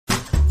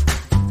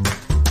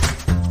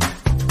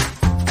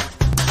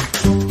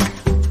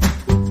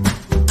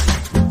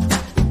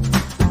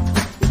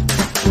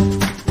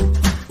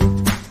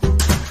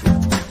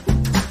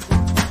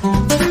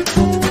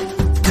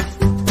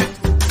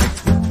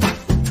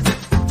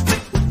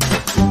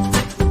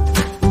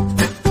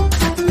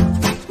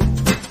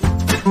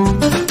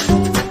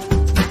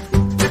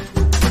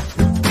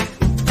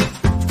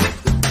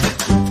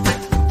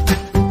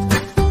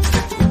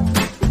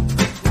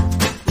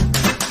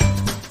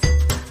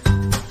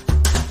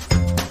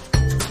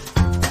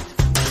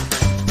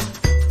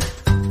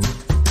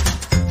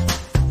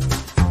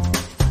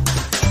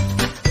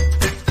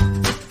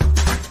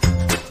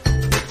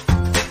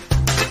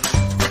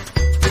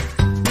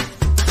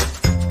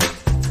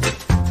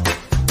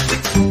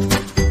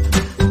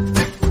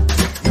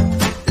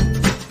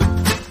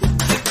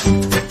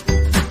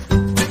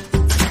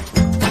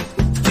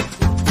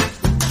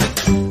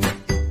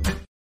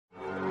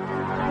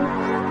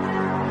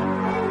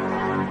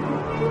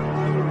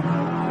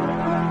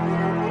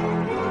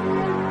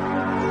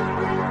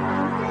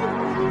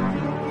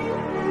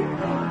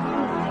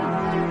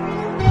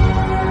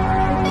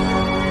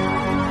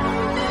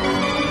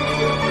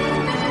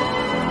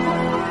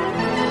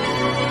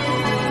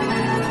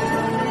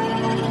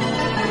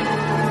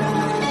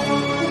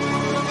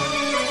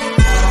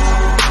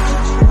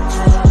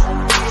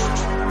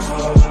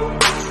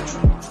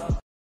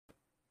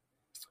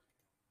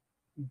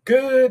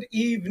Good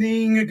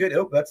evening.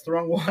 Oh, that's the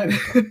wrong one.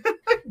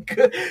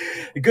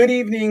 good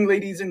evening,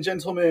 ladies and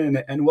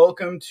gentlemen, and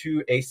welcome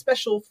to a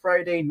special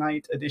Friday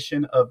night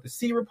edition of the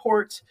C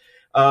Report.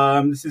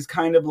 This is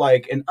kind of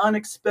like an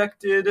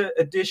unexpected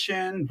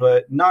edition,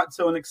 but not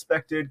so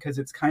unexpected because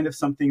it's kind of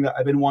something that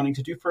I've been wanting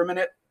to do for a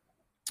minute.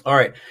 All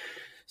right.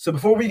 So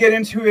before we get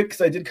into it,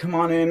 because I did come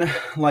on in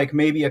like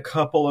maybe a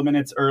couple of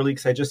minutes early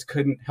because I just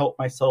couldn't help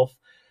myself.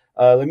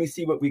 Let me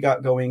see what we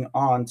got going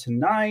on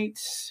tonight.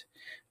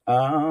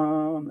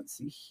 Let's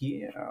see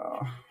here.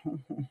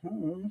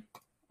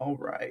 All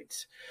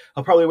right.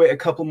 I'll probably wait a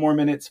couple more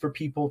minutes for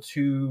people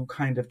to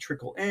kind of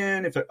trickle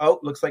in.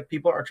 Looks like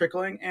people are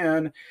trickling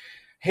in.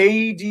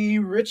 Hey, D.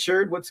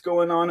 Richard, what's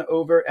going on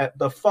over at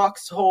the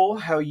Foxhole?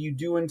 How you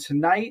doing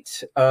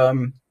tonight?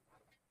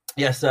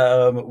 Yes,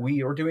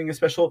 we are doing a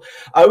special.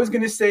 I was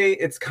going to say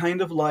it's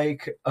kind of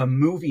like a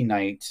movie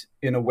night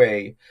in a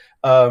way,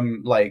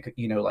 like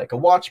a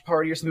watch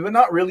party or something, but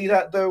not really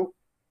that though.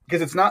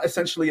 Because it's not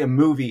essentially a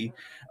movie.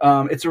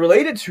 It's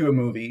related to a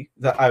movie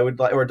that I would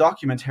like, or a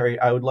documentary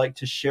I would like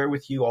to share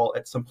with you all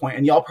at some point.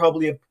 And y'all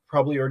probably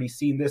already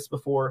seen this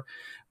before.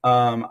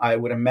 I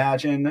would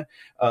imagine,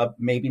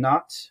 maybe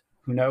not.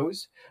 Who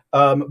knows?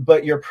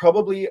 But you're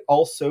probably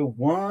also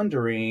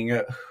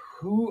wondering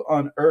who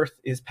on earth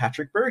is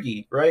Patrick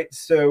Bergy, right?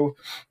 So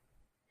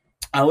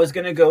I was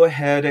going to go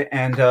ahead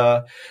and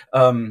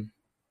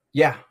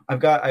yeah, I've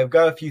got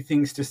a few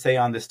things to say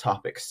on this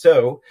topic.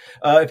 So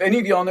if any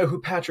of y'all know who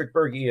Patrick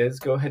Bergy is,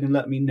 go ahead and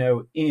let me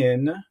know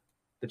in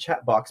the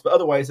chat box. But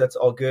otherwise, that's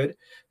all good.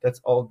 That's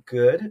all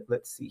good.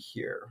 Let's see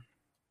here.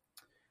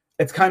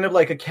 It's kind of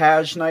like a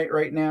cash night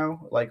right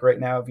now. Like right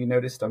now, if you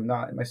noticed, I'm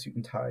not in my suit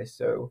and tie.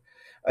 So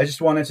I just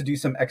wanted to do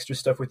some extra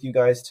stuff with you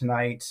guys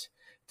tonight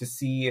to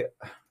see.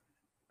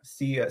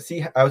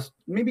 I was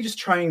maybe just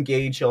try and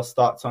gauge y'all's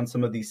thoughts on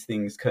some of these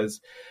things, because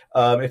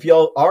if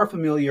y'all are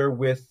familiar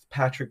with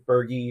Patrick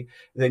Bergy,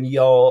 then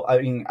y'all,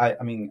 I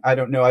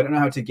don't know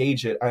how to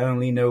gauge it. I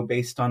only know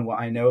based on what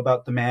I know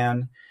about the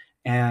man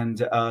and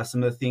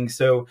some of the things.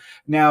 So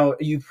now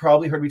you've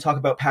probably heard me talk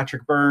about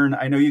Patrick Byrne.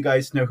 I know you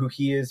guys know who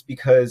he is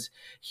because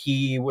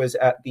he was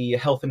at the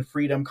Health and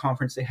Freedom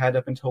Conference they had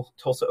up in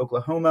Tulsa,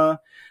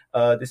 Oklahoma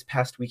this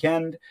past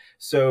weekend.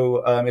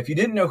 So if you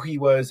didn't know who he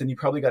was, then you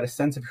probably got a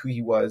sense of who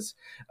he was.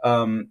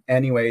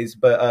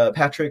 But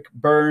Patrick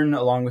Byrne,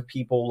 along with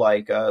people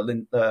like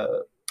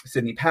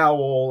Sidney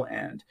Powell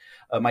and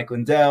Mike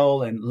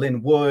Lindell and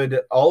Lynn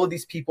Wood, all of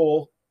these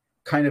people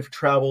kind of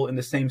travel in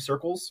the same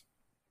circles.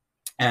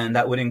 And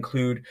that would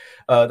include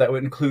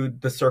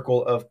the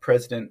circle of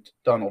President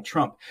Donald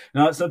Trump.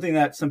 Now, it's something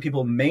that some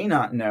people may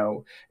not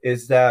know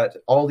is that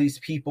all these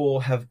people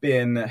have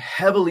been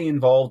heavily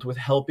involved with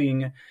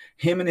helping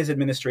him and his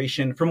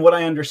administration. From what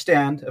I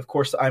understand, of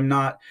course, I'm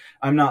not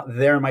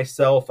there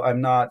myself.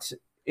 I'm not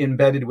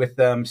embedded with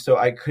them, so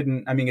I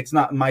couldn't. I mean, it's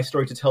not my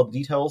story to tell the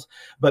details.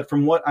 But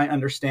from what I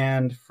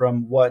understand,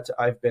 from what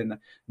I've been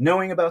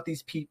knowing about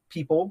these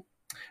people.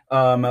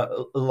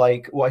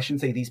 I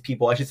shouldn't say these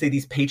people, I should say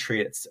these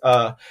patriots.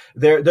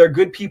 They're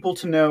good people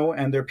to know,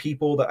 and they're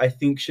people that I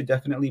think should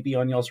definitely be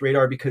on y'all's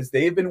radar because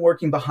they've been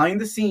working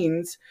behind the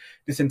scenes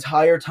this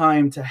entire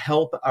time to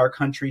help our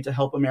country, to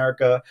help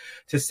America,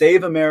 to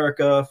save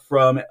America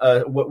from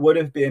what would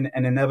have been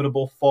an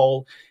inevitable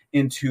fall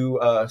into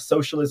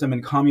socialism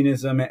and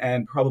communism,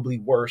 and probably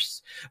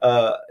worse.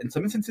 In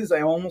some instances,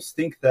 I almost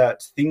think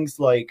that things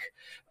like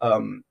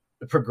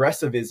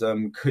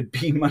progressivism could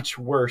be much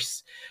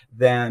worse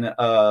than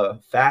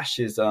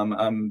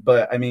fascism.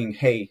 But I mean,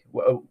 hey,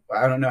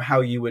 I don't know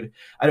how you would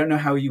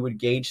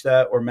gauge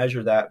that or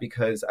measure that,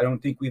 because I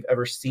don't think we've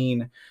ever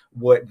seen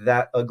what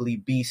that ugly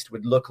beast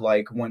would look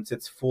like once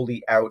it's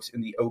fully out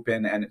in the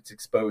open and it's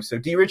exposed. So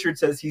D. Richard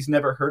says he's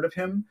never heard of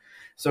him.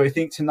 So I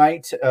think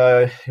tonight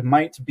it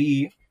might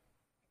be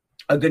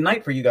a good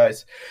night for you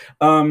guys.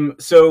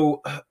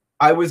 So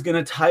I was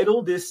going to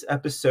title this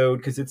episode,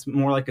 because it's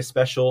more like a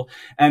special,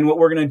 and what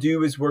we're going to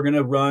do is we're going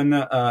to run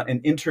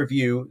an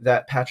interview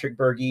that Patrick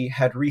Bergy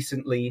had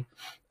recently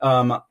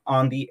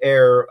on the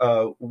air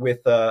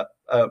with,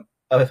 I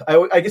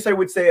guess I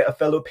would say, a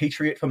fellow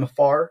patriot from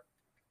afar.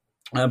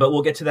 But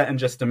we'll get to that in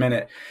just a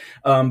minute.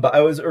 But I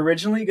was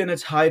originally going to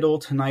title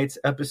tonight's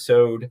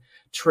episode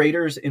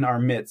Traitors in Our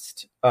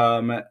Midst.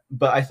 But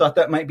I thought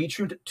that might be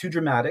too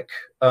dramatic.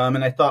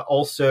 And I thought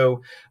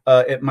also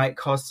it might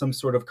cause some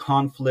sort of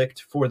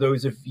conflict for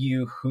those of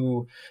you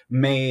who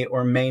may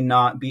or may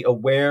not be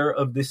aware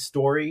of this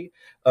story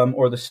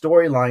or the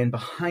storyline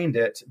behind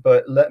it.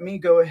 But let me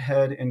go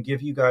ahead and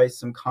give you guys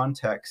some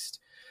context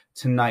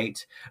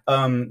tonight,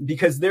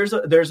 because there's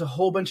a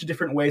whole bunch of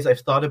different ways I've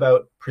thought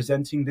about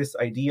presenting this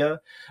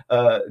idea,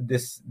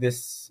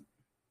 this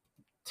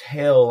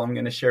tale I'm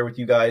going to share with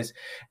you guys,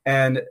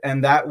 and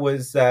that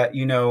was that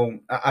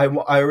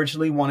I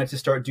originally wanted to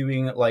start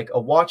doing like a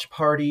watch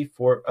party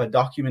for a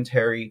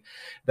documentary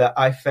that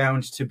I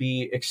found to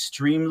be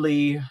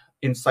extremely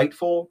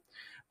insightful,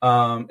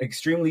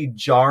 extremely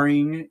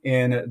jarring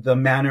in the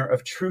manner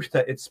of truth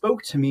that it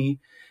spoke to me.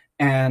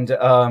 and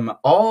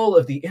all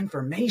of the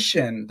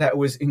information that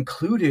was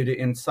included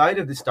inside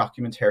of this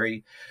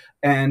documentary.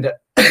 And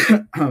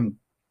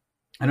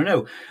I don't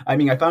know. I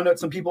mean, I found out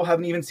some people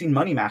haven't even seen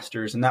Money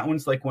Masters, and that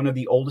one's like one of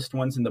the oldest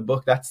ones in the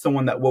book. That's the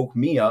one that woke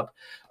me up.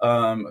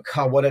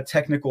 God, what a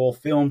technical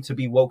film to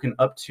be woken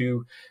up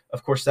to.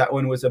 Of course, that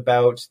one was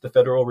about the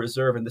Federal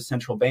Reserve and the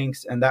central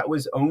banks, and that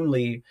was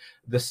only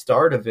the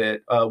start of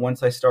it.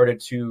 Once I started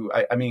to,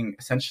 I mean,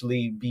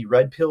 essentially be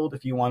red-pilled,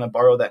 if you want to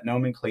borrow that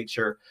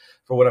nomenclature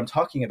for what I'm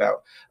talking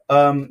about.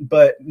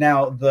 But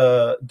now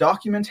the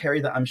documentary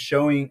that I'm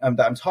showing,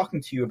 that I'm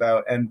talking to you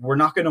about, and we're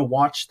not going to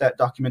watch that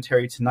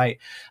documentary tonight.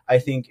 I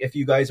think if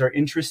you guys are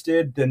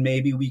interested, then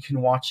maybe we can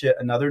watch it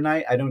another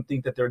night. I don't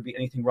think that there would be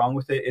anything wrong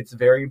with it. It's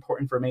very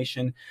important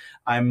information.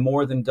 I'm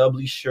more than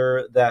doubly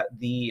sure that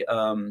the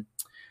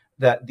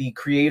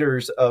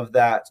creators of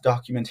that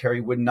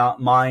documentary would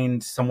not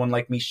mind someone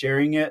like me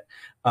sharing it,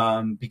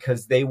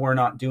 because they were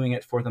not doing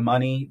it for the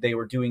money. They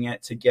were doing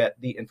it to get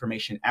the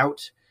information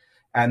out.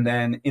 And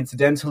then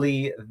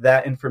incidentally,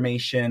 that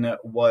information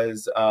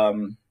was,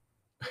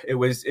 it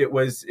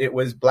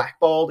was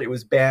blackballed, it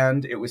was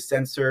banned, it was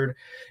censored,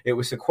 it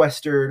was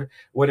sequestered,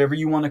 whatever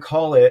you want to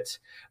call it.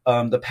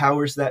 The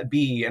powers that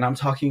be, and I'm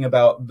talking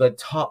about the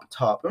top,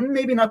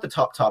 maybe not the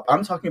top.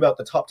 I'm talking about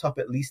the top,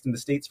 at least in the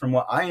States, from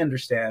what I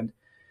understand.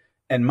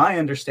 And my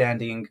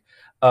understanding,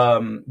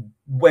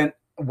 went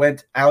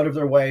out of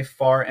their way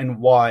far and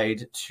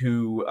wide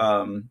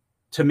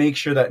to make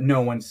sure that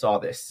no one saw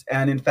this.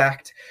 And in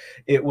fact,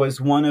 it was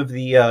one of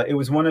the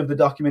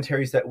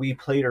documentaries that we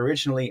played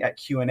originally at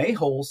Q&A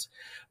holes,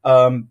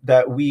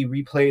 that we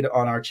replayed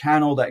on our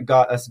channel that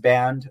got us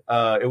banned.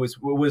 It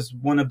was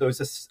one of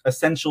those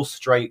essential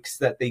strikes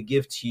that they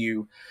give to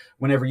you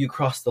whenever you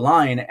cross the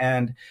line.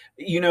 And,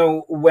 you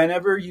know,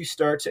 whenever you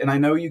start, and I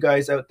know you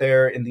guys out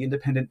there in the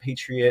independent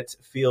patriot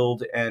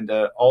field and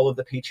all of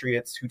the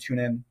patriots who tune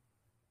in,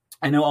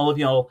 I know all of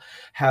y'all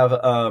have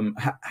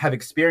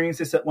experienced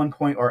this at one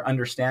point, or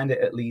understand it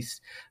at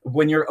least.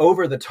 When you're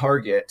over the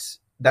target,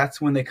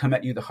 that's when they come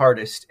at you the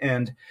hardest.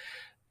 And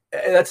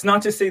that's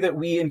not to say that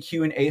we in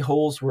Q&A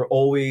holes were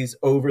always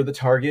over the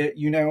target,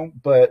 you know,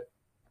 but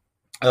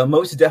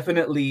most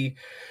definitely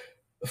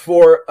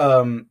for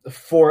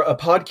a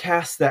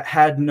podcast that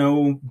had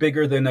no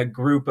bigger than a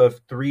group of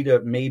 3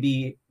 to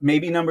maybe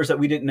numbers that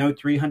we didn't know,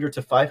 300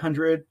 to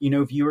 500, you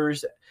know,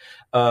 viewers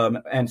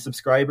and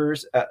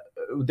subscribers.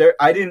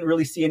 I didn't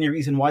really see any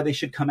reason why they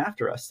should come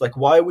after us. Like,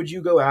 why would you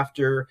go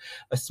after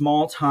a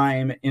small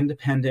time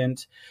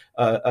independent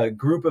a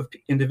group of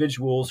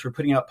individuals who are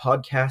putting out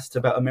podcasts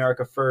about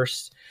America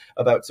First,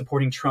 about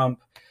supporting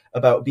Trump,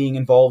 about being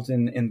involved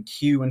in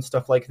Q and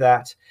stuff like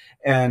that,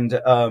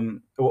 and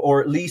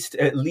or at least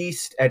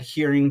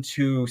adhering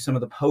to some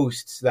of the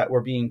posts that were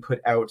being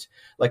put out,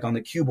 like on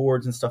the Q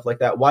boards and stuff like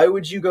that? Why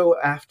would you go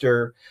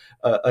after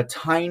a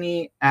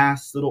tiny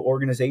ass little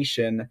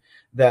organization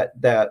that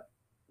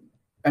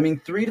I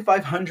mean, 300 to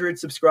 500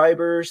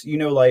 subscribers, you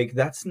know, like,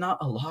 that's not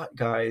a lot,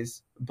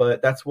 guys.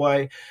 But that's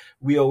why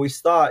we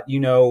always thought, you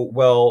know,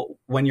 well,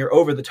 when you're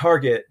over the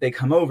target, they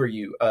come over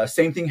you.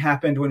 Same thing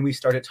happened when we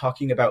started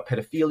talking about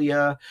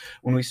pedophilia,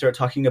 when we started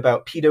talking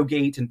about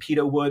pedogate and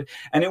pedowood.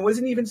 And it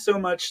wasn't even so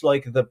much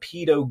like the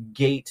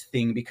pedogate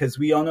thing, because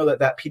we all know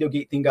that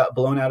pedogate thing got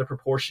blown out of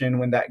proportion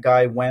when that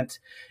guy went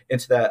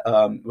into that,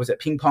 was it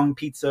Ping Pong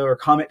Pizza or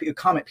Comet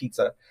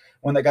Pizza?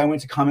 When that guy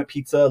went to Comet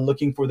Pizza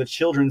looking for the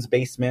children's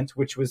basement,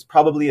 which was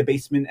probably a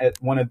basement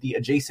at one of the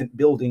adjacent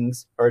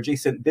buildings or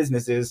adjacent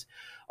businesses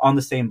on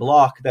the same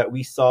block that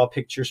we saw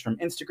pictures from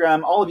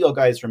Instagram. All of y'all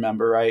guys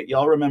remember, right?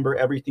 Y'all remember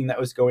everything that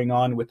was going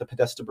on with the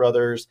Podesta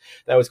brothers,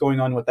 that was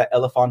going on with that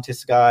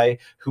Elephantis guy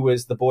who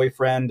was the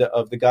boyfriend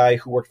of the guy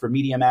who worked for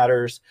Media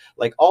Matters,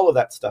 like all of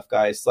that stuff,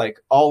 guys, like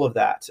all of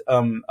that.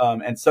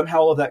 And somehow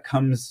all of that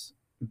comes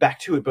back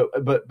to it,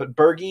 but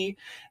Bergy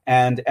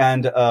and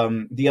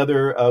the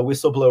other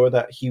whistleblower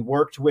that he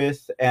worked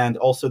with, and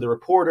also the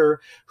reporter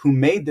who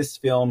made this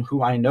film,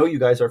 who I know you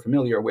guys are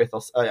familiar with.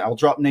 I'll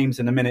drop names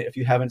in a minute if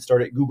you haven't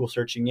started Google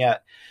searching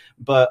yet.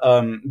 But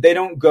they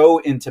don't go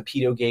into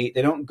pedogate,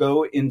 they don't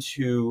go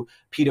into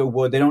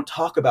pedowood, they don't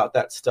talk about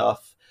that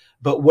stuff.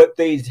 But what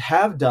they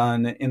have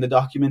done in the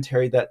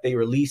documentary that they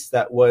released,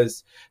 that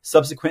was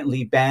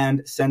subsequently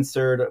banned,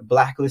 censored,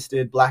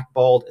 blacklisted,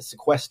 blackballed,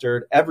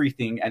 sequestered,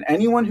 everything. And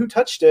anyone who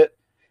touched it,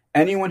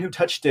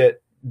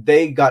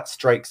 they got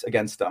strikes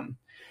against them.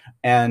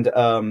 And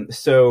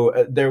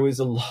so there was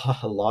a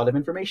lot of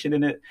information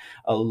in it,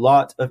 a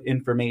lot of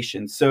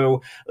information.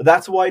 So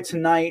that's why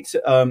tonight,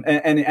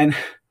 and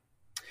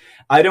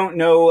I don't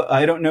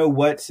know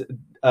what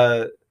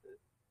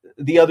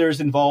the others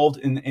involved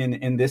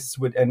in this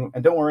would, and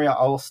don't worry,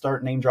 I'll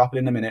start name dropping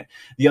in a minute.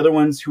 The other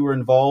ones who were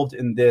involved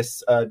in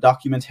this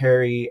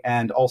documentary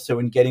and also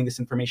in getting this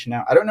information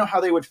out, I don't know how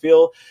they would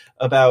feel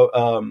about.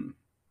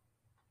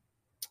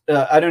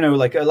 I don't know,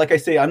 like I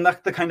say, I'm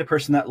not the kind of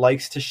person that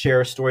likes to share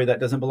a story that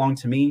doesn't belong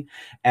to me,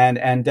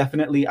 and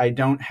definitely I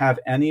don't have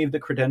any of the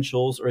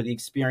credentials or the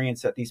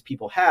experience that these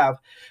people have,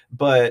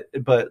 but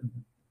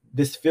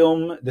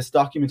this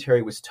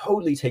documentary was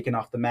totally taken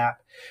off the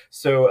map.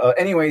 So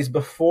anyways,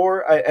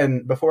 before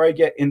I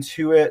get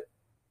into it,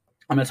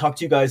 I'm going to talk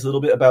to you guys a little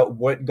bit about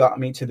what got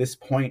me to this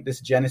point, this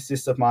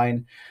genesis of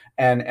mine,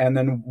 and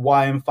then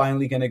why I'm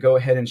finally going to go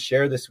ahead and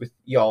share this with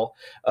y'all.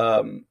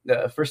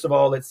 First of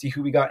all, let's see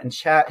who we got in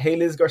chat. Hey,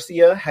 Liz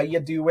Garcia, how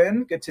you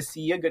doing? Good to see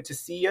you. Good to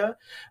see you.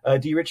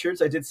 D.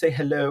 Richards, I did say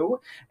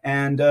hello.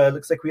 And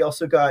looks like we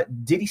also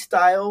got Diddy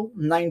Style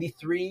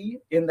 93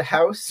 in the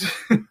house.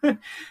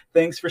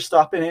 Thanks for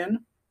stopping in.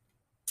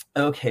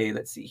 Okay,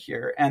 let's see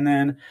here. And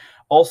then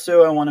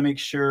also, I want to make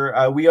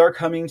sure we are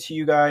coming to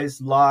you guys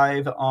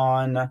live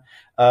on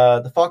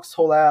the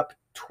Foxhole app,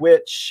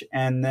 Twitch,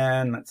 and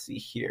then let's see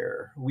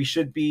here. We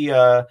should be.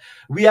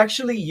 We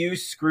actually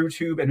use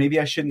ScrewTube, and maybe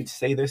I shouldn't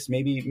say this,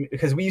 maybe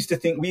because we used to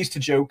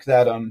joke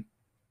that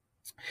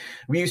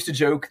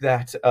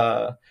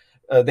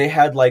they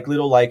had like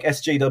little like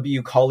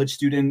SJW college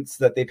students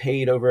that they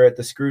paid over at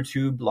the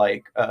ScrewTube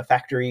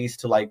factories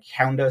to like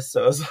hound us.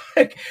 So I was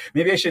like,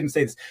 maybe I shouldn't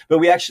say this, but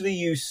we actually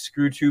use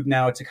ScrewTube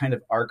now to kind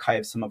of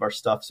archive some of our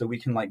stuff so we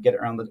can like get it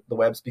around the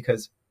webs,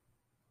 because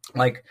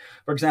like,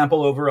 for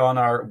example, over on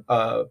our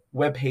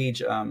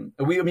webpage,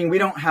 we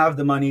don't have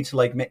the money to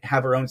like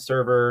have our own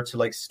server, to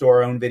like store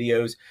our own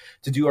videos,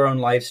 to do our own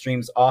live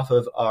streams off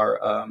of our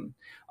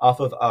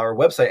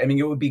website. I mean,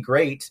 it would be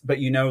great, but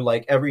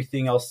like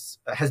everything else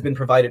has been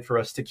provided for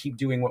us to keep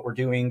doing what we're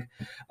doing.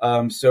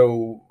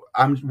 So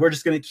we're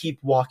just going to keep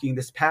walking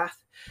this path,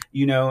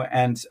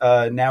 and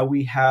now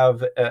we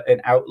have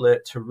an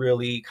outlet to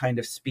really kind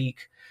of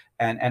speak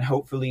and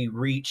hopefully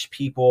reach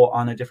people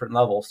on a different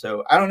level.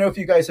 So I don't know if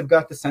you guys have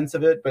got the sense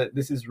of it, but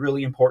this is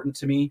really important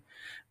to me.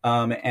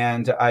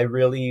 And I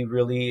really,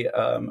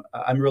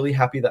 I'm really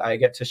happy that I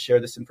get to share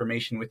this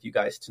information with you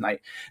guys tonight.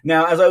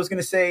 Now, as I was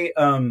going to say,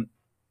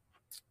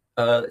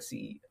 let's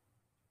see.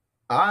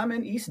 I'm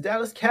an East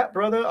Dallas cat,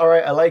 brother. All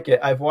right, I like it.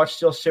 I've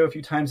watched your show a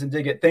few times and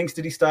dig it. Thanks,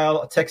 Diddy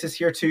Style. Texas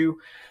here too.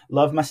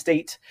 Love my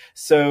state.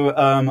 So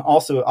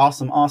also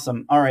awesome.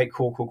 All right,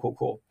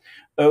 cool.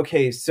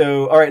 Okay,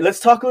 so all right, let's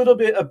talk a little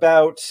bit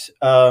about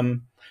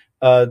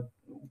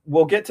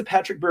we'll get to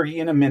Patrick Bergy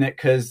in a minute,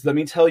 because let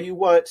me tell you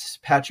what,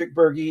 Patrick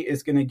Bergy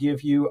is going to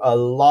give you a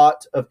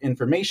lot of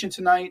information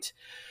tonight.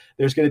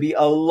 There's going to be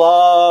a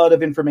lot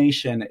of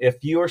information.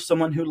 If you are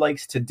someone who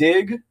likes to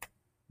dig,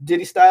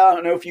 Diddy Style, I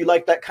don't know if you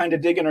like that kind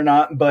of digging or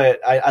not,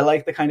 but I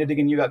like the kind of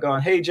digging you got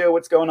going. Hey, Joe,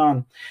 what's going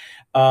on?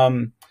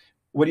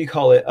 What do you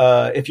call it?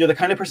 If you're the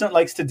kind of person that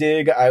likes to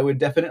dig, I would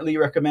definitely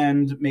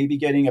recommend maybe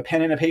getting a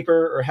pen and a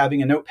paper or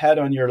having a notepad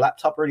on your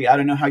laptop ready. I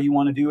don't know how you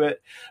want to do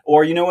it.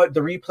 Or you know what?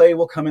 The replay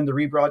will come in the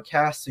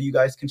rebroadcast, so you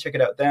guys can check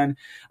it out then.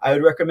 I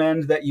would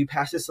recommend that you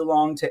pass this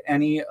along to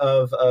any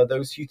of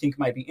those who you think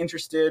might be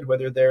interested,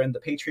 whether they're in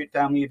the Patriot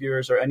family of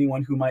yours or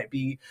anyone who might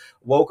be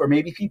woke, or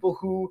maybe people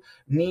who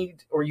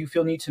need or you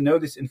feel need to know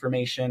this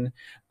information.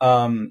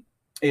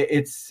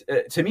 It's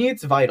to me,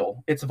 it's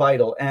vital. It's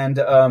vital.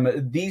 And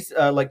these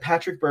like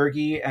Patrick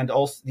Bergy and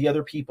also the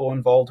other people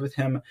involved with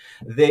him,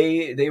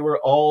 they were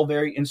all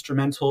very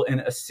instrumental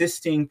in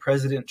assisting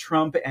President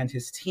Trump and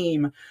his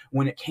team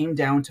when it came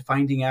down to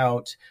finding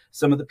out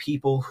some of the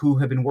people who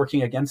have been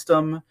working against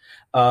them.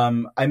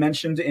 I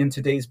mentioned in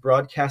today's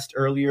broadcast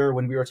earlier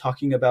when we were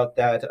talking about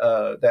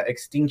that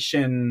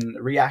extinction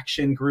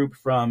reaction group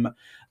from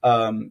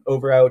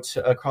over out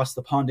across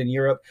the pond in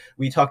Europe.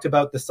 We talked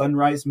about the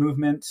Sunrise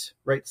Movement,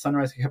 right?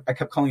 Sunrise, I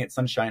kept calling it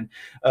Sunshine.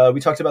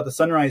 We talked about the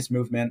Sunrise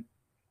Movement.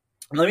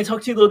 Let me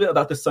talk to you a little bit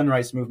about the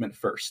Sunrise Movement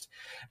first,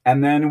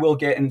 and then we'll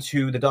get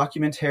into the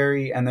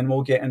documentary, and then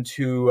we'll get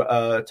into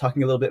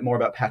talking a little bit more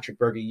about Patrick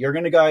Bergy. You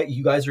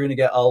guys are going to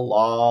get a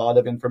lot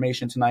of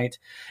information tonight,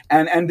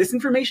 and this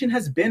information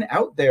has been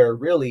out there,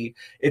 really.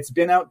 It's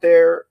been out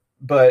there,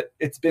 but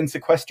it's been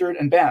sequestered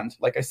and banned,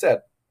 like I said.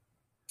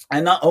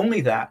 And not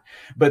only that,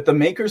 but the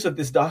makers of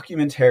this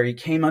documentary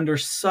came under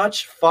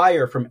such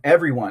fire from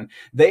everyone.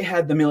 They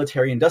had the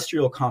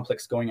military-industrial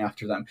complex going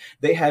after them.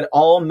 They had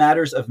all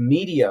matters of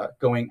media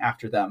going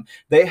after them.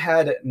 They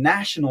had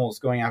nationals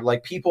going after,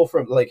 like people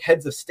from like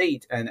heads of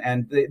state,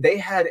 and they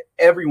had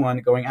everyone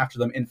going after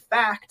them. In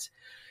fact,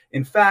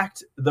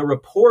 the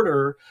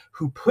reporter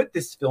who put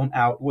this film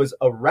out was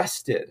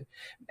arrested,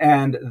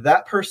 and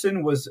that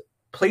person was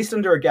placed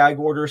under a gag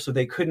order so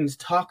they couldn't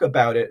talk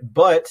about it.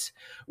 But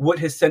what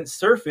has since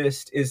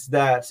surfaced is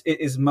that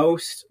it is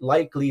most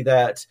likely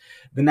that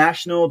the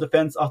National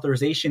Defense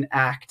Authorization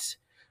Act,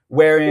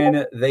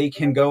 wherein they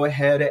can go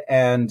ahead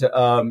and,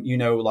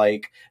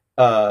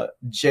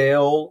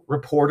 jail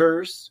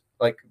reporters,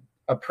 like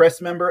a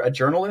press member, a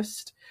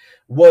journalist,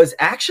 was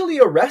actually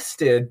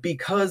arrested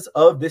because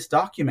of this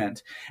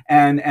document,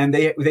 and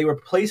they were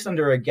placed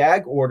under a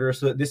gag order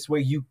so that this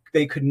way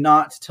they could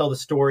not tell the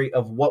story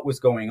of what was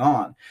going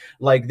on.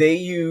 Like, they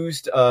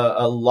used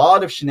a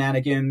lot of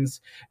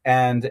shenanigans,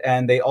 and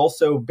they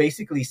also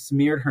basically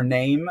smeared her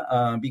name,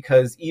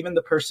 because even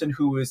the person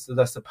who was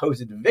the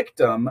supposed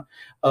victim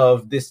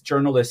of this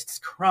journalist's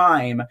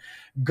crime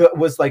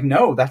was like,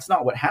 no, that's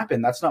not what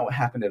happened. That's not what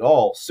happened at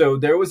all. So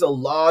there was a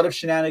lot of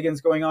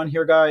shenanigans going on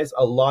here, guys.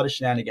 A lot of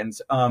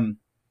shenanigans.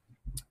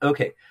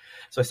 Okay.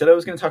 So I said I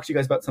was going to talk to you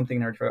guys about something,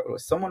 and I forgot what it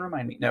was. Someone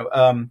remind me.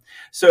 No.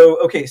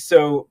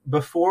 So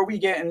before we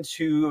get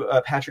into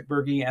Patrick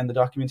Bergy and the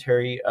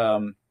documentary,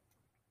 let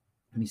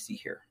me see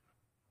here.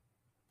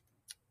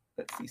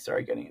 Let's see.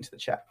 Sorry, getting into the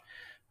chat.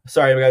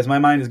 Sorry, guys. My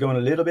mind is going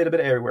a little bit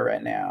everywhere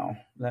right now.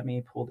 Let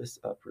me pull this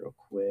up real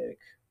quick.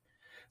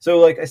 So,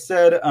 like I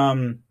said,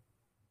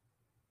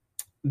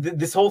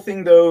 this whole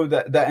thing, though,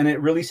 that and it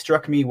really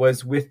struck me,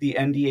 was with the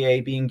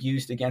NDAA being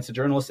used against a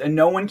journalist, and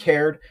no one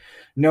cared.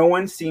 No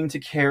one seemed to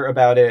care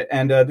about it.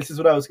 And this is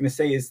what I was going to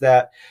say, is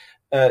that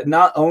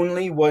not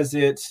only was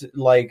it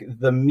like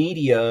the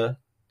media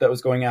that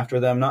was going after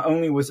them, not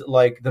only was it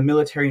like the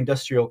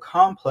military-industrial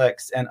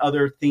complex and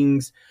other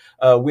things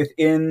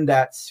within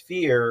that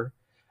sphere,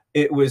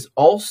 it was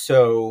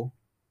also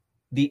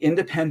the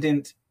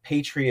independent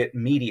patriot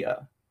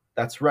media.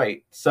 That's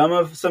right. Some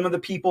of the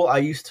people I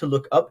used to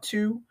look up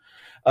to,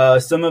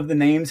 some of the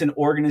names and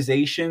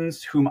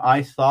organizations whom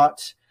I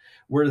thought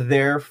were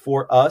there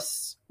for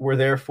us, were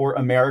there for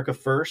America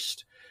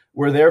first,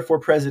 were there for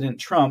President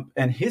Trump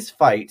and his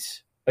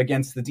fight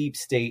against the deep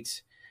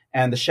state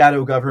and the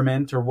shadow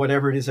government, or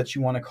whatever it is that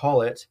you want to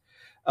call it.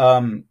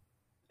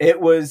 It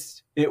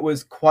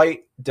was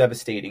quite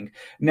devastating.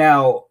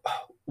 Now,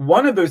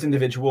 one of those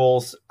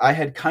individuals I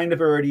had kind of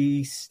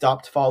already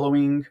stopped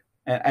following.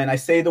 And I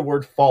say the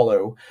word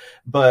follow,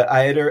 but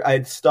I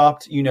had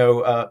stopped,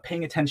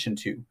 paying attention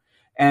to.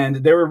 And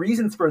there were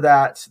reasons for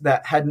that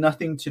had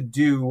nothing to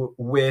do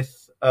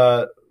with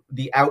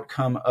the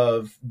outcome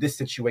of this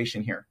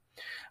situation here.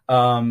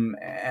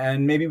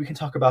 And maybe we can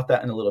talk about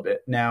that in a little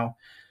bit. Now,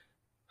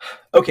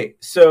 okay,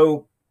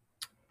 so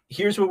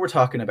here's what we're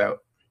talking about.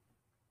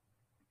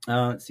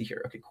 Let's see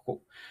here. Okay,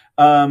 cool.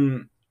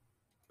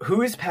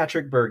 Who is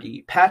Patrick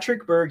Bergy?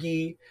 Patrick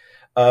Bergy,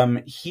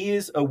 he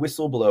is a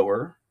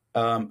whistleblower.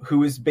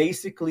 Who is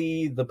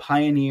basically the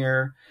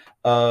pioneer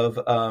of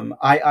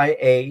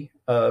IIA.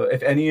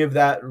 If any of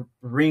that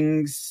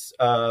rings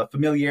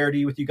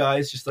familiarity with you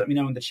guys, just let me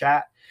know in the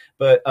chat.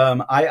 But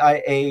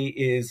IIA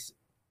is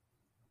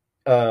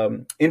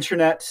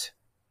internet.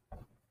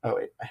 Oh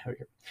wait, I have it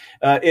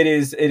here.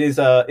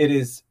 It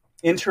is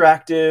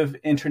interactive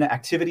internet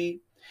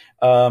activity.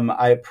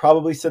 I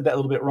probably said that a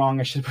little bit wrong.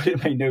 I should put it in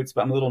my notes,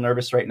 but I'm a little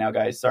nervous right now,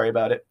 guys. Sorry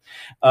about it.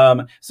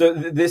 So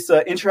this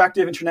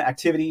interactive internet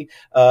activity,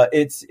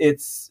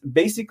 it's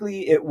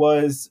basically, it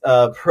was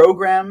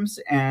programs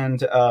and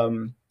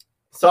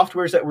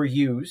softwares that were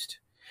used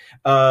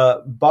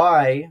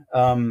by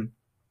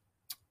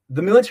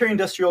the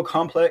military-industrial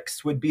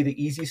complex would be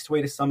the easiest way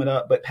to sum it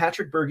up, but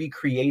Patrick Bergy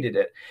created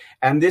it.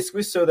 And this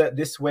was so that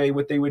this way,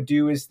 what they would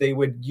do is they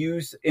would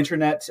use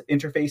internet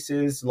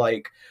interfaces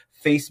like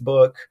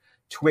Facebook,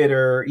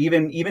 Twitter,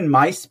 even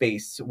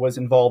MySpace was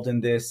involved in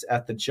this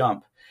at the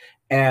jump.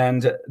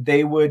 And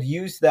they would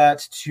use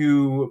that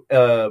to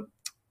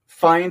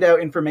find out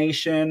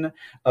information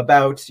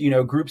about,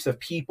 groups of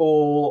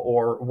people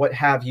or what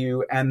have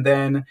you, and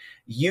then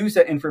use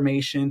that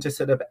information to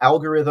set up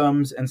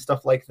algorithms and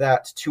stuff like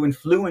that to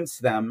influence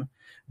them,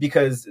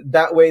 because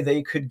that way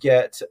they could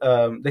get,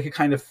 they could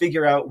kind of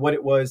figure out what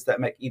it was that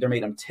either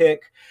made them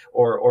tick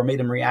or made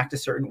them react a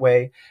certain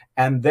way.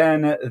 And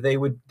then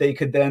they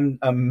could then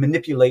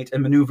manipulate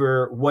and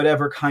maneuver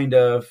whatever kind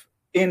of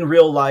in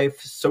real life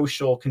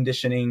social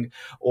conditioning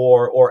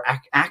or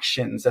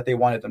actions that they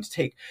wanted them to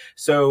take.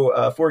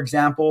 So, for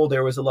example,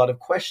 there was a lot of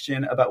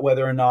question about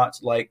whether or not,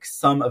 like,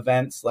 some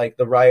events, like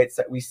the riots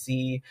that we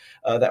see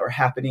that were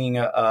happening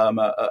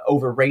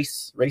over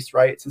race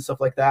riots and stuff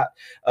like that,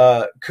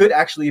 could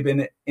actually have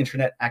been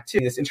internet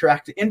activity, this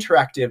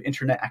interactive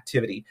internet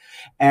activity.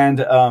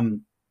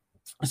 And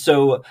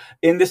so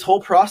in this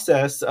whole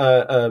process,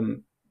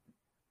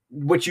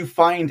 what you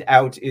find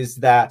out is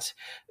that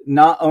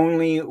not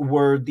only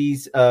were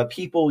these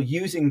people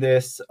using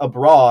this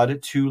abroad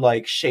to,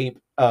 like, shape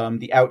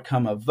the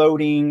outcome of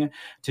voting,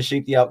 to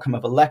shape the outcome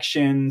of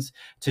elections,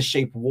 to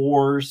shape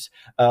wars,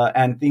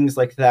 and things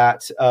like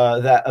that,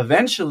 that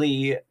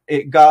eventually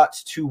it got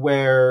to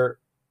where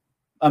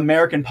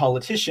American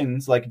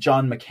politicians like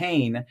John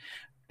McCain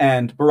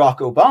and Barack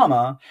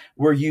Obama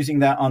were using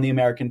that on the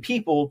American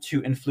people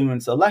to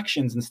influence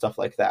elections and stuff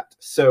like that.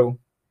 So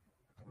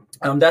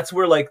that's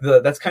where, like,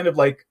 that's kind of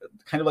like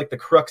the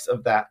crux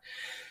of that.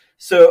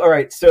 So, all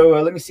right. So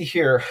let me see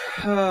here.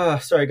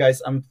 Sorry,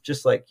 guys. I'm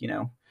just like,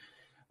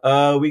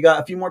 we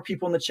got a few more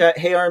people in the chat.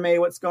 Hey, RMA,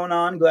 what's going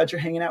on? Glad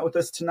you're hanging out with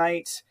us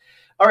tonight.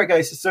 All right,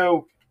 guys.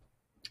 So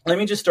let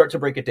me just start to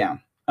break it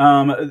down.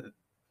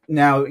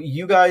 Now,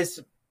 you guys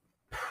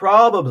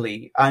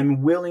probably,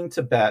 I'm willing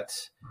to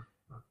bet,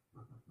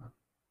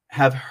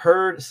 have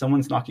heard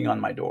someone's knocking on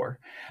my door.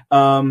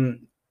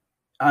 Um,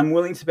 I'm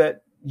willing to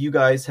bet you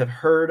guys have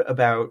heard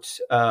about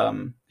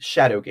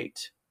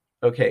Shadowgate.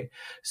 Okay,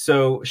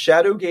 so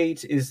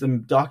Shadowgate is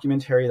the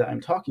documentary that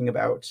I'm talking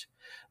about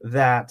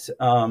that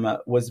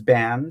was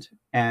banned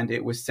and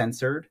it was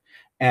censored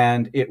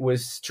and it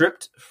was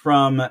stripped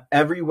from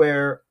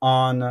everywhere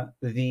on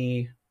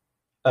the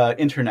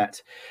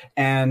internet.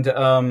 And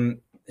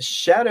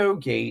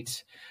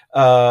Shadowgate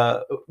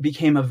uh,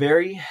 became a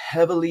very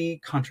heavily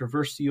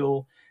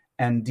controversial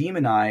and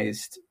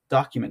demonized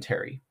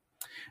documentary.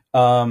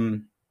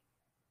 Um,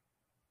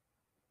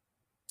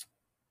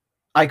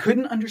 I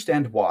couldn't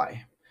understand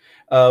why.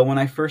 When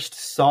I first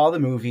saw the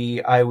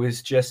movie, I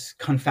was just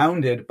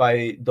confounded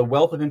by the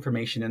wealth of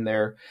information in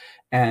there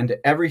and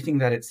everything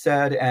that it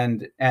said.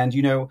 And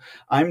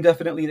I'm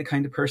definitely the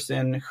kind of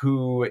person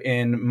who,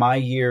 in my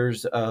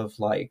years of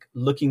like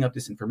looking up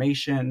this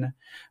information,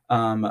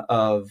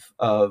 of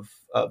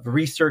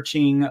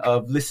researching,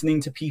 of listening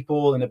to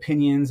people and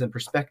opinions and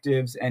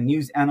perspectives and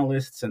news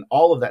analysts and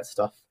all of that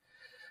stuff,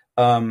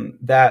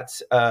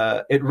 that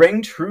it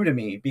rang true to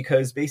me,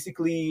 because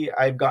basically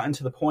I've gotten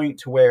to the point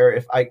to where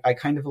if I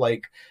kind of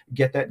like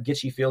get that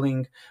gitchy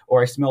feeling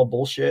or I smell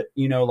bullshit,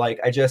 like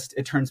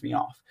it turns me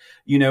off,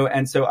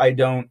 and so I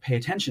don't pay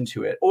attention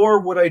to it. Or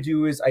what I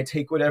do is I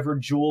take whatever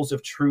jewels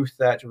of truth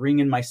that ring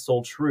in my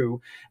soul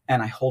true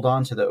and I hold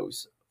on to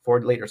those for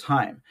a later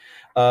time.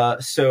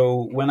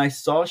 So when I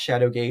saw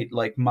Shadowgate,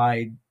 like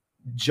my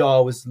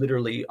jaw was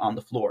literally on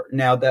the floor.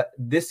 Now, that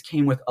this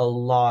came with a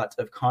lot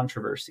of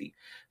controversy.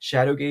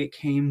 Shadowgate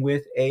came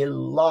with a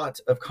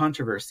lot of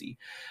controversy.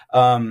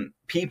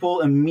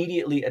 People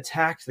immediately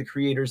attacked the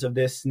creators of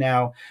this.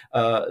 Now,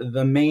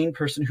 the main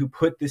person who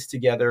put this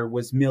together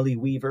was Millie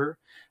Weaver.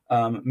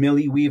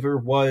 Millie Weaver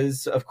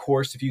was, of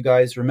course, if you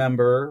guys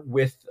remember,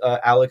 with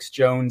Alex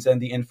Jones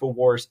and the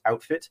InfoWars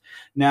outfit.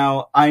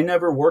 Now, I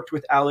never worked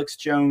with Alex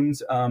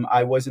Jones.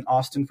 I was in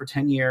Austin for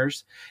 10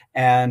 years,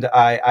 and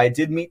I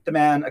did meet the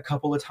man a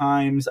couple of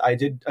times. I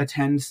did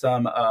attend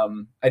some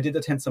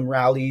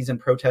rallies and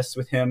protests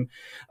with him.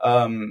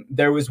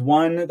 There was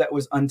one that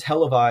was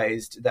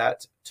untelevised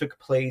that took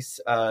place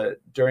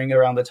during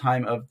around the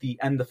time of the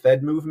End the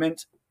Fed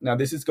movement. Now,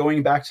 this is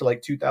going back to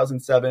like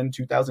 2007,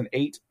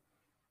 2008.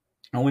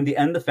 And when the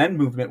End the Fed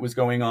movement was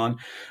going on,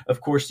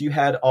 of course, you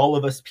had all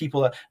of us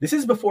people. This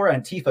is before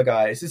Antifa,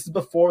 guys. This is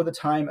before the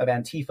time of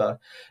Antifa.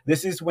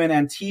 This is when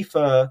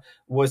Antifa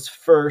was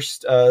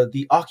first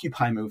the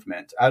Occupy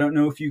movement. I don't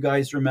know if you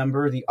guys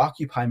remember the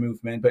Occupy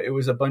movement, but it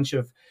was a bunch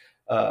of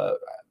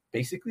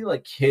basically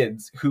like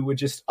kids who would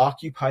just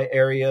occupy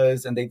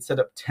areas and they'd set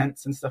up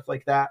tents and stuff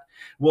like that.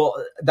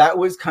 Well, that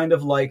was kind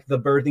of like the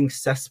birthing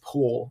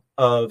cesspool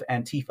of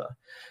Antifa,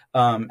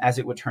 as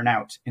it would turn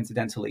out,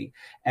 incidentally.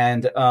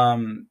 And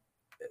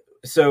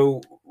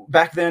so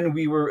back then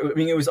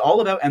it was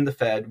all about End the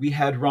Fed. We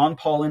had Ron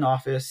Paul in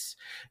office.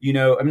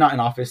 I'm not in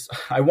office.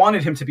 I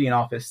wanted him to be in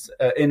office.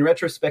 In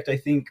retrospect, I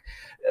think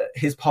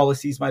his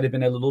policies might have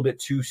been a little bit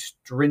too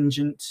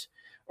stringent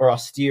or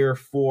austere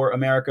for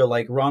America.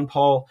 Like Ron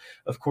Paul,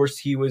 of course,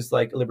 he was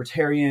like a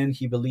libertarian.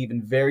 He believed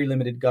in very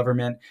limited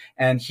government,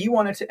 and he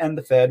wanted to end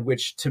the Fed,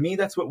 which to me,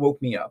 that's what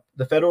woke me up.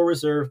 The Federal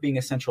Reserve being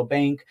a central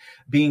bank,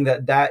 being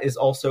that is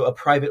also a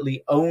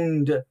privately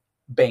owned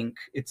bank.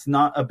 It's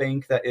not a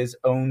bank that is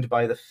owned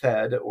by the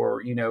Fed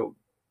or,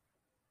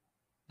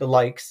 the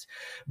likes,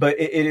 but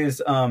it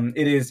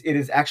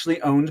is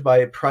actually owned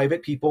by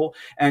private people.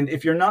 And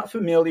if you're not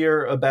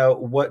familiar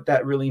about what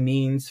that really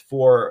means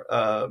for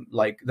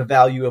like the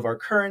value of our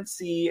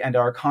currency and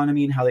our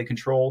economy and how they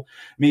control,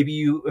 maybe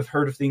you have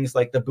heard of things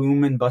like the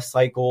boom and bust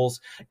cycles,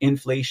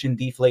 inflation,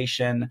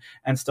 deflation,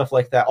 and stuff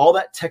like that. All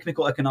that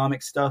technical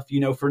economic stuff,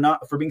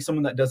 for being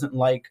someone that doesn't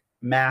like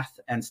math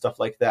and stuff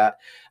like that,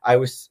 I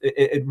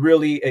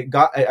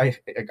got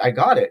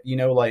it,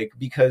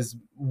 because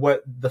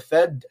what the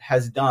Fed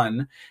has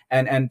done,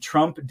 and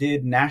Trump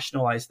did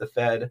nationalize the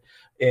Fed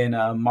in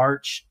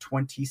March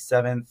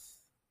 27th,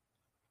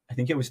 I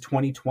think it was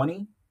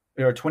 2020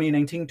 or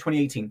 2019,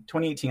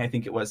 2018, I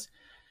think it was.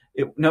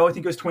 I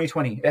think it was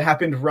 2020. It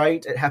happened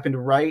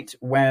right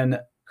when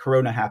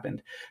Corona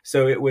happened.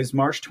 So it was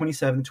March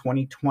 27,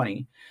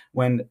 2020,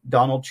 when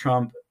Donald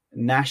Trump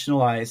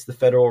nationalized the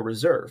Federal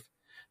Reserve.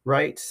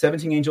 Right?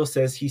 17 Angel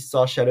says he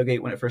saw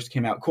Shadowgate when it first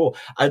came out. Cool.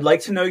 I'd like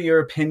to know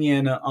your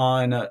opinion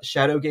on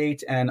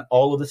Shadowgate and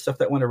all of the stuff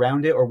that went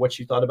around it, or what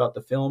you thought about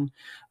the film.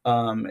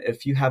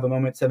 If you have a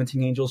moment,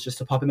 17 Angels, just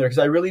to pop in there, because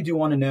I really do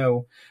want to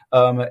know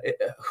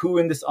who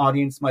in this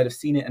audience might have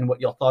seen it and what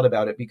y'all thought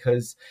about it,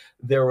 because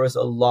there was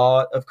a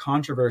lot of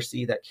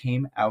controversy that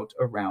came out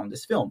around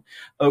this film.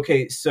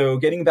 Okay, so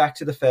getting back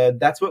to the Fed,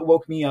 that's what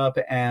woke me up,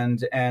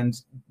 and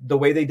the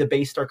way they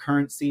debased our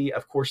currency.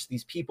 Of course,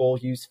 these people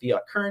use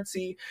fiat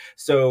currency.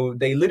 So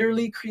they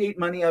literally create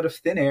money out of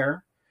thin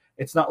air.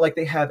 It's not like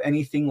they have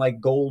anything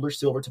like gold or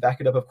silver to back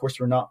it up. Of course,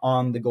 we're not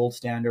on the gold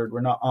standard.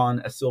 We're not on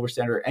a silver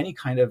standard, or any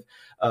kind of,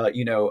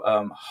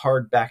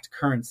 hard-backed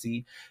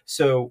currency.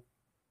 So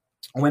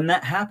when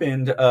that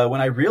happened,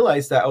 when I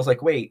realized that, I was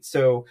like, wait,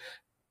 so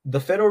the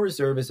Federal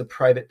Reserve is a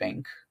private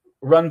bank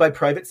run by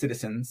private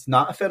citizens,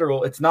 not a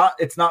federal. It's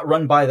not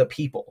run by the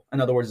people.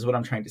 In other words, is what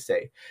I'm trying to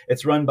say.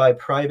 It's run by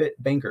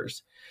private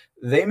bankers.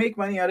 They make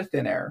money out of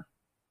thin air.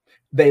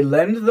 They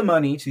lend the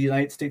money to the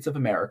United States of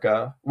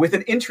America with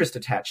an interest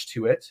attached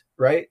to it,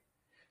 right?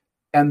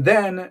 And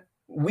then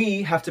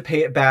we have to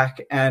pay it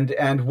back.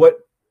 And what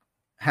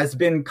has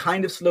been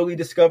kind of slowly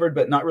discovered,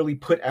 but not really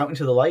put out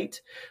into the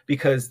light,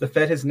 because the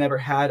Fed has never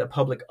had a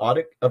public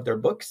audit of their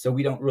books, so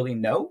we don't really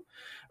know.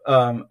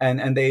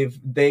 And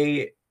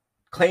they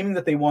claiming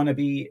that they want to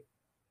be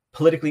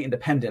politically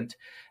independent,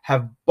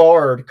 have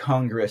barred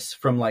Congress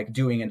from like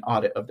doing an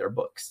audit of their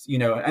books,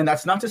 and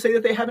that's not to say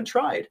that they haven't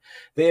tried.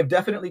 They have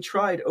definitely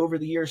tried over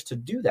the years to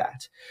do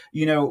that,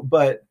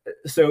 but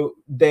so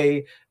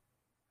they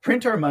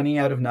print our money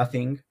out of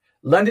nothing,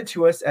 lend it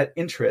to us at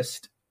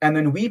interest, and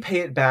then we pay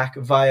it back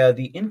via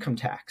the income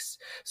tax.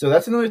 So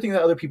that's another thing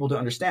that other people don't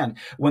understand.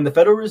 When the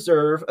Federal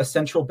Reserve, a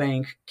central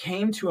bank,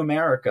 came to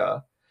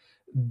America,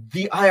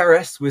 the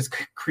IRS was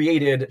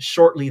created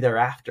shortly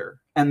thereafter.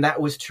 And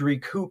that was to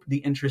recoup the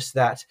interest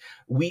that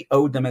we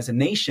owed them as a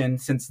nation,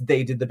 since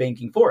they did the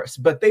banking for us.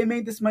 But they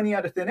made this money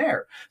out of thin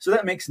air. So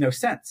that makes no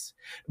sense.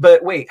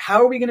 But wait,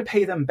 how are we going to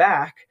pay them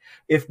back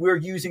if we're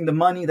using the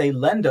money they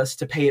lend us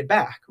to pay it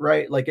back,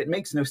 right? Like, it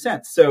makes no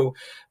sense. So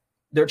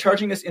they're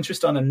charging us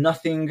interest on a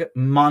nothing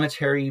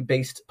monetary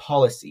based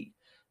policy.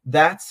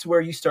 That's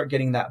where you start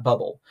getting that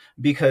bubble,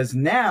 because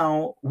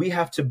now we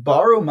have to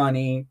borrow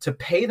money to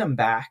pay them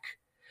back.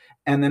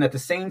 And then at the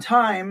same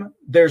time,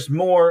 there's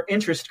more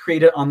interest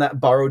created on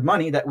that borrowed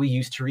money that we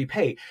used to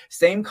repay.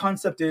 Same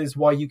concept is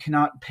why you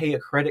cannot pay a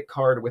credit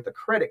card with a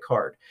credit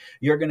card.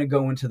 You're going to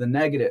go into the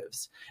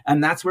negatives.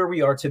 And that's where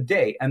we are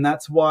today. And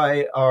that's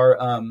why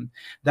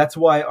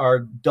our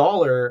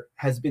dollar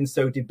has been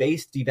so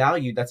debased,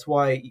 devalued. That's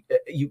why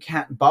you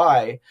can't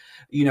buy,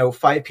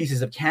 5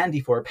 pieces of candy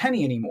for a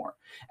penny anymore.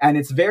 And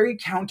it's very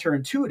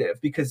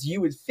counterintuitive, because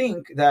you would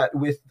think that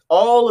with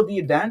all of the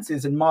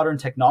advances in modern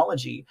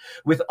technology,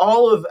 with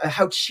all of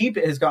how cheap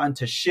it has gotten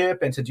to ship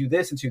and to do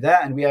this and to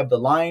that, and we have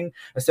the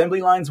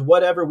assembly lines,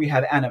 whatever, we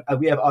have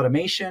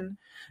automation,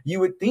 you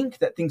would think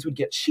that things would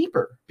get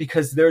cheaper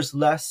because there's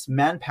less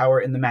manpower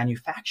in the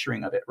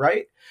manufacturing of it,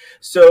 right?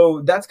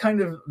 So that's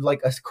kind of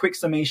like a quick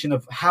summation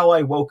of how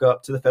I woke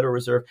up to the Federal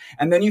Reserve.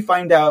 And then you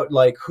find out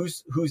like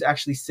who's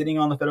actually sitting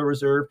on the Federal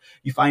Reserve.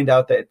 You find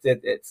out that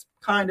it's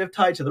kind of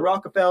tied to the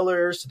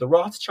Rockefellers, to the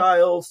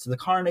Rothschilds, to the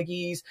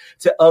Carnegies,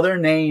 to other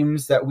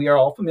names that we are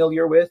all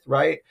familiar with,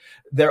 right?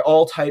 They're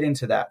all tied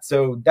into that.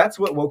 So that's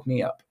what woke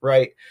me up,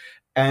 right?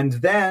 And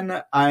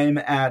then I'm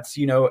at,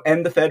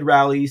 End the Fed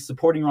rally,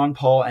 supporting Ron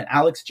Paul, and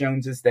Alex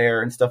Jones is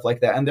there and stuff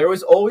like that. And there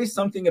was always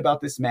something about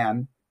this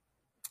man.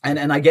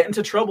 And I get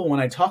into trouble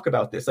when I talk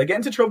about this. I get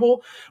into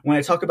trouble when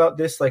I talk about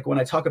this, like when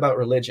I talk about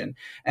religion.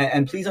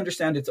 And please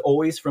understand, it's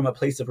always from a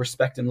place of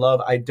respect and love.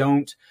 I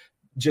don't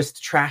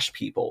just trash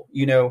people,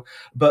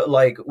 but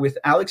like with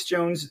Alex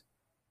Jones,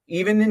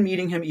 even in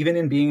meeting him, even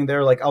in being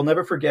there, like I'll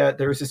never forget,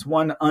 there was this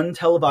one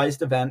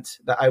untelevised event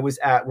that I was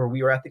at where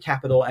we were at the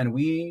Capitol and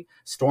we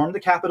stormed the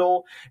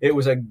Capitol. It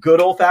was a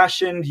good old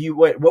fashioned,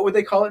 what would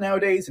they call it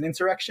nowadays? An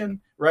insurrection,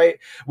 right?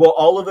 Well,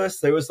 all of us,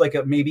 there was like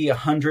maybe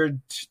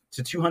 100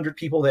 to 200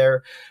 people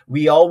there.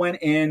 We all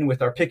went in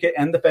with our picket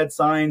and the Fed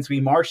signs. We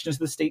marched into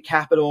the state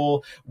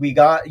Capitol. We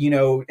got,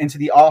 into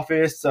the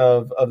office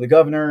of the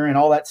governor and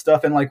all that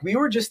stuff. And like, we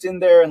were just in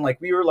there and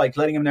like, we were like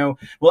letting him know,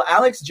 well,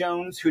 Alex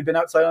Jones, who'd been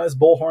outside on his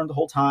bullhorn the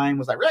whole time,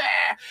 was like, rah!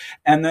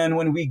 And then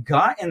when we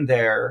got in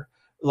there,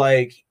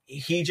 like,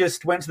 he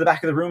just went to the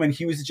back of the room and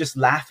he was just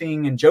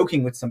laughing and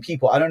joking with some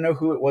people. I don't know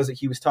who it was that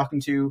he was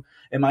talking to.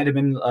 It might have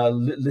been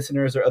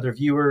listeners or other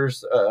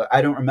viewers.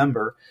 I don't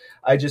remember.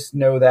 I just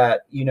know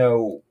that,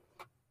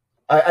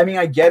 I mean,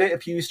 I get it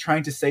if he was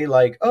trying to say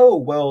like, oh,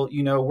 well,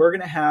 we're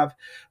going to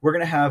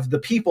have the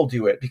people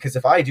do it, because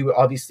if I do it,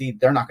 obviously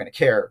they're not going to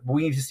care.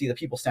 We need to see the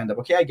people stand up.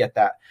 Okay, I get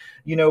that,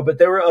 but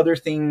there were other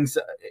things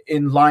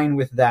in line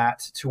with that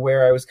to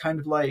where I was kind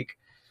of like,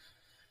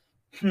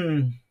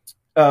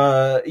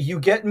 you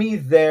get me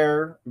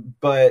there,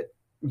 but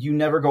you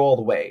never go all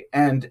the way.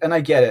 And I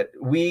get it.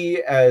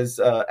 We as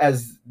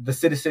the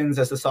citizens,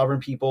 as the sovereign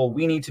people,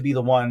 we need to be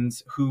the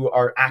ones who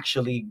are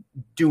actually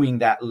doing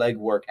that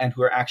legwork and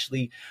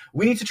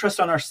we need to trust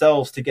on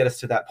ourselves to get us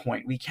to that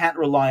point. We can't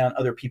rely on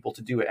other people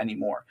to do it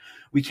anymore.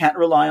 We can't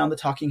rely on the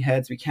talking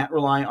heads. We can't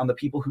rely on the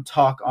people who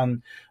talk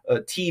on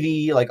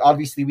TV. Like,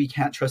 obviously we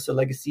can't trust the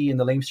legacy and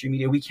the mainstream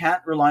media. We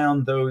can't rely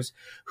on those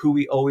who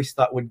we always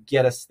thought would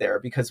get us there,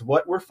 because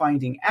what we're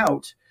finding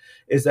out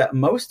is that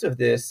most of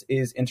this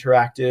is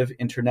interactive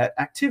internet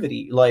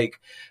activity. Like,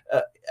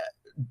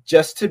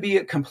 just to be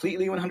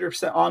completely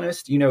 100%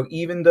 honest,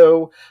 even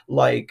though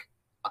like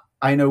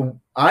I know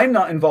I'm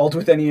not involved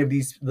with any of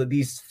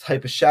these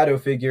type of shadow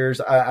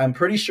figures. I'm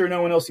pretty sure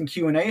no one else in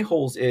Q&A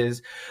holes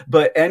is,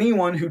 but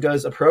anyone who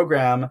does a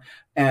program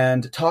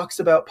and talks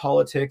about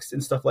politics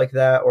and stuff like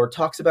that, or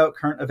talks about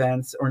current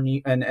events,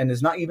 and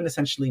is not even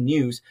essentially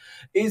news,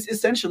 is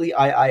essentially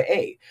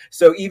IIA.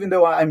 So even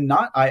though I'm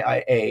not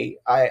IIA,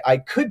 I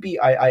could be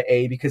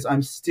IIA because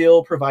I'm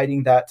still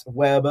providing that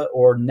web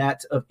or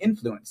net of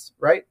influence,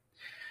 right?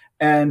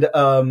 And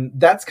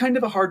that's kind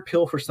of a hard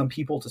pill for some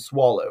people to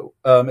swallow,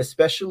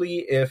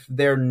 especially if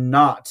they're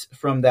not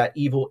from that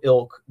evil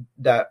ilk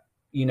that,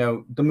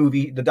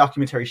 the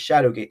documentary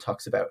Shadowgate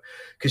talks about.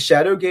 Because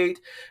Shadowgate,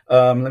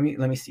 let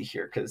me see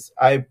here, because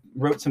I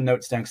wrote some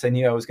notes down because I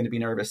knew I was going to be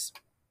nervous.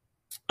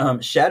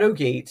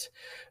 Shadowgate,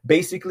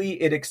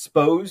 basically, it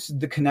exposed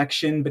the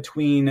connection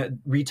between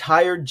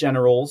retired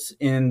generals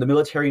in the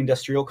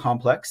military-industrial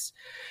complex.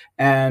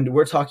 And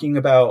we're talking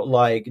about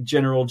like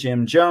General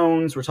Jim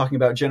Jones. We're talking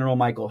about General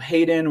Michael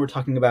Hayden. We're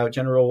talking about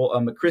General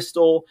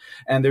McChrystal.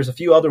 And there's a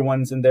few other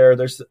ones in there.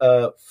 There's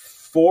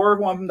 4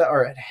 of them that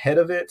are ahead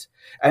of it.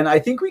 And I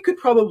think we could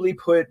probably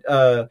put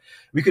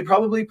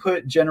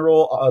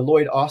General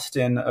Lloyd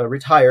Austin,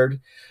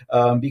 retired,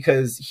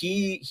 because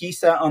he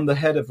sat on the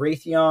head of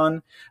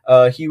Raytheon.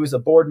 He was a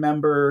board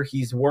member.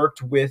 He's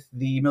worked with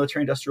the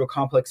military-industrial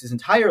complex his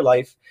entire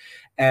life.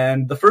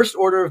 And the first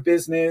order of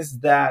business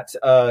that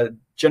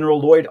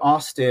General Lloyd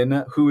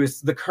Austin, who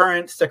is the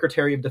current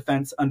Secretary of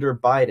Defense under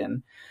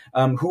Biden,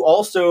 who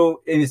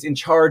also is in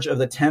charge of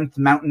the 10th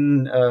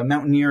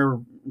Mountaineer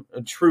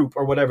Troop,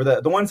 or whatever,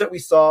 the ones that we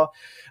saw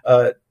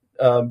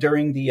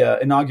during the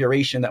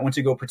inauguration that went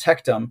to go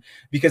protect them.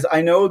 Because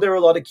I know there were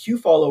a lot of Q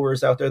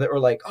followers out there that were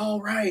like, oh,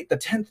 right, the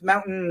 10th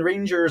Mountain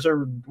Rangers,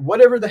 or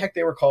whatever the heck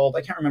they were called.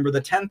 I can't remember, the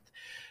 10th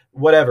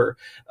whatever.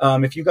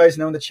 If you guys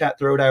know in the chat,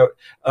 throw it out.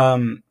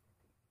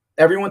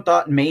 Everyone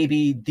thought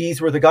maybe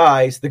these were the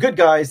guys, the good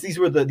guys. These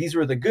were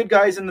the good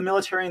guys in the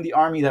military and the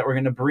army that were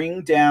going to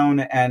bring down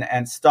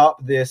and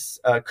stop this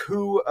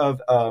coup of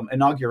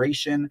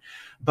inauguration.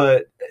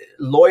 But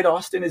Lloyd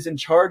Austin is in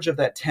charge of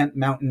that 10th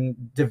Mountain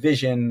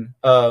Division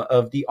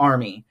of the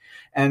Army.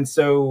 And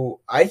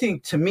so I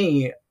think, to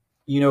me,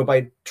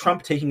 by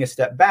Trump taking a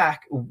step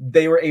back,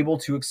 they were able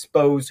to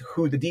expose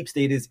who the deep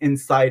state is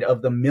inside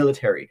of the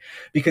military.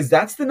 Because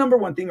that's the number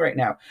one thing right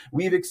now.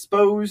 We've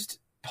exposed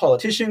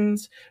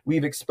politicians,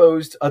 we've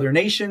exposed other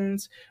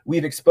nations,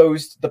 we've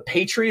exposed the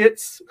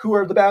patriots, who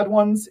are the bad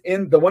ones,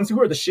 and the ones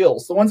who are the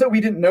shills, the ones that we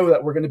didn't know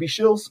that were going to be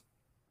shills.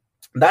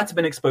 That's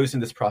been exposed in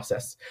this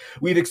process.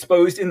 We've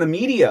exposed in the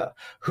media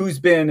who's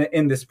been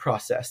in this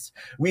process.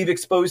 We've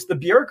exposed the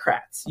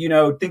bureaucrats.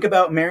 Think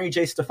about Mary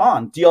J.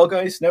 Stefan. Do y'all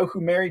guys know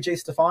who Mary J.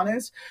 Stefan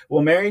is?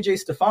 Well, Mary J.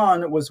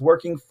 Stefan was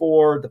working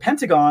for the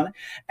Pentagon,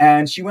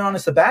 and she went on a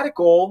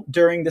sabbatical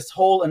during this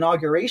whole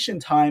inauguration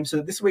time so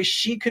that this way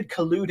she could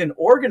collude and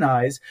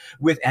organize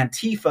with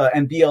Antifa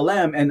and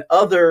BLM and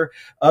other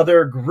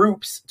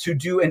groups to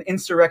do an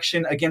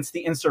insurrection against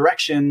the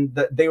insurrection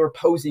that they were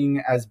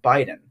posing as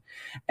Biden.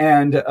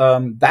 And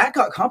that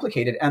got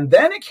complicated. And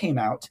then it came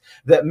out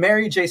that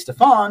Mary J.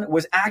 Stefan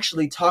was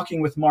actually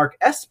talking with Mark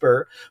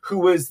Esper, who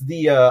was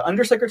the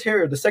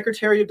undersecretary or the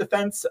Secretary of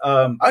Defense.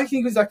 I think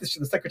he was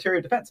actually the Secretary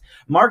of Defense.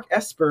 Mark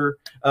Esper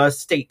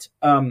State,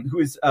 who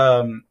is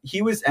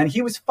he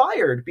was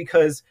fired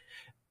because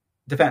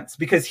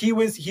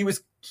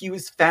he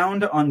was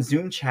found on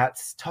Zoom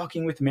chats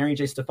talking with Mary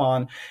J.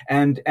 Stefan.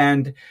 And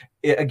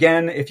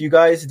again, if you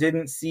guys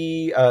didn't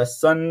see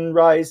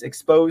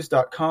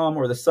sunriseexposed.com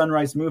or the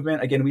Sunrise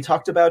Movement, again, we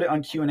talked about it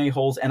on Q&A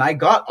holes, and I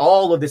got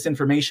all of this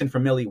information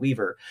from Millie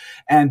Weaver.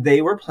 And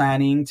they were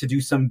planning to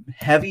do some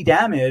heavy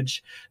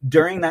damage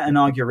during that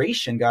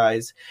inauguration,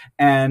 guys,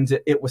 and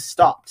it was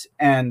stopped.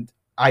 And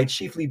I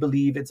chiefly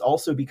believe it's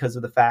also because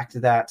of the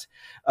fact that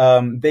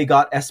they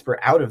got Esper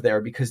out of there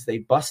because they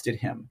busted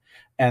him.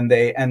 And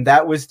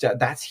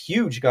that's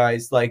huge,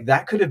 guys. Like,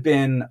 that could have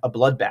been a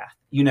bloodbath,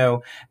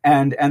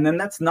 and then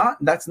that's not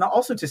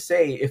also to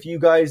say, if you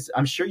guys,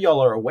 I'm sure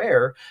y'all are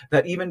aware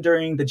that even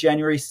during the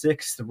January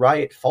 6th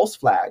riot false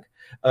flag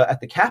at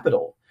the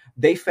Capitol,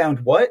 they found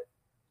what?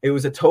 It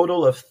was a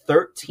total of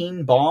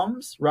 13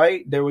 bombs,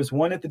 right? There was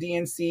one at the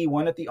DNC,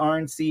 one at the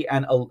RNC,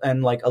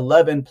 and like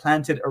 11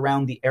 planted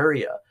around the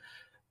area.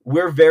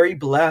 We're very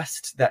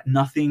blessed that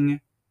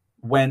nothing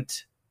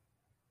went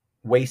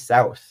way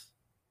south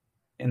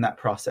in that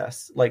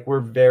process. Like, we're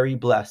very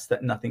blessed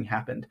that nothing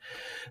happened.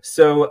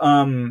 So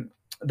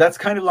that's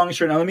kind of long and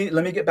short. Now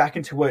let me get back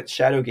into what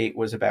Shadowgate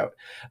was about.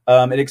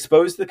 It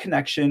exposed the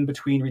connection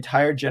between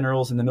retired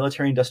generals in the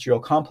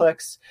military-industrial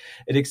complex.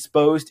 It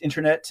exposed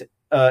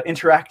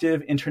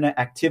interactive internet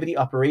activity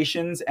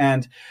operations.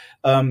 And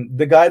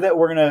the guy that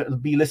we're going to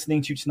be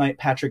listening to tonight,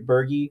 Patrick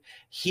Bergy,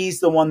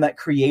 he's the one that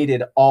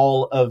created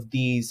all of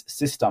these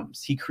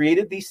systems. He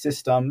created these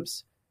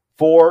systems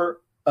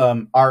for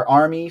our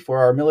army, for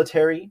our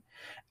military.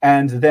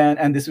 And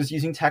this was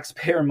using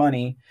taxpayer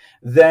money.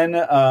 Then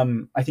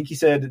I think he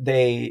said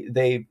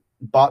they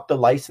bought the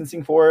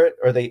licensing for it,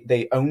 or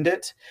they owned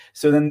it.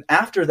 So then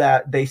after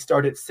that, they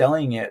started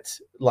selling it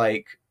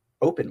like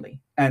openly.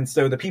 And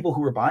so the people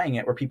who were buying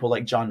it were people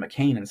like John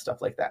McCain and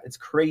stuff like that. It's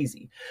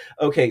crazy.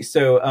 Okay,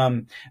 so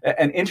an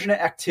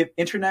interactive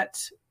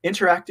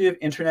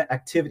internet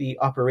activity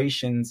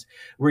operations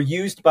were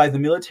used by the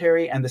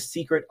military and the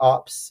secret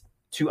ops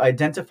to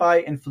identify,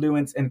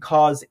 influence, and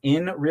cause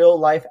in real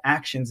life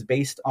actions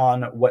based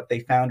on what they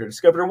found or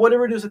discovered, or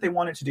whatever it is that they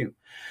wanted to do.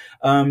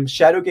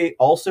 Shadowgate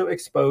also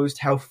exposed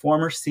how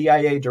former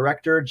CIA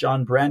Director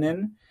John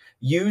Brennan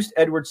used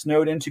Edward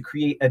Snowden to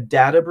create a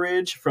data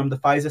bridge from the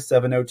FISA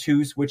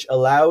 702s, which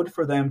allowed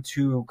for them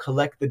to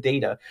collect the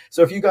data.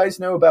 So if you guys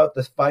know about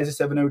the FISA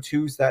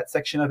 702s, that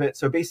section of it,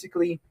 so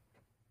basically,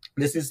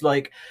 this is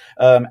like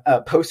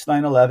post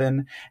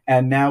 9/11,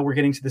 and now we're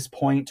getting to this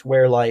point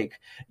where like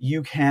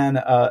you can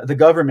the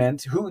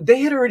government, who they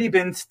had already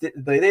been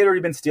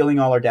stealing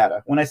all our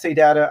data. When I say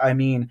data, I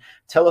mean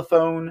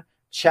telephone,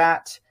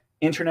 chat,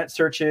 internet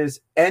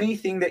searches,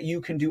 anything that you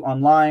can do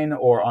online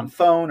or on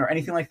phone or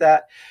anything like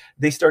that.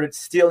 They started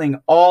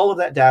stealing all of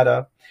that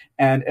data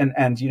and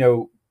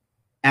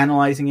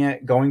analyzing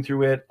it, going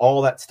through it,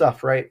 all that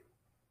stuff, right?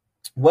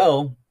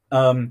 Well,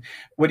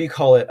 what do you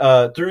call it?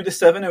 Through the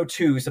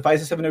 702s, the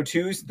FISA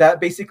 702s, that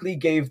basically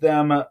gave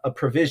them a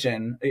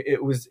provision.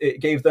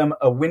 It gave them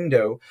a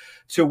window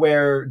to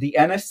where the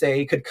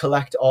NSA could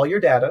collect all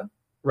your data,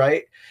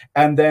 right?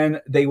 And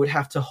then they would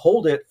have to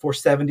hold it for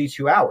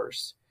 72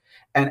 hours.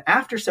 And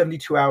after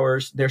 72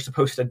 hours, they're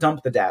supposed to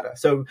dump the data.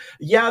 So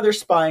yeah, they're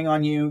spying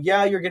on you.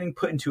 Yeah, you're getting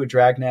put into a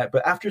dragnet.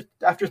 But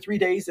after 3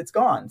 days, it's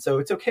gone. So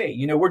it's okay.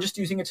 We're just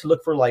using it to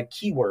look for like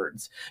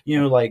keywords,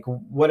 like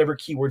whatever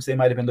keywords they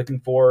might have been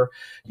looking for.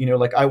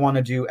 Like I want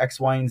to do X,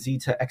 Y, and Z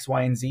to X,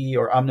 Y, and Z,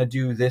 or I'm going to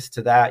do this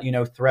to that,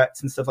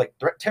 threats and stuff like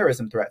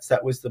terrorism threats.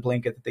 That was the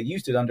blanket that they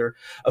used it under.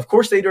 Of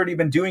course, they'd already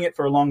been doing it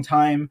for a long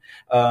time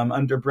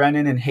under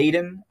Brennan and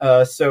Hayden.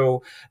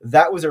 So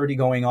that was already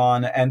going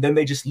on. And then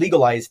they just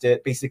legalized it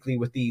basically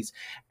with these.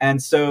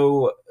 And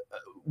so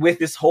with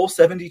this whole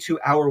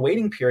 72-hour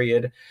waiting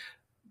period,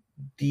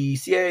 the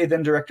CIA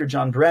then director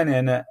John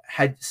Brennan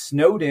had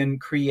Snowden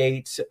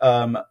create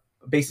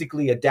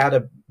basically a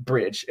data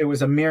bridge. It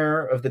was a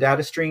mirror of the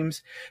data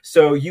streams.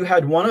 So you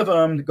had one of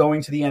them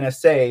going to the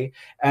NSA,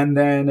 and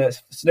then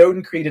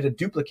Snowden created a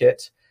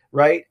duplicate,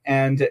 right?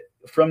 And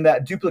from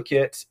that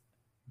duplicate,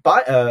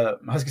 John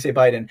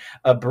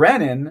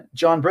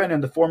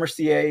Brennan, the former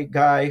CIA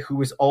guy who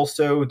was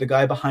also the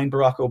guy behind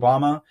Barack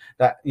Obama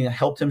that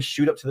helped him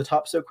shoot up to the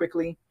top so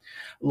quickly,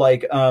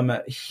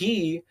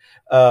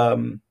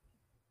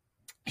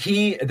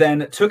 he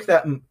then took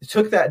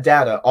that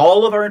data,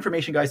 all of our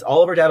information, guys,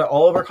 all of our data,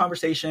 all of our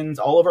conversations,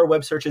 all of our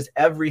web searches,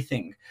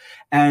 everything,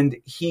 and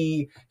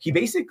he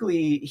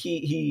basically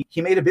he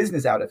made a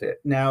business out of it.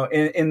 Now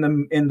in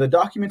the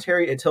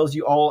documentary, it tells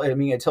you all. I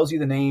mean, it tells you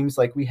the names.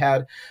 Like we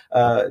had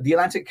the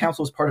Atlantic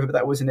Council was part of it, but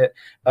that wasn't it.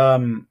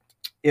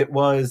 It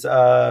was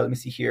let me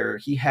see here.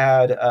 He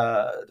had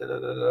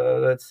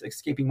that's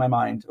escaping my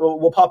mind.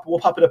 We'll pop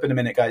it up in a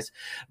minute, guys.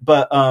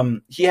 But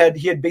he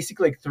had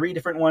basically like 3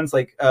 different ones.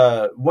 Like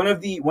one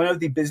of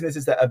the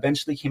businesses that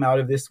eventually came out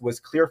of this was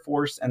Clear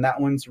Force, and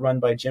that one's run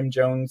by Jim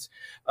Jones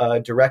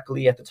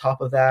directly at the top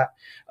of that.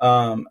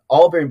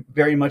 All very,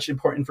 very much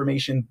important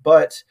information.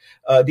 But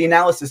the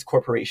Analysis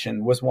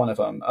Corporation was one of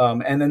them.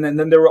 And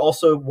then there were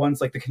also ones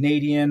like the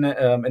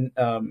Canadian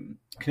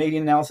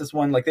Canadian Analysis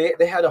one. Like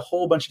they had a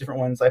whole bunch of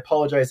different ones. I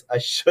apologize. I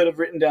should have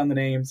written down the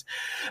names.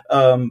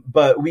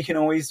 But we can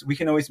always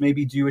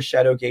maybe do a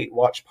Shadowgate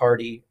watch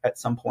party at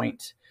some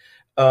point.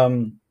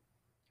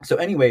 So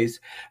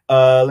anyways,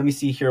 let me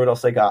see here what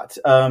else I got.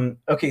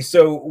 Okay,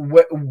 so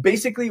what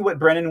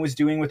Brennan was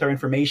doing with our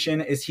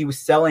information is he was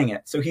selling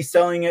it. So he's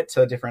selling it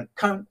to different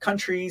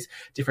countries,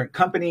 different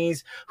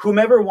companies,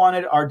 whomever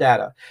wanted our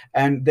data.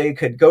 And they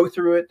could go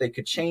through it, they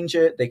could change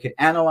it, they could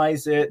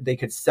analyze it, they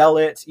could sell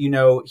it.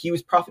 He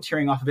was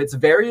profiteering off of it. It's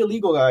very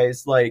illegal,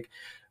 guys. Like,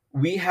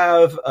 we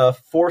have a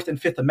 4th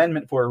and 5th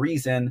Amendment for a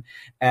reason,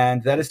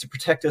 and that is to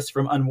protect us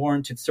from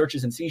unwarranted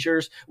searches and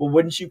seizures. Well,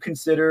 wouldn't you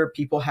consider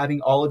people having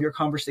all of your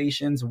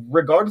conversations,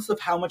 regardless of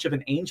how much of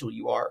an angel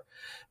you are?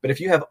 But if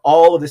you have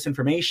all of this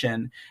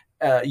information,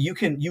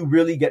 you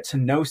really get to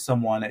know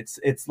someone.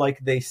 It's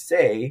like they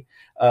say,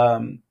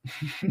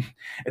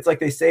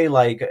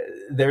 like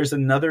there's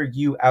another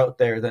you out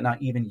there that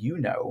not even you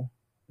know,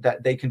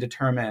 that they can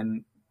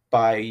determine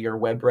by your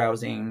web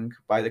browsing,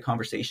 by the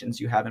conversations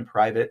you have in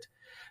private.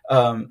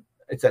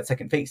 It's that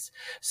second face.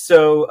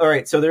 So, all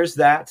right. So there's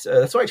that.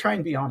 That's why I try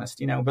and be honest,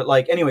 but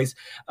like, anyways,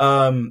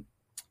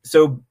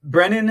 so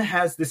Brennan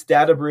has this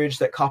data bridge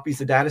that copies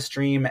the data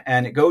stream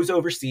and it goes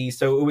overseas.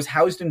 So it was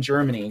housed in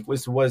Germany,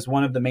 was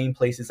one of the main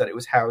places that it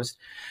was housed.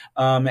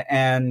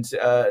 And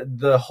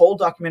the whole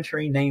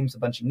documentary names a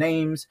bunch of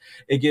names.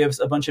 It gives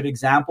a bunch of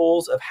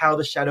examples of how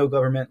the shadow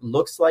government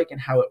looks like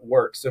and how it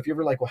works. So if you're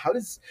ever like, well,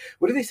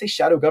 what do they say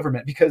shadow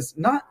government? Because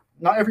not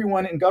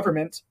everyone in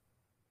government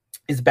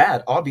is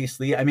bad,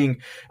 obviously. I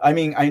mean, I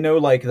know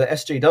like the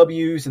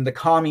SJWs and the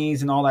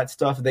commies and all that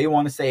stuff, they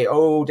want to say,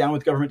 oh, down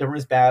with government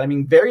is bad. I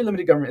mean, very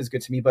limited government is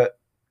good to me, but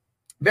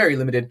very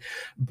limited,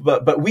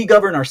 but we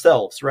govern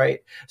ourselves, right?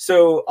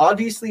 So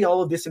obviously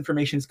all of this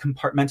information is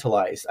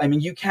compartmentalized. I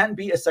mean, you can't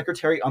be a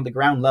secretary on the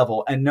ground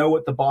level and know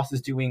what the boss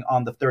is doing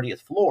on the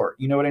 30th floor.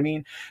 You know what I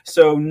mean?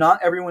 So not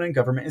everyone in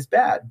government is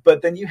bad,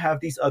 but then you have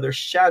these other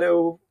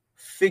shadow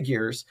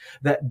figures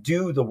that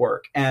do the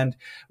work. And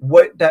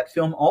what that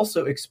film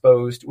also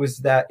exposed was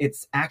that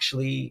it's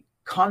actually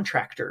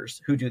contractors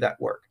who do that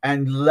work.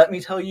 And let me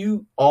tell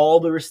you,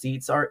 all the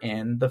receipts are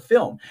in the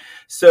film.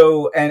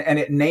 So, and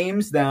it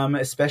names them,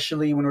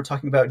 especially when we're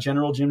talking about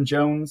General Jim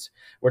Jones,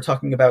 we're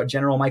talking about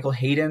General Michael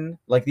Hayden.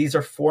 Like these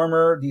are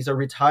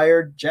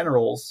retired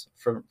generals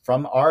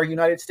from our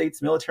United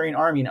States military and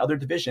army and other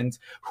divisions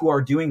who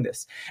are doing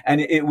this.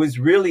 And it was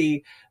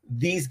really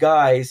these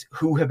guys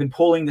who have been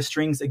pulling the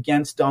strings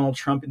against Donald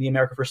Trump and the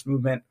America First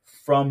movement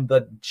from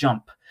the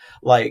jump.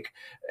 Like,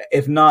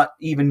 if not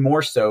even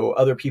more so,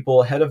 other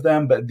people ahead of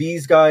them, but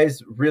these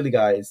guys, really,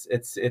 guys,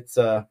 it's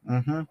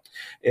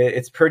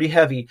pretty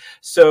heavy.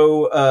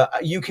 So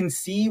you can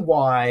see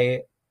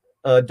why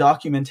a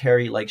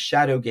documentary like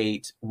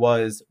Shadowgate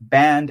was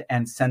banned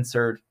and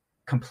censored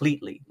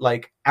completely,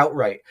 like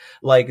outright.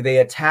 Like they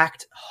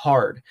attacked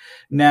hard.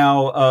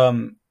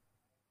 Now,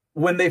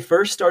 when they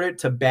first started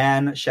to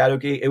ban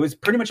Shadowgate, it was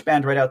pretty much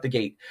banned right out the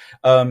gate.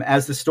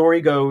 As the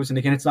story goes, and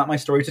again, it's not my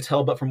story to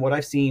tell, but from what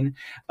I've seen,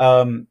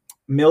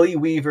 Millie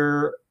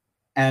Weaver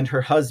and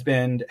her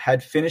husband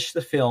had finished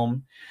the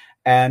film,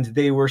 and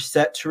they were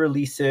set to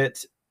release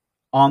it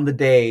on the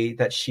day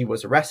that she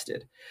was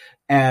arrested.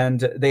 And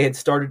they had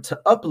started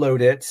to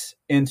upload it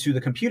into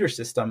the computer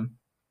system.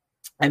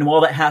 And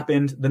while that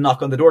happened, the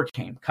knock on the door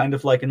came, kind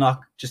of like a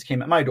knock just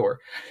came at my door.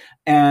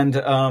 And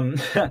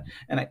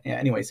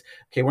anyways,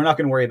 okay, we're not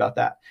going to worry about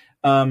that.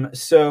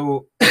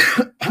 So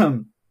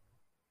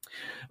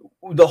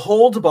the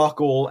whole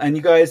debacle, and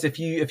you guys, if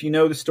you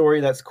know the story,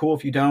 that's cool.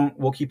 If you don't,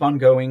 we'll keep on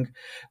going.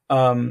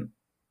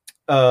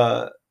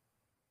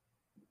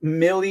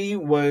 Millie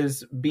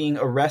was being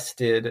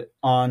arrested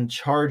on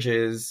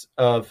charges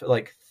of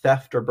like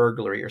theft or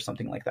burglary or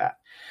something like that.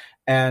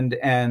 And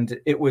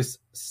it was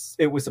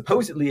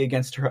supposedly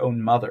against her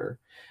own mother,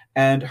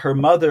 and her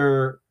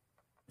mother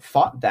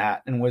fought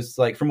that and was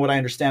like, from what I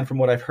understand, from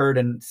what I've heard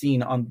and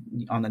seen on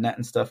the net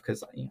and stuff,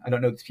 because I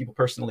don't know these people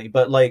personally,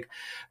 but like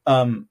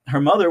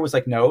her mother was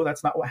like, no,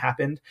 that's not what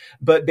happened.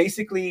 But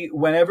basically,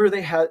 whenever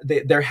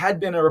there had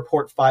been a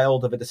report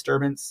filed of a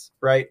disturbance,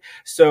 right?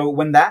 So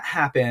when that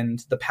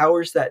happened, the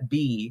powers that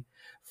be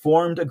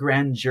formed a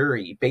grand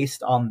jury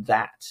based on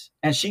that.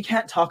 And she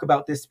can't talk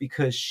about this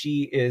because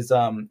she's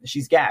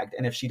gagged.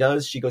 And if she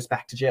does, she goes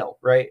back to jail,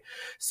 right?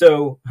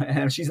 So,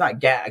 and she's not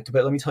gagged,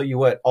 but let me tell you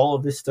what, all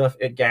of this stuff,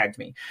 it gagged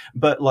me.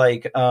 But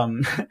like,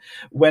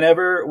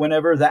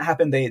 whenever that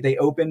happened, they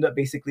opened up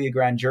basically a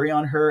grand jury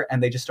on her,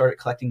 and they just started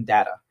collecting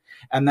data.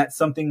 And that's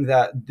something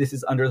that this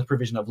is under the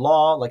provision of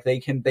law. Like they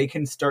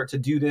can start to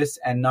do this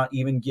and not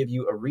even give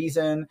you a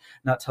reason,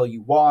 not tell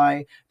you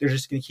why. They're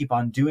just going to keep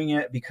on doing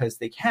it because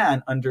they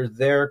can under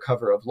their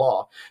cover of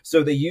law.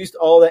 So they used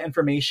all that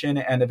information,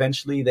 and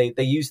eventually they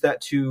used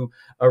that to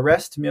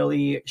arrest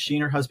Millie. She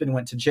and her husband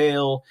went to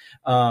jail.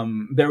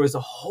 There was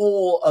a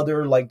whole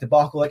other like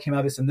debacle that came out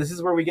of this. And this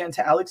is where we get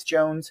into Alex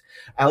Jones.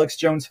 Alex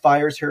Jones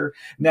fires her.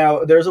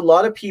 Now, there's a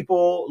lot of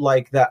people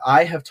like that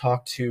I have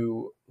talked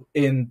to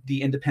in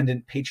the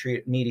independent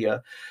patriot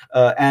media,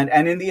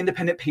 and in the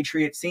independent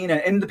patriot scene,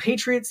 and in the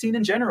patriot scene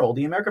in general,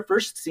 the America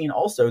First scene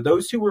also,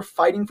 those who were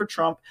fighting for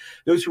Trump,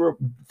 those who were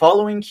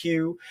following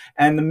Q.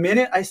 And the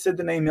minute I said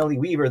the name Millie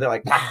Weaver, they're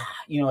like,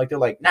 like they're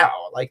like, no,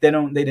 like they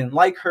didn't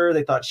like her.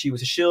 They thought she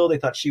was a shill. They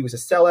thought she was a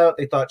sellout.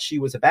 They thought she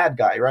was a bad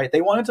guy, right? They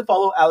wanted to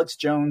follow Alex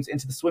Jones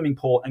into the swimming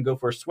pool and go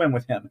for a swim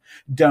with him.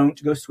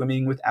 Don't go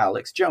swimming with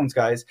Alex Jones,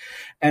 guys.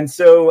 And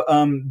so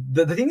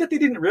the thing that they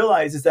didn't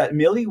realize is that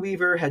Millie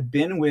Weaver had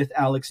been with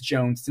Alex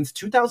Jones since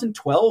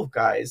 2012,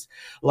 guys.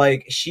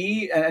 Like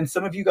she, and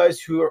some of you guys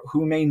who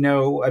may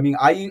know, I mean,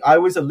 I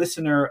was a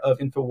listener of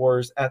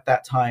InfoWars at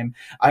that time.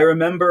 I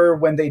remember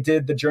when they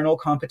did the journal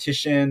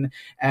competition,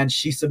 and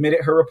she submitted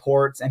her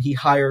reports, and he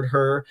hired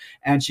her,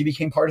 and she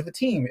became part of the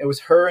team. It was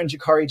her and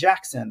Jakari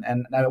Jackson,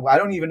 and I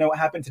don't even know what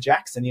happened to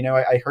Jackson.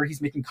 I heard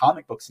he's making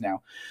comic books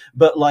now,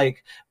 but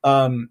like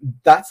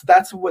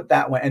that's what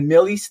that went. And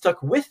Millie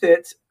stuck with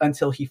it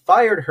until he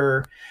fired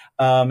her.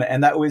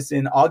 And that was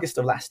in August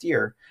of last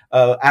year,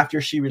 after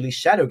she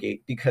released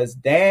Shadowgate, because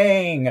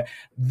dang,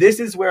 this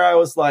is where I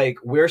was like,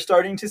 we're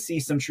starting to see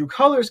some true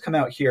colors come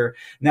out here.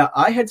 Now,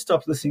 I had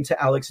stopped listening to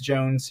Alex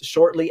Jones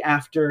shortly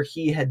after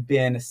he had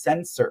been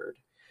censored.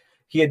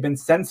 Do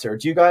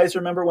you guys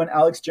remember when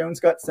Alex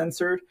Jones got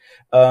censored?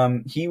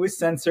 He was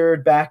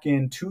censored back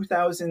in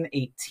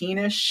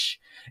 2018-ish.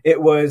 It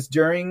was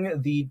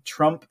during the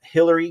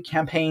Trump-Hillary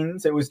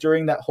campaigns. It was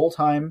during that whole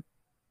time.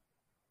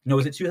 No,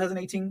 was it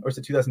 2018 or is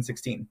it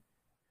 2016?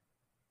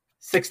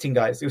 16,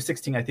 guys. It was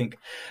 16, I think.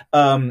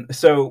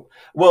 So,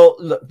 well,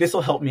 look, this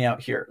will help me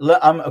out here.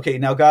 Okay,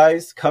 now,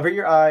 guys, cover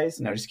your eyes.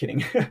 No, just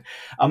kidding.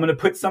 I'm going to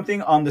put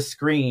something on the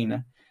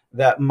screen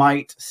that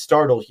might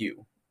startle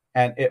you.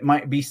 and it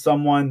might be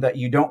someone that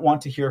you don't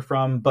want to hear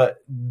from. But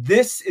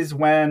this is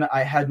when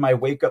I had my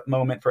wake up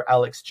moment for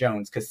Alex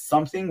Jones, because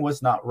something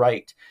was not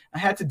right. I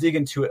had to dig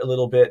into it a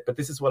little bit, but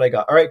this is what I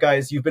got. All right,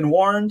 guys, you've been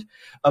warned.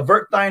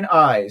 Avert thine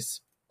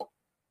eyes. Oh!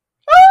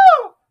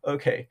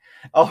 Okay.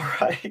 All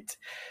right.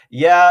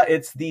 Yeah,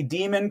 it's the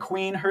demon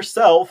queen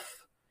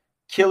herself,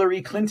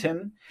 Hillary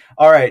Clinton.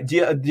 All right.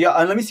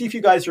 Let me see if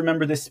you guys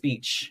remember this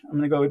speech. I'm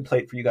going to go and play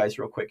it for you guys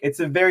real quick. It's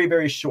a very,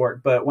 very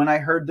short, but when I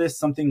heard this,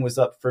 something was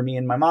up for me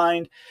in my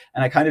mind,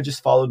 and I kind of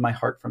just followed my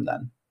heart from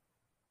then.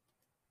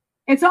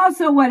 It's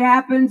also what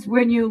happens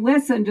when you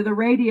listen to the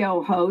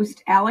radio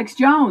host, Alex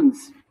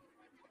Jones,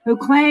 who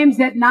claims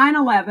that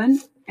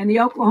 9/11 and the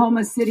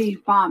Oklahoma City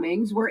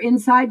bombings were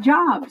inside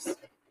jobs.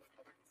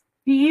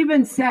 He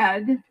even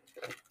said,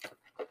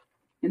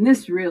 and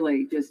this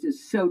really just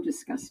is so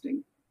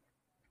disgusting,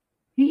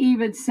 he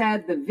even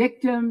said the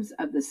victims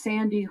of the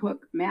Sandy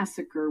Hook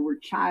massacre were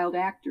child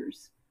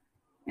actors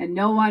and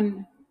no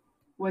one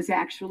was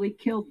actually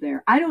killed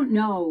there. I don't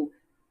know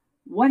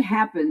what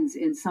happens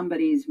in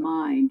somebody's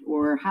mind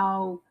or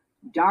how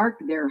dark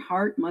their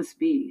heart must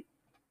be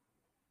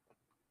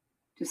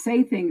to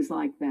say things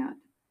like that.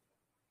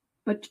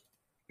 But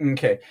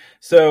okay,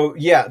 so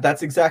yeah,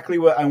 that's exactly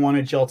what I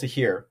wanted y'all to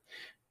hear.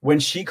 When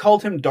she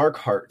called him Dark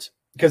Heart,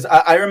 because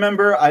I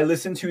remember I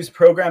listened to his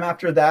program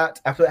after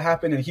that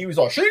happened, and he was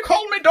all, she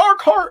called me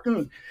Dark Heart,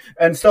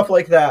 and stuff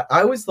like that.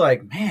 I was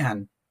like,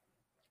 man,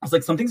 I was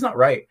like, something's not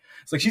right.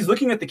 It's like she's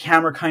looking at the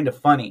camera kind of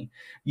funny,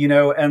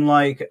 and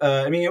like,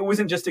 I mean, it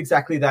wasn't just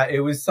exactly that.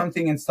 It was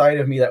something inside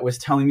of me that was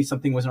telling me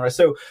something wasn't right.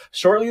 So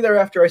shortly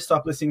thereafter, I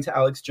stopped listening to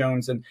Alex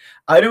Jones, and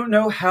I don't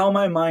know how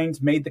my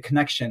mind made the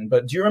connection,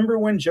 but do you remember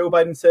when Joe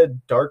Biden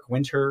said dark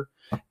winter,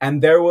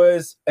 and there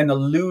was an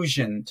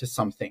allusion to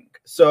something?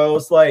 So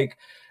it's like,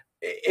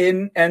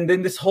 and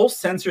then this whole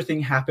censor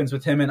thing happens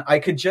with him, and I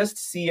could just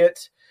see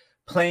it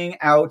playing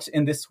out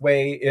in this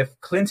way. If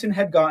Clinton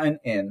had gotten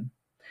in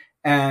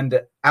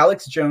and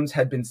Alex Jones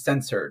had been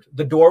censored,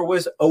 the door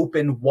was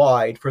open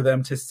wide for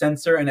them to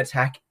censor and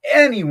attack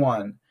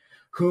anyone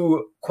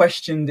who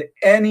questioned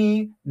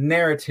any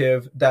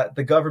narrative that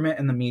the government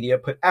and the media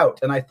put out.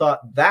 And I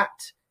thought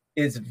that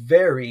is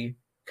very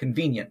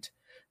convenient,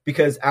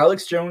 because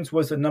Alex Jones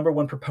was the number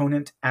one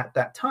proponent at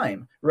that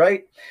time,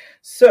 right?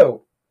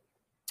 So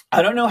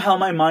I don't know how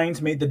my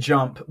mind made the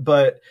jump,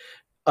 but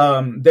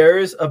there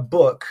is a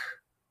book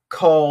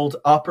called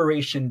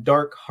Operation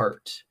Dark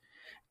Heart.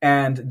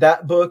 And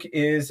that book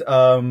is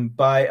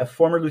by a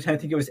former lieutenant.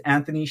 I think it was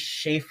Anthony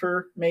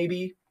Schaefer,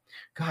 maybe.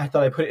 God, I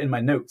thought I put it in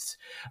my notes.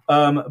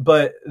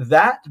 But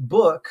that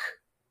book,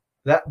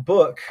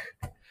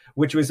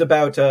 which was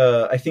about,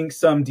 I think,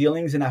 some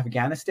dealings in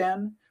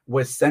Afghanistan,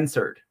 was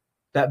censored.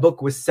 That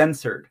book was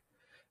censored.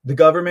 The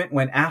government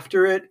went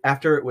after it.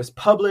 After it was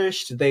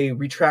published, they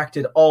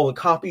retracted all the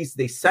copies.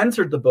 They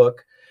censored the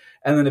book.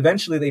 And then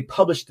eventually they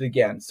published it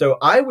again. So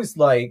I was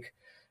like,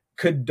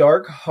 could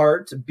Dark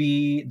Heart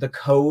be the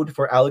code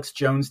for Alex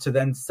Jones to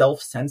then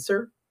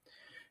self-censor?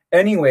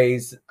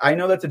 Anyways, I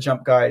know that's a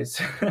jump,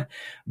 guys,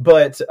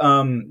 but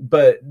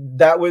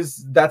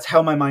that's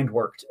how my mind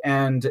worked.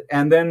 And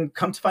then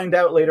come to find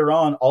out later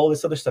on, all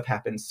this other stuff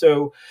happens.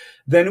 So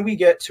then we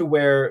get to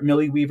where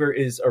Millie Weaver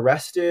is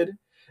arrested.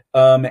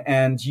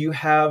 And you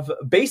have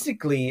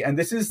basically, and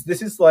this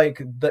is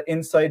like the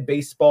inside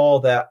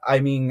baseball that, I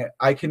mean,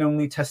 I can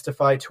only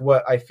testify to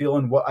what I feel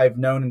and what I've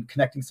known and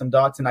connecting some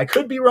dots, and I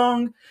could be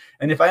wrong.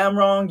 And if I am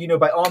wrong,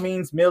 by all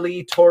means,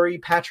 Millie, Tori,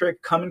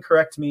 Patrick, come and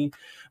correct me.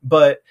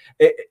 But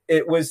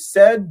it was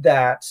said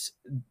that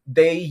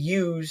they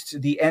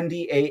used the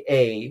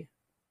NDAA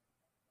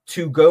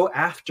to go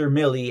after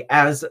Millie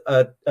as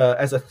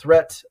a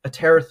threat, a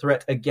terror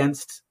threat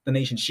against the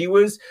nation. She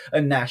was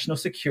a national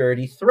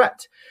security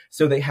threat.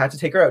 So they had to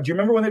take her out. Do you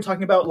remember when they're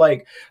talking about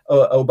like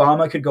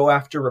Obama could go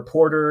after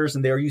reporters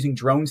and they were using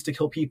drones to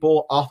kill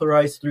people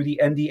authorized through the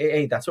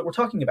NDAA? That's what we're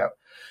talking about.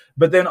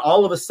 But then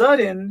all of a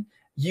sudden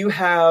you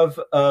have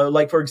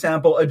like, for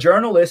example, a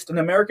journalist, an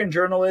American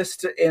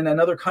journalist in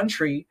another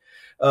country,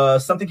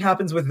 something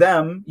happens with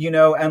them,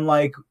 and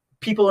like,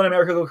 people in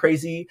America go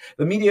crazy.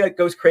 The media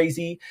goes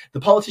crazy. The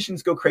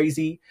politicians go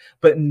crazy.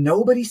 But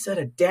nobody said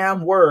a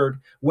damn word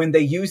when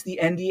they used the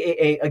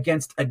NDAA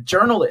against a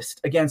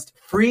journalist, against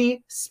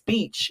free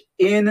speech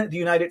in the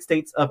United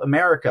States of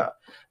America.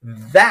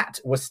 That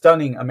was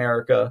stunning,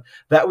 America.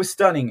 That was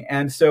stunning.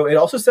 And so it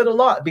also said a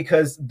lot,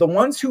 because the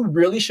ones who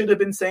really should have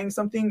been saying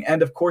something,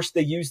 and of course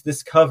they used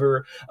this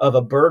cover of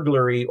a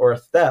burglary or a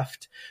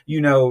theft,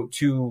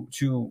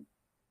 to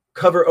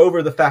cover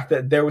over the fact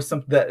that there was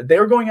something that they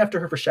were going after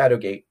her for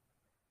Shadowgate.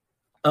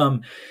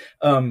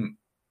 No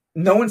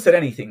one said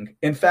anything.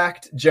 In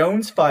fact,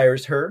 Jones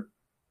fires her.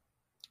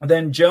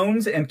 Then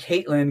Jones and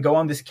Caitlyn go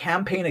on this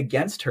campaign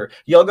against her.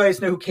 Y'all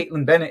guys know who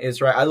Caitlyn Bennett is,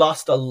 right? I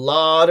lost a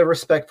lot of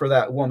respect for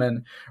that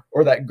woman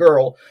or that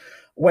girl.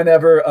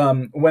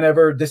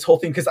 whenever this whole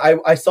thing, because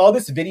I saw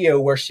this video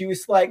where she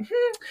was like,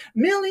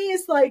 Millie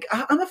is like,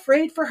 I'm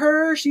afraid for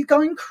her, she's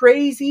going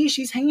crazy,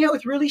 she's hanging out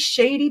with really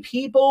shady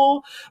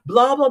people,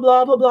 blah blah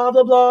blah blah blah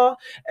blah blah.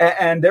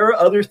 And there are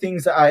other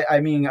things that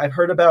I mean I've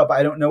heard about, but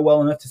I don't know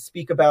well enough to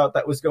speak about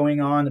that was going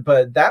on.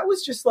 But that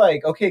was just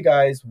like, okay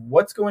guys,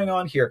 what's going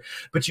on here?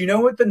 But you know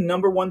what the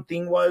number one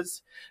thing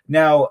was?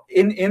 Now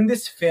in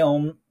this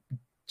film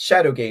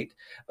Shadowgate,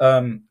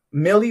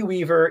 Millie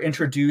Weaver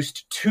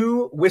introduced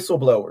 2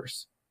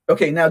 whistleblowers.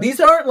 Okay, now these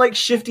aren't like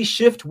Shifty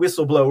Shift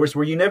whistleblowers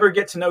where you never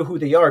get to know who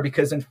they are,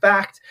 because in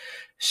fact,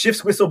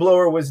 Shift's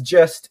whistleblower was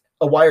just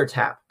a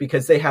wiretap,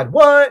 because they had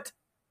what?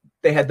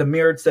 They had the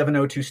mirrored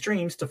 702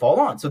 streams to fall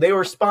on. So they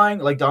were spying,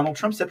 like Donald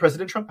Trump said,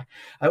 President Trump,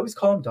 I always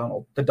call him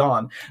Donald, the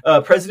Don.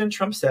 President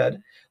Trump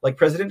said,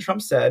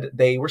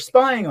 they were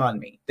spying on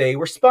me. They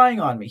were spying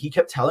on me. He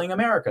kept telling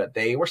America,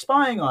 they were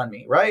spying on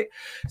me, right?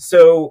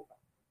 So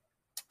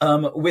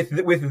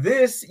with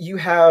this, you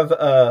have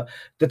the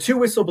 2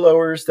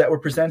 whistleblowers that were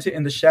presented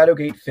in the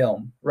Shadowgate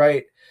film,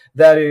 right?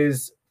 That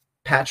is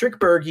Patrick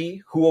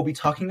Bergy, who we'll be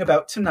talking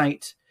about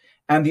tonight,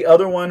 and the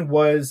other one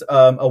was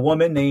a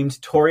woman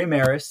named Tori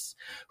Maris,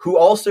 who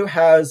also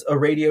has a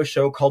radio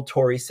show called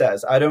Tori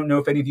Says. I don't know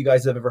if any of you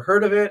guys have ever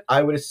heard of it.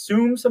 I would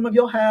assume some of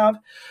y'all have,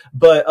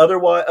 but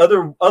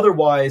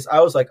otherwise, I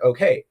was like,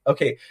 okay,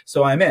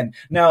 so I'm in.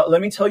 Now, let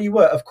me tell you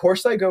what. Of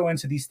course, I go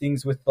into these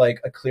things with like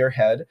a clear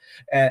head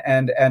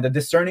and a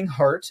discerning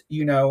heart,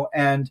 you know.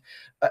 And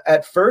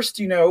at first,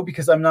 you know,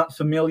 because I'm not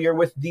familiar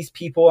with these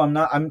people,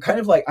 I'm kind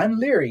of like, I'm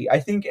leery. I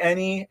think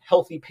any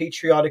healthy,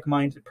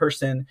 patriotic-minded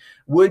person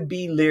would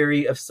be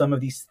leery of some of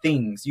these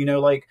things, you know,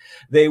 like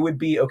they would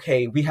be,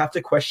 okay, we have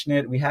to question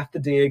it, we have to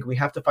dig, we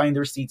have to find the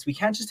receipts, we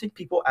can't just take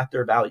people at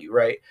their value,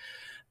 right?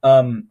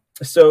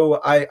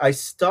 So I had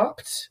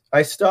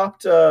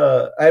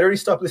already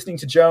stopped listening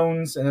to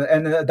Jones,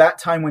 and at that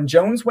time when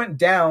Jones went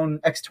down,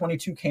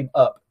 X-22 came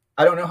up.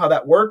 I don't know how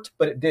that worked,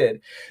 but it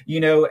did, you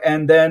know.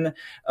 And then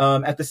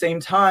at the same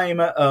time,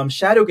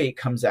 Shadowgate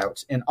comes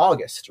out in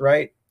August,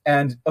 right?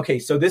 And okay,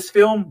 so this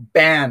film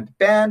banned.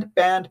 And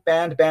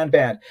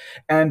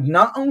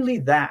not only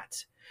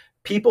that,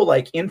 people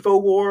like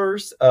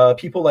InfoWars,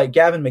 people like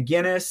Gavin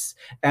McGinnis,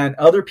 and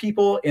other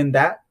people in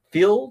that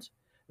field,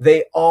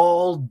 they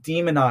all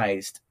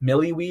demonized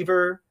Millie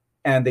Weaver,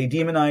 and they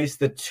demonized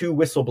the 2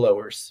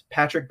 whistleblowers,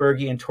 Patrick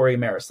Bergy and Tori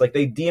Maris. Like,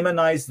 they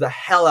demonized the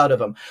hell out of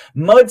them.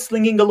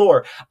 Mudslinging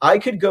galore. I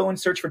could go and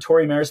search for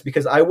Tori Maris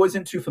because I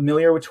wasn't too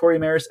familiar with Tori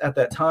Maris at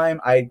that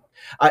time. I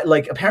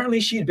like, apparently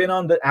she had been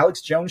on the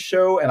Alex Jones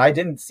show, and I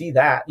didn't see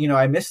that. You know,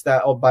 I missed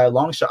that by a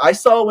long shot. I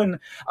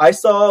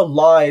saw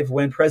live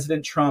when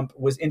President Trump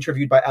was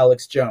interviewed by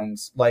Alex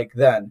Jones, like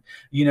then,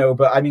 you know,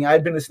 but I mean,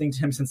 I'd been listening to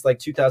him since like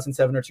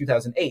 2007 or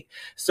 2008.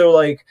 So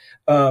like,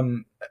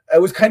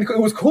 it was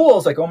cool. I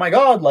was like, oh my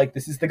God, like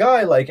this is the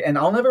guy, like, and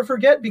I'll never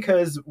forget,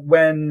 because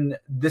when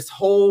this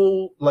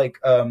whole like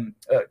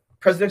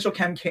presidential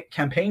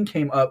campaign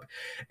came up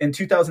in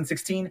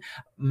 2016,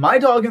 my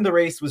dog in the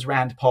race was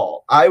Rand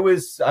Paul. I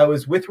was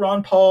with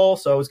Ron Paul,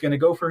 so I was going to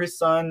go for his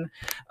son,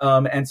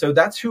 and so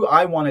that's who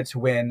I wanted to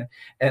win.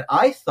 And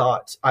I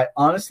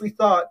honestly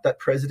thought that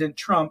President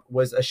Trump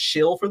was a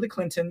shill for the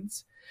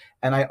Clintons.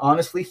 And I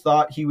honestly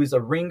thought he was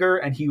a ringer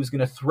and he was going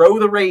to throw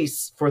the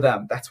race for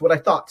them. That's what I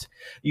thought,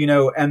 you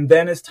know. And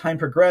then as time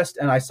progressed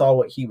and I saw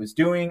what he was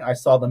doing, I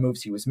saw the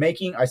moves he was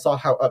making, I saw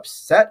how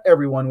upset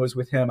everyone was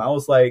with him. I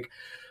was like,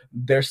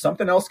 there's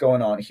something else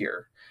going on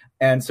here.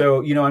 And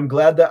so, you know, I'm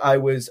glad that I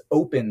was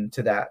open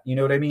to that. You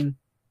know what I mean?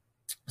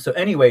 So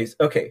anyways,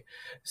 okay.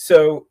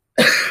 So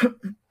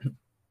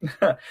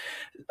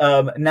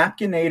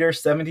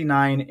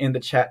Napkinator79 in the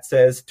chat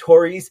says,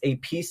 Tori's a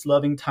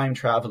peace-loving time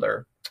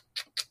traveler.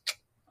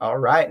 All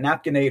right,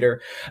 Napkinator.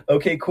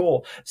 Okay,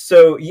 cool.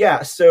 So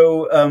yeah,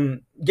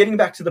 getting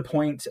back to the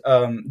point,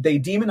 they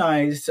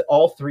demonized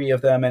all 3 of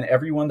them and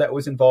everyone that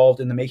was involved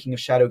in the making of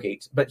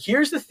Shadowgate. But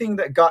here's the thing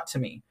that got to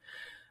me.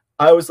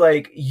 I was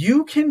like,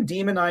 you can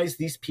demonize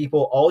these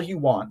people all you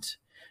want.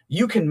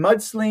 You can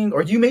mudsling,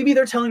 or maybe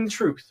they're telling the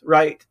truth,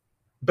 right?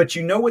 But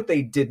you know what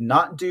they did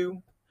not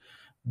do?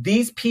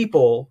 These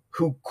people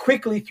who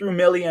quickly threw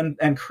Millie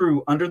and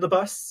crew under the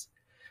bus,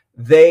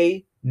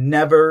 they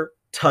never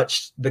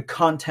touched the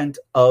content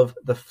of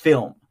the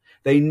film.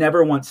 They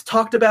never once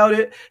talked about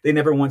it. They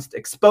never once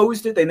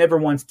exposed it. They never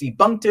once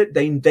debunked it.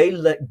 They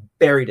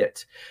buried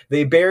it.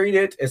 They buried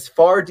it as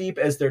far deep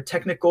as their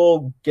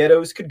technical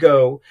ghettos could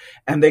go,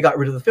 and they got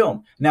rid of the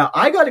film. Now,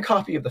 I got a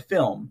copy of the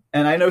film,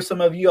 and I know some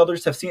of you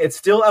others have seen it. It's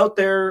still out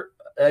there.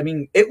 I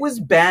mean, it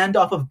was banned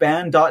off of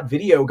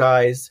ban.video,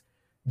 guys,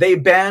 They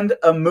banned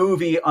a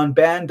movie on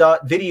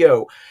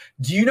ban.video.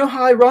 Do you know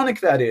how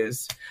ironic that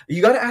is?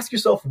 You got to ask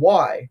yourself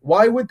why.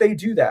 Why would they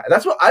do that?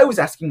 That's what I was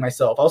asking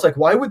myself. I was like,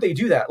 why would they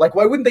do that? Like,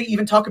 why wouldn't they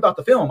even talk about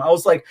the film? I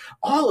was like,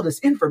 all of this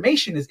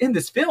information is in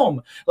this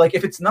film. Like,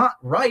 if it's not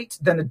right,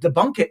 then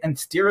debunk it and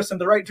steer us in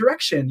the right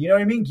direction. You know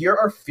what I mean? You're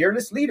our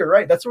fearless leader,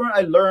 right? That's where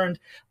I learned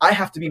I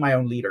have to be my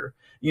own leader.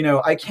 You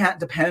know, I can't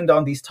depend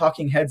on these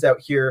talking heads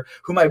out here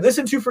whom I've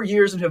listened to for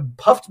years and have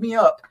puffed me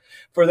up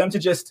for them to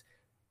just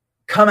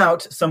come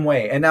out some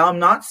way. And now I'm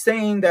not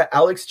saying that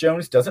Alex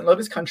Jones doesn't love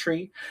his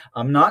country.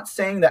 I'm not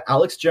saying that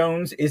Alex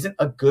Jones isn't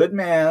a good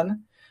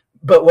man.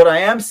 But what I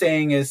am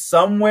saying is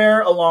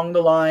somewhere along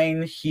the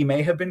line, he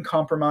may have been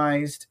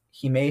compromised.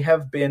 He may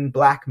have been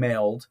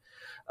blackmailed.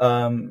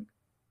 I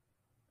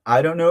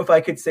don't know if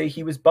I could say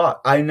he was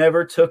bought. I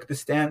never took the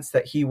stance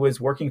that he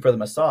was working for the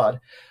Mossad.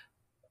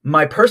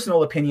 My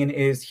personal opinion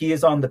is he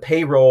is on the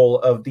payroll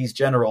of these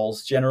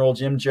generals, General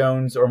Jim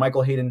Jones or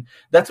Michael Hayden.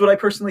 That's what I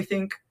personally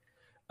think.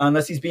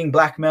 Unless he's being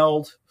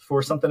blackmailed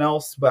for something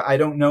else, but I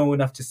don't know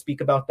enough to speak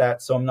about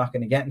that, so I'm not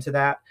going to get into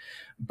that.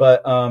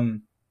 But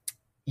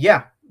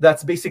yeah,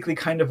 that's basically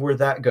kind of where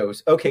that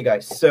goes. Okay,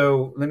 guys,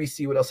 so let me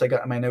see what else I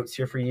got in my notes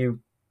here for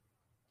you.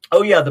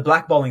 Oh yeah, the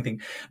blackballing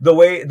thing, the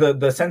way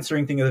the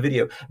censoring thing of the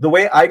video. The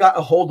way I got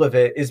a hold of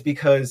it is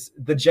because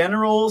the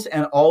generals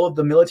and all of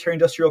the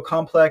military-industrial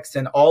complex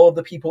and all of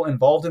the people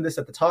involved in this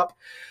at the top,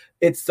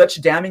 it's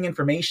such damning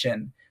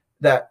information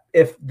that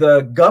if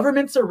the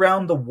governments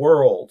around the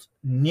world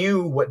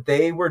knew what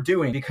they were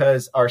doing,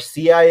 because our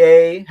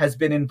CIA has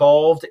been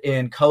involved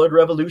in colored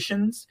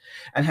revolutions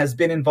and has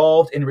been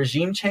involved in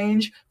regime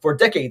change for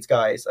decades,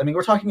 guys. I mean,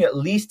 we're talking at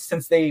least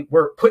since they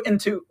were put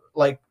into,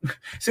 like,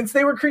 since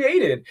they were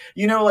created,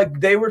 you know,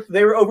 like they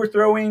were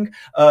overthrowing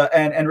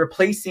and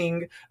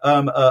replacing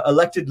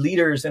elected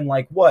leaders in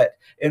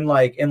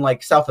in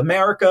South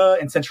America,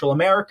 in Central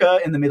America,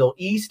 in the Middle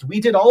East. We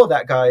did all of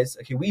that, guys.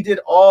 Okay, we did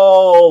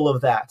all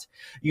of that,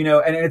 you know,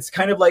 and it's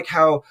kind of like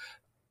how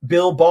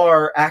Bill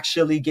Barr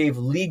actually gave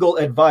legal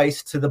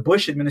advice to the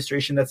Bush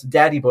administration. That's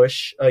Daddy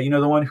Bush, you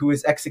know, the one who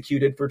was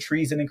executed for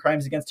treason and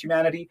crimes against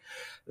humanity.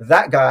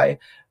 That guy,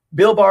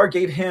 Bill Barr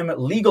gave him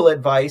legal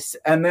advice,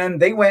 and then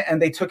they went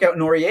and they took out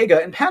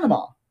Noriega in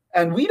Panama.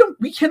 And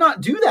we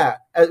cannot do that.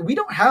 We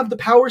don't have the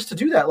powers to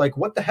do that. Like,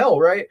 what the hell,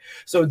 right?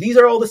 So these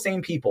are all the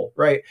same people,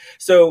 right?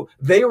 So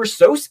they were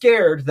so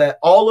scared that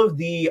all of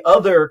the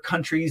other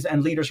countries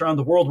and leaders around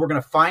the world were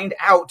going to find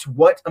out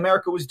what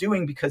America was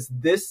doing, because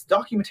this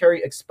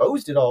documentary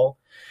exposed it all,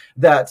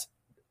 that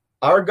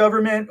our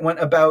government went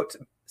about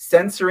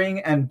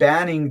censoring and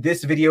banning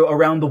this video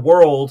around the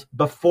world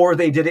before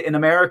they did it in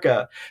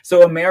America.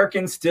 So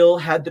Americans still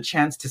had the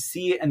chance to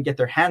see it and get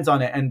their hands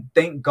on it. And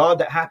thank God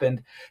that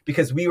happened,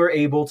 because we were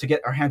able to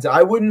get our hands on it.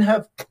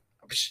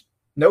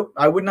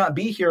 I would not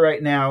be here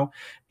right now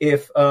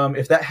if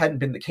that hadn't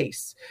been the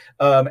case.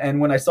 And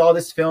when I saw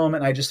this film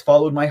and I just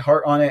followed my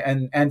heart on it,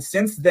 and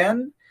since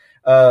then,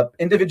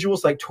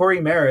 individuals like Tori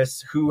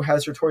Maris, who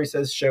has her Tori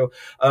Says show,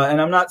 and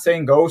I'm not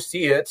saying go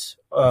see it,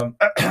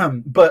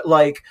 but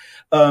like,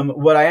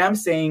 what I am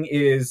saying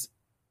is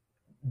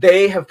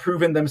they have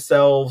proven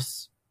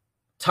themselves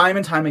time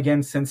and time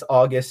again since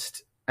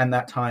August and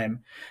that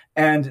time.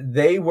 And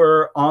they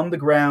were on the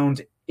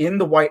ground in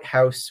the White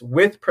House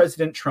with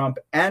President Trump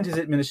and his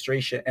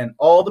administration and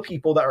all the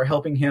people that are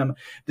helping him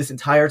this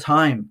entire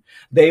time.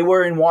 They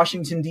were in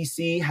Washington,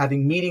 D.C.,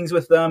 having meetings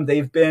with them.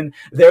 They're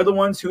the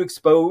ones who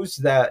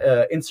exposed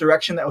that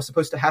insurrection that was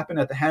supposed to happen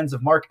at the hands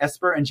of Mark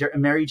Esper and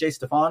Mary J.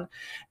 Stefan.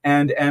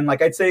 And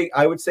like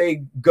I would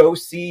say, go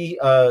see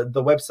the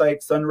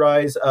website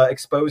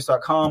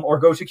sunriseexposed.com or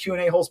go to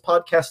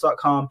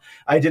QAholespodcast.com.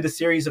 I did a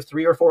series of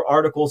 3 or 4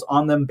 articles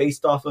on them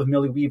based off of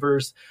Millie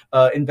Weaver's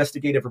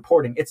investigative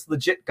reporting. It's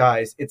legit,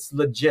 guys. It's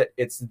legit.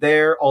 It's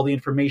there. All the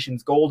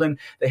information's golden.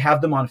 They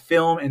have them on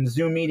film and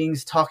Zoom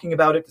meetings, talking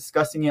about it,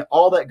 discussing it,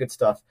 all that good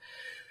stuff.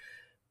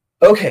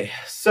 Okay,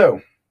 so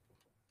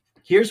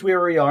here's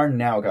where we are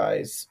now,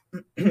 guys.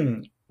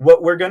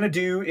 What we're going to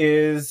do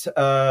is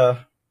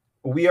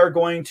we are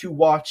going to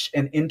watch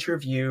an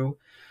interview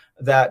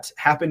that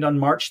happened on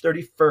March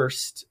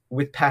 31st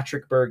with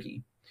Patrick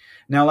Bergy.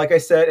 Now, like I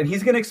said, and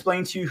he's going to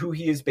explain to you who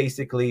he is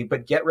basically,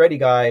 but get ready,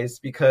 guys,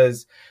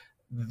 because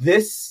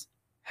this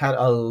had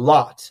a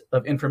lot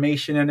of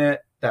information in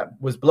it that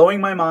was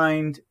blowing my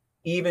mind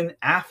even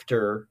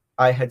after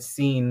I had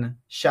seen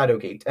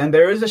Shadowgate. And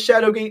there is a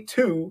Shadowgate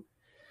 2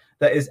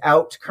 that is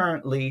out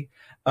currently.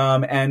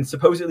 And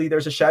supposedly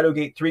there's a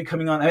Shadowgate 3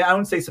 coming on. I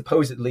don't say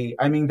supposedly.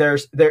 I mean, there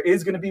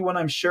is going to be one,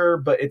 I'm sure,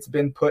 but it's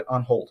been put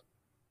on hold.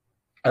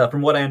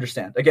 From what I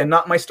understand. Again,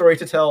 not my story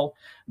to tell.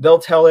 They'll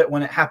tell it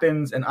when it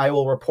happens, and I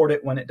will report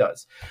it when it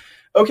does.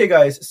 Okay,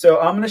 guys, so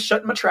I'm going to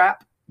shut my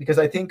trap, because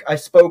I think I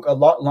spoke a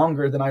lot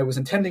longer than I was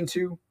intending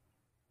to.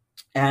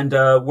 And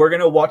we're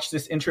going to watch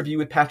this interview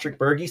with Patrick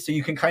Bergy so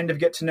you can kind of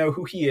get to know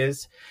who he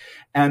is.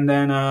 And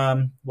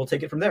then we'll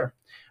take it from there.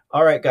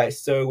 All right, guys.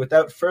 So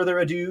without further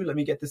ado, let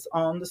me get this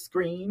on the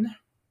screen.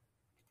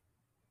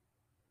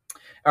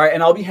 All right,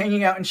 and I'll be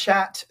hanging out in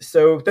chat.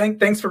 So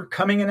thanks for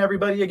coming in,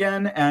 everybody,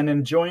 again, and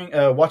enjoying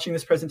watching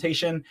this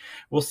presentation.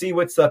 We'll see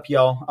what's up,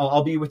 y'all.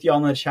 I'll be with y'all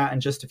in the chat in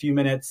just a few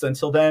minutes.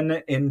 Until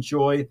then,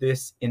 enjoy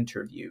this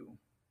interview.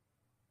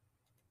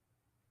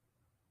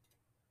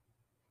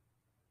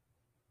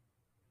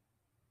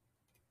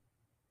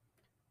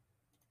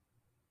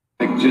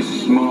 Like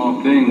just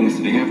small things,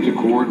 they have to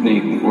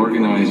coordinate and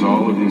organize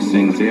all of these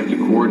things. They have to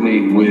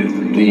coordinate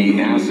with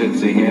the assets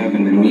they have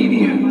in the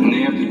media. And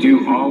they have to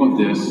do all of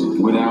this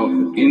without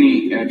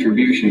any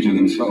attribution to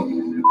themselves.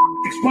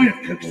 Explain it,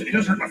 because it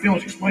doesn't hurt my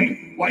feelings.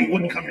 Explain why you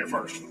wouldn't come here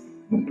first.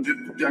 I'm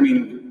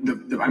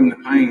the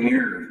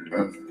pioneer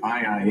of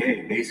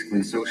IIA,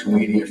 basically social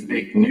media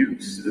fake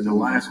news. The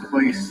last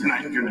place that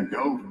I'm going to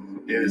go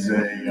is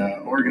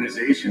a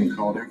organization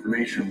called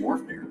Information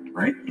Warfare,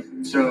 right?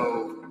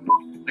 So,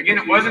 again,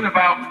 it wasn't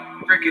about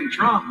frickin'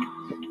 Trump.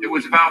 It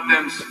was about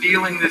them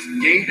stealing this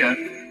data,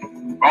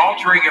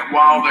 altering it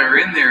while they're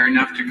in there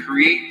enough to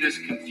create this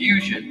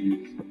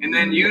confusion, and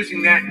then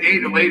using that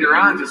data later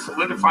on to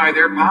solidify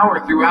their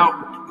power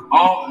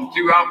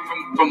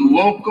from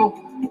local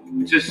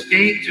to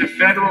state to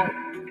federal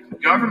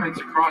governments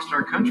across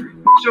our country.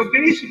 So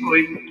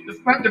basically, the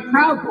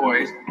Proud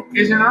Boys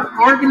is an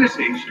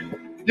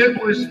organization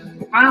that was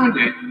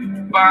founded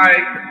by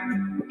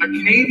a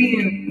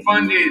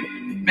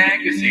Canadian-funded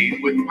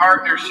magazine with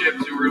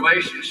partnerships and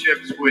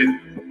relationships with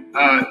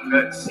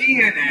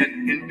CNN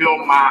and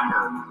Bill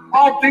Maher,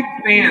 all big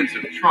fans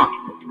of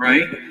Trump,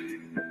 right?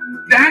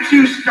 That's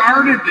who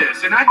started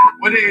this. And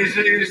what is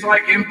it? Is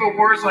like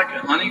InfoWars like a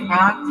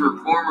honeypot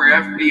for former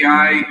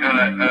FBI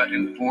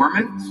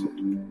informants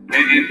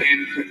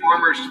and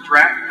former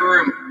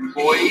Stratfor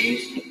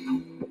employees?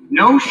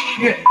 No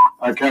shit.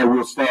 Okay,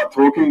 we'll start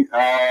talking.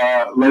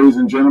 Ladies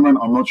and gentlemen,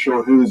 I'm not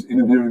sure who's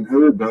interviewing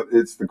who, but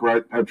it's the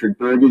great Patrick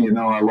Bergy. You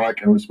know I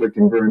like and respect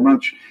him very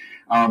much.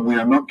 We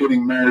are not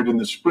getting married in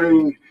the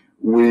spring.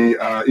 We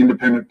are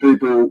independent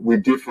people. We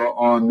differ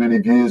on many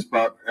views,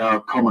 but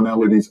our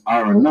commonalities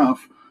are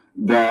enough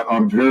that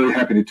I'm very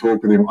happy to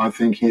talk with him. I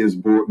think he has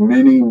brought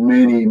many,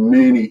 many,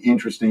 many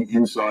interesting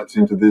insights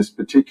into this,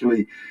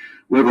 particularly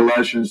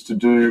revelations to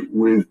do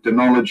with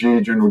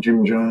denology, General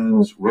Jim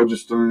Jones, Roger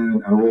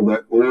Stone, and all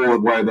the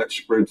way that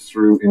spreads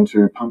through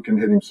into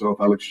Pumpkinhead himself,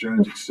 Alex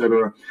Jones,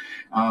 etc.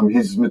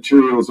 His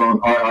materials on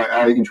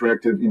IIA,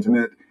 Interactive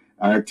Internet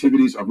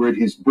Activities. I've read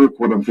his book.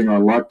 One thing I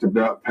liked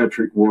about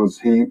Patrick was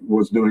he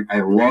was doing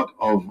a lot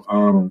of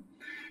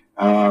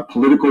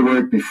political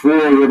work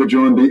before he ever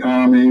joined the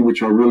army,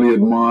 which I really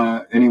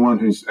admire. Anyone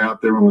who's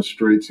out there on the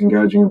streets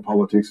engaging in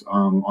politics,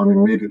 I'm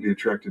immediately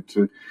attracted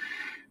to.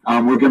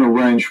 We're going to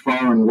range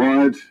far and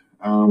wide.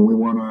 We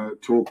want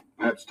to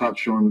perhaps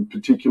touch on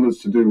particulars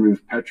to do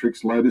with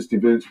Patrick's latest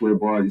events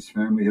whereby his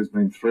family has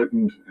been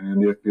threatened and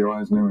the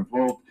FBI is now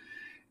involved.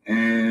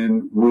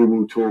 And we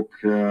will talk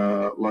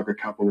like a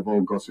couple of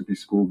old gossipy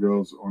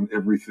schoolgirls on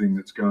everything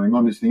that's going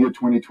on. It's the year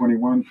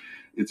 2021.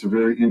 It's a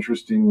very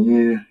interesting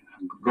year.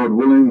 God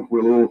willing,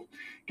 we'll all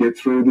get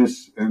through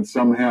this, and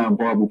somehow,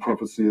 Bible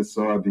prophecy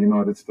aside, the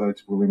United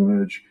States will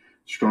emerge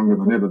stronger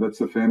than ever. That's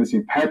the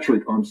fantasy.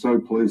 Patrick, I'm so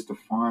pleased to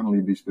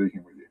finally be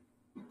speaking with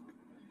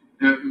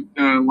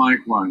you.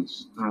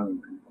 Likewise,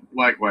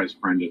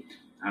 Brendan.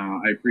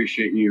 I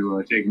appreciate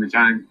you taking the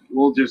time.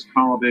 We'll just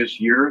call this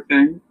your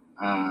thing.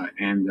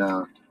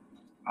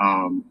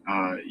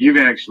 You've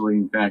actually,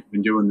 in fact,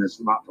 been doing this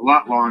a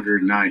lot longer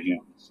than I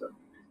have. So,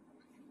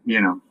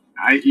 you know,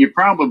 you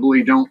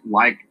probably don't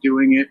like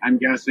doing it, I'm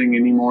guessing,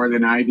 any more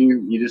than I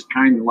do. You just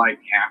kind of like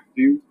have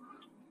to.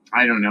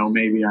 I don't know.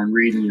 Maybe I'm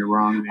reading you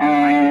wrong.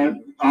 I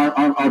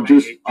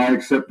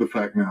accept the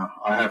fact now.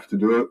 I have to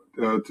do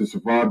it to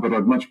survive, but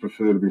I'd much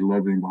prefer to be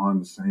lobbying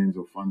behind the scenes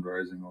or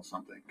fundraising or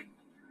something.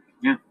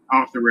 Yeah,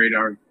 off the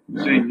radar.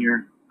 Yeah. Same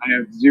here. I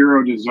have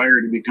zero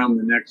desire to become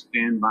the next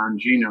Dan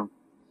Bongino.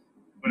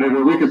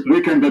 Well,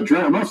 we can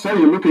address. I must say,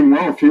 you're looking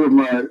well. A few of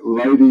my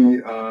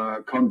lady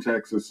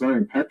contacts are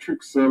saying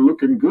Patrick's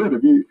looking good.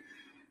 Have you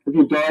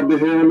dyed the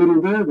hair a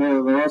little there?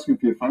 They're asking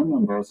for your phone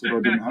number. I said I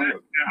didn't have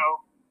it.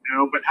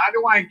 No. But how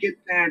do I get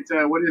that?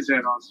 What is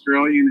that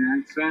Australian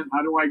accent?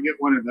 How do I get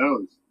one of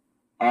those?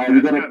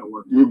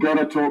 You got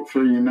to talk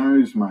through your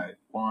nose, mate,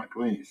 like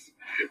this.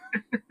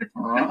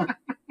 All right,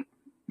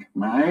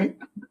 mate.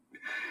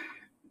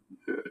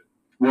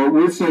 Well,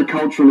 we're so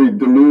culturally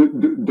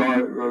diluted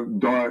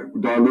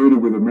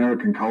with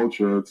American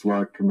culture. It's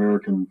like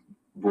American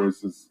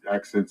voices,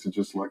 accents are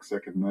just like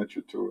second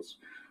nature to us.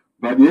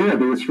 But yeah,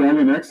 the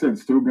Australian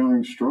accent's still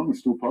going strong,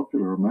 still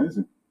popular,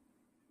 amazing.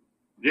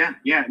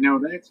 Yeah, no,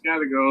 that's got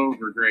to go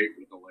over great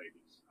with the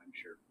ladies, I'm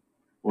sure.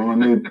 Well, I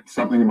need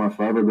something in my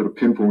favour. I've got a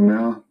pimple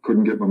now.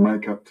 Couldn't get my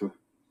makeup to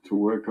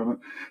work on it.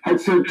 Hey,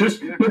 so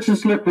let's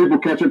just let people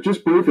catch up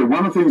just briefly.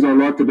 One of the things I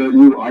liked about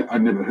you, I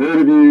never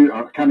heard of you.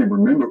 I can't even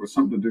remember. It was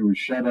something to do with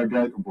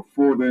Shadowgate or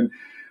before then.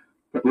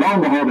 But lo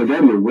and behold, I go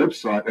to your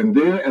website, and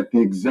there at the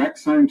exact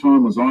same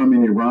time as I'm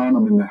in Iran,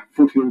 I'm in the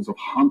foothills of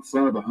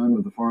Hamza, the home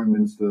of the Foreign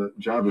Minister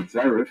Javad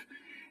Zarif,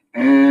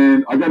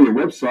 And I go to your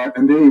website,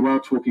 and there you are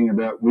talking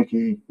about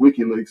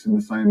WikiLeaks in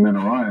the same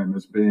manner I am,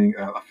 as being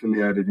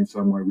affiliated in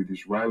some way with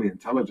Israeli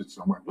intelligence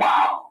somewhere.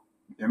 Wow,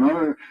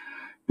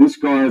 this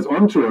guy is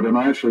onto it. And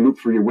I actually looked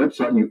through your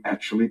website, and you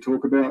actually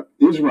talk about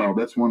Israel.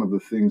 That's one of the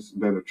things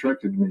that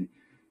attracted me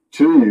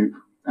to you.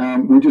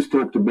 We just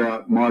talked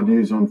about my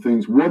views on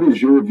things. What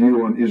is your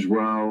view on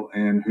Israel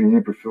and who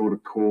you prefer to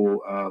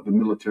call the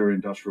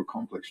military-industrial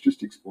complex?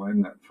 Just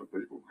explain that for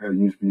people, how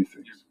you view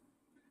things.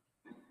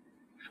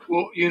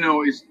 Well,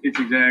 it's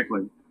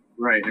exactly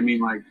right. I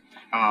mean,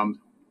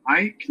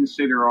 I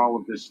consider all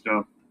of this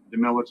stuff the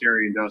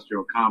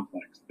military-industrial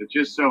complex that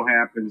just so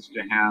happens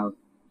to have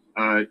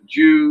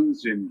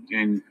Jews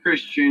and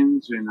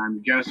Christians, and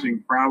I'm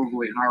guessing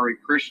probably Hare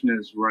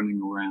Krishnas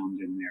running around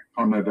in there.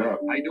 Oh, no doubt.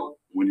 I don't.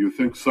 When you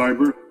think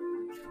cyber,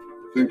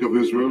 think of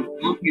Israel.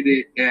 Look at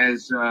it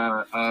as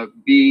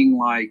being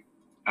like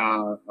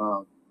a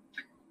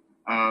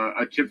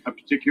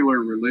particular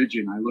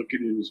religion. I look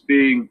at it as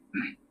being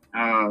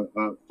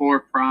for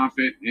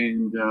profit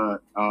and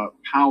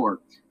power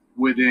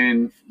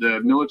within the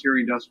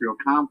military-industrial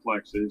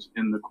complexes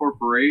and the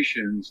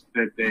corporations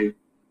that they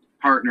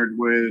partnered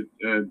with,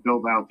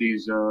 build out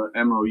these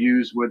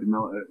MOUs with,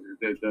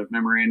 the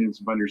memorandums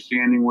of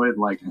understanding with,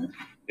 like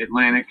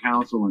Atlantic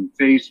Council and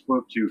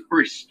Facebook, to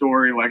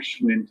restore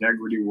election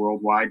integrity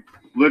worldwide.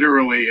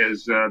 Literally,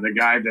 as the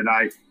guy that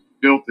I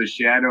built the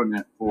shadow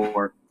net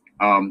for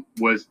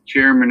was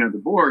chairman of the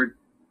board,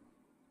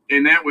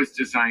 and that was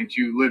designed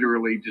to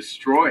literally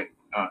destroy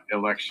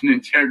election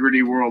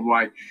integrity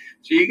worldwide.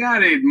 So you got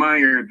to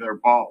admire their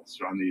balls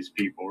on these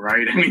people,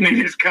 right? I mean, they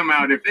just come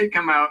out. If they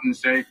come out and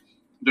say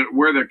that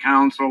we're the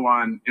council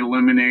on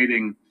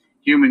eliminating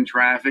human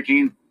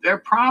trafficking, they're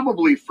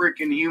probably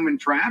freaking human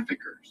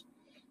traffickers.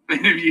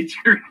 And if you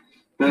turn,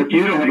 they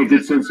have a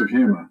good sense of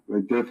humor.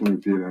 They definitely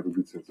do have a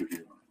good sense of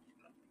humor.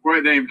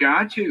 Well, they've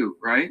got to,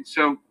 right?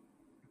 So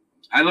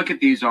I look at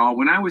these all.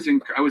 When I was in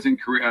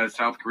Korea,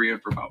 South Korea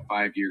for about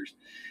 5 years.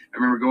 I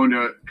remember going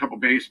to a couple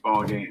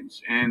baseball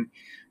games, and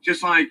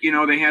just like,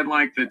 they had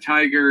like the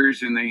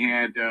Tigers and they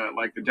had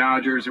like the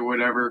Dodgers or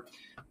whatever.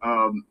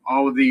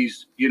 All of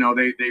these,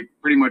 they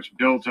pretty much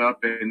built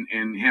up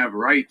and have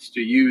rights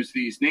to use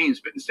these names.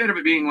 But instead of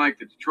it being like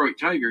the Detroit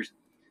Tigers,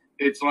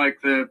 it's like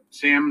the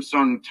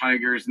Samsung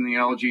Tigers and the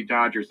LG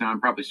Dodgers. Now,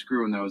 I'm probably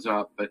screwing those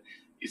up, but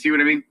you see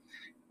what I mean?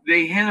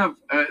 They have,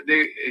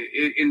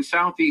 in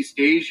Southeast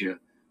Asia,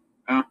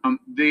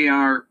 they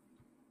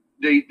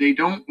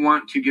don't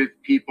want to give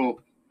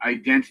people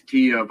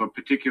identity of a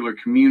particular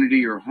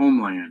community or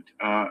homeland.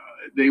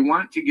 They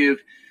want to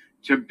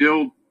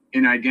build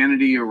an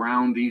identity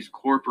around these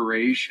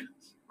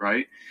corporations,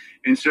 right?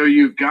 And so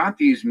you've got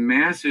these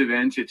massive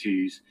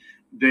entities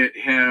that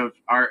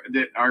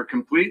are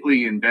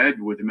completely in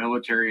bed with the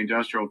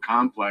military-industrial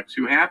complex,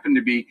 who happen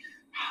to be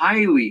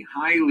highly,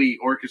 highly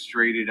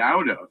orchestrated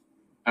out of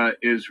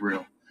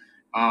Israel,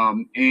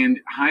 and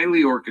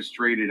highly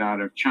orchestrated out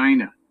of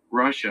China,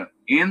 Russia,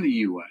 and the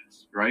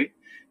U.S., right?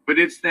 But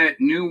it's that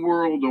New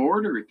World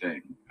Order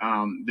thing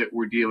that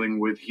we're dealing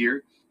with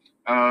here,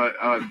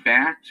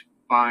 backed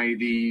by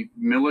the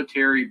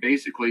military,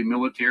 basically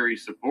military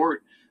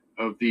support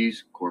of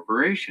these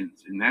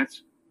corporations. And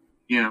that's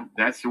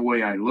the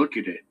way I look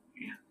at it.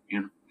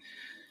 Yeah,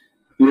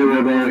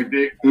 well,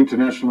 the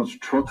internationalist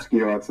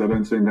Trotskyites, they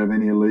don't seem to have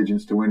any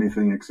allegiance to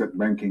anything except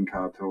banking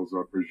cartels,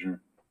 I presume.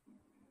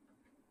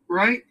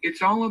 Right.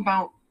 It's all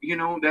about,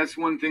 that's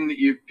one thing that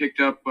you picked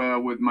up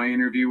with my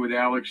interview with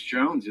Alex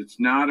Jones. It's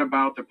not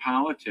about the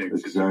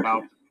politics. Exactly. It's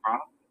about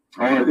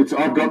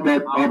the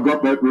profit. I've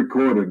got that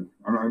recorded.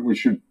 We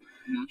should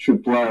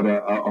play it.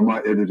 I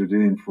might edit it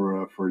in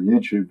for a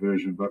YouTube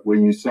version. But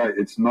when you say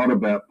it's not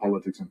about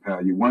politics and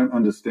power, you won't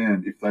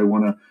understand. If they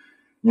want to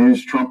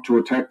use Trump to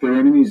attack their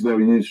enemies, they'll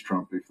use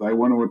Trump. If they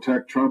want to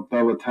attack Trump,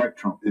 they'll attack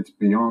Trump. It's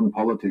beyond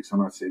politics.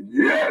 And I said,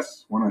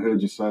 yes, when I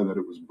heard you say that,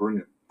 it was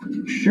brilliant.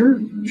 Sure.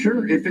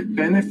 If it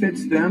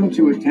benefits them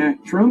to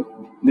attack Trump,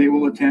 they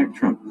will attack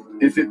Trump.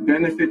 If it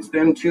benefits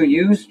them to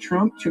use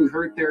Trump to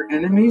hurt their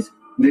enemies,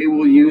 they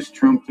will use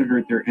Trump to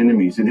hurt their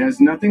enemies. It has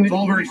nothing to do. It's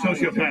all very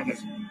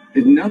sociopathic.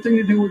 It's nothing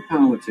to do with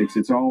politics.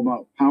 It's all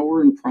about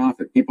power and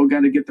profit. People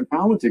got to get the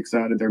politics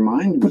out of their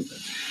mind with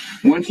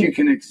it. Once you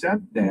can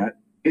accept that,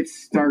 it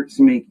starts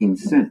making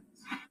sense.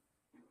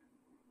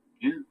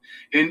 Yeah,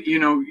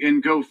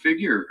 and go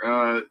figure.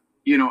 I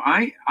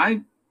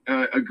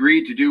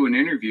agreed to do an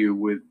interview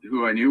with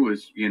who I knew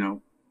was,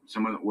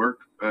 someone that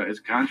worked as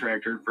a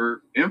contractor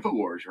for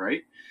InfoWars,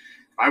 right?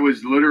 I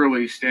was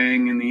literally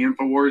staying in the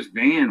InfoWars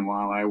van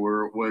while I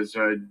was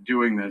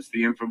doing this,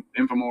 the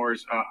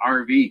InfoWars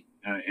RV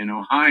in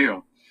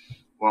Ohio,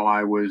 while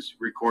I was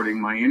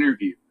recording my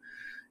interview.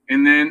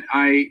 And then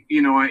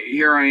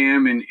here I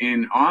am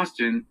in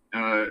Austin,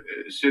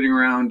 sitting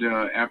around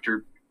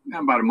after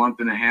about a month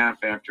and a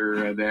half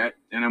after that,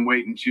 and I'm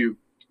waiting to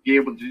be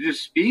able to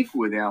just speak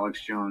with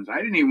Alex Jones. I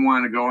didn't even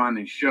want to go on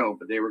his show,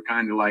 but they were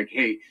kind of like,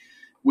 hey,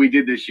 we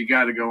did this, you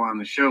got to go on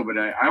the show. But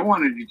I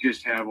wanted to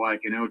just have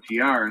like an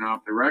OTR, an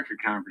off-the-record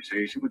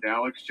conversation with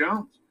Alex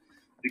Jones.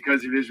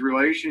 because of his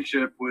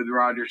relationship with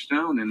Roger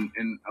Stone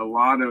and a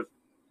lot of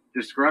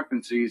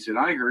discrepancies that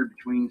I heard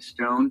between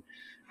Stone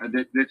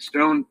that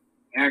Stone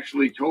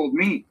actually told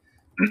me,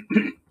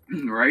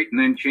 right? And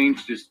then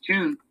changed his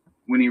tune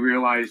when he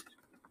realized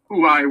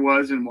who I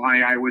was and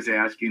why I was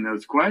asking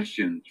those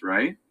questions,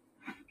 right?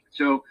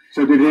 So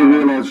did he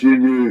realize you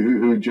knew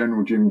who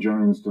General Jim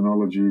Jones,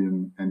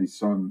 Denology, and his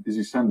son, is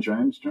his son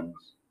James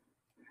Jones?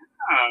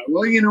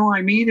 Well, you know,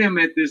 I meet him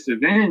at this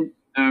event,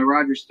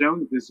 Roger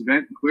Stone at this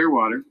event in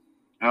Clearwater,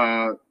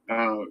 and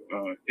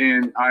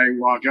I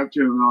walk up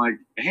to him and I'm like,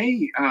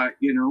 hey,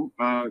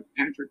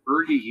 Patrick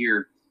Bergy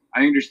here.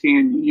 I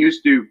understand you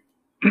used to,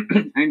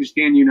 and used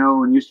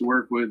to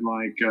work with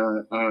like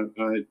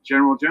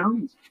General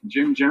Jones,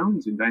 Jim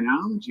Jones in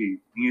Dynology.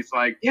 And he's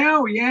like,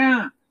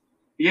 yeah,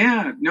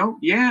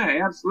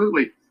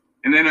 absolutely.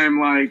 And then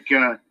I'm like,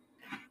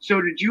 so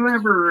did you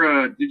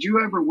ever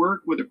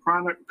work with a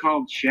product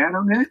called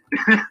ShadowNet?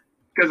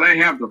 Because I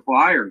have the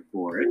flyer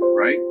for it,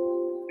 right?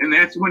 And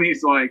that's when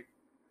he's like,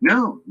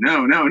 no.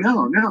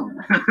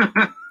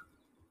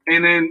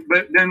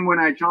 But then when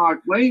I talk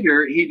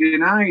later, he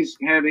denies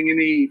having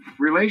any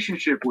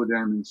relationship with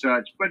them and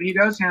such. But he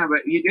did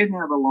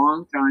have a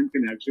long time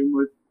connection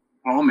with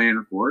Paul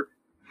Manafort,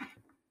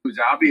 who's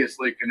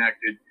obviously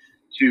connected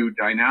to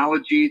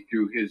Dynology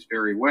through his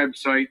very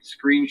website,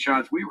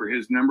 screenshots. We were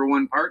his number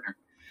one partner.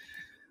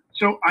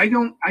 So I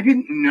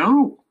didn't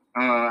know.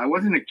 I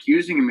wasn't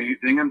accusing him of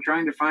anything. I'm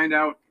trying to find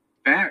out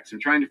facts. I'm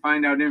trying to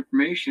find out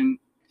information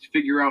to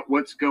figure out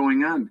what's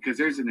going on, because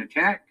there's an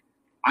attack.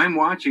 I'm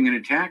watching an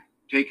attack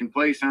taking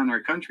place on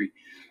our country.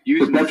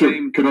 Using but Patrick, the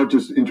same... could I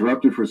just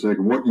interrupt you for a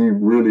second? What you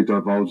really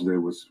divulged there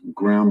was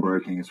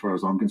groundbreaking as far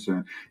as I'm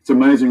concerned. It's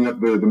amazing that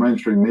the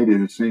mainstream media,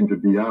 who seem to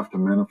be after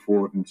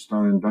Manafort and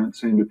Stone, don't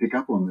seem to pick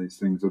up on these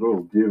things at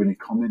all. Do you have any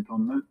comment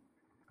on that?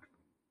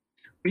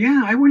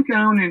 Yeah, I went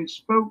down and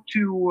spoke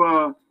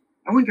to,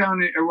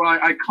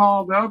 I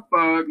called up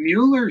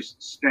Mueller's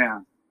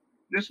staff.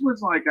 This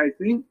was like, I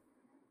think,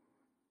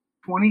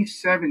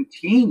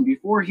 2017,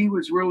 before he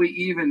was really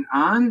even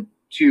on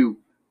to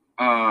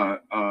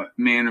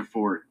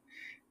Manafort.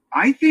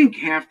 I think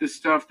half the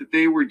stuff that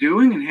they were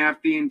doing and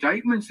half the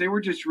indictments, they were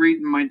just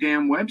reading my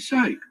damn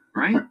website,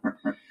 right?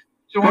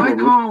 So I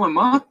call them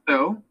up,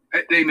 though.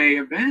 They may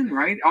have been,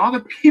 right? All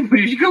the people,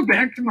 you go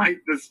back to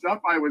the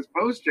stuff I was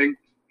posting,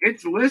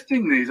 it's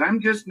listing these.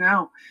 I'm just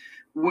now,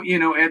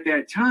 at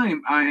that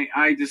time,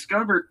 I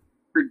discovered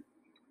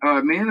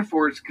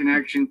Manafort's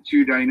connection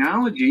to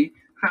Dynology,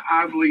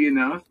 oddly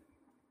enough,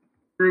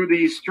 through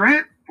these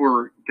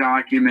Stratford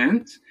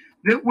documents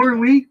that were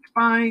leaked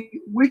by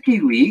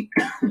WikiLeaks,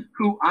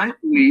 who I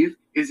believe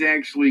is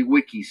actually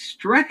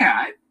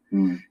WikiStrat,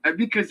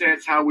 because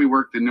that's how we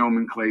work the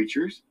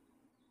nomenclatures.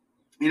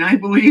 And I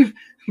believe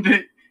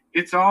that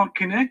it's all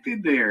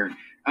connected there.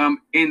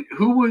 And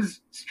who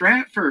was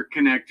Stratford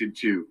connected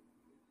to?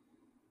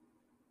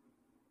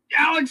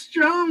 Alex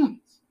Jones.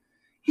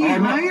 He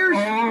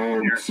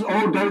hires.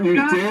 Don't you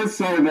dare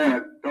say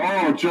that.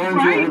 Oh,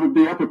 Jones will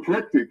be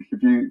apoplectic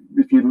if you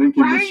link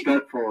him with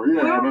Stratford.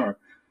 Yeah, I know.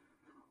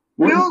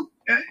 Well,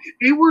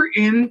 they were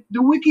in the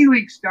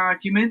WikiLeaks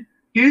document,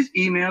 his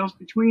emails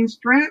between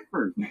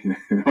Stratford.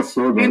 I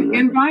saw that.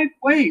 And by the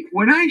way,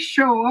 when I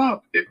show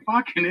up at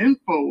fucking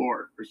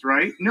InfoWars,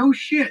 right? No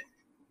shit.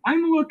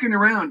 I'm looking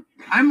around.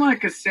 I'm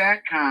like a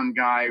SATCOM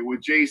guy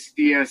with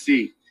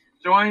JCSE.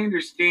 So I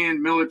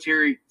understand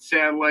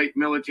satellite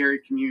military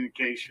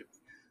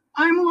communications.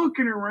 I'm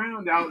looking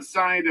around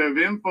outside of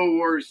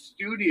InfoWars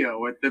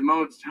studio at the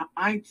most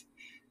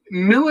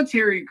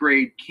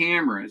military-grade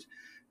cameras,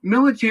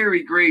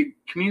 military-grade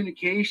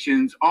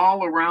communications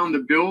all around the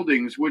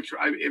buildings, which,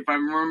 if I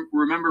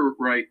remember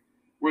right,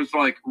 was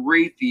like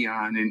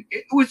Raytheon. And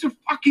it was a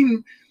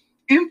fucking...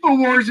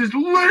 InfoWars is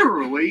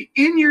literally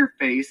in your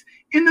face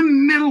in the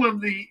middle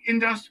of the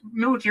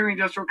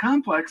military-industrial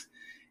complex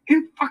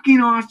in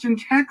fucking Austin,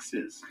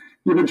 Texas.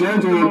 Yeah, but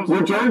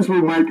Jones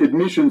will make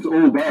admissions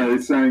all day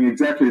saying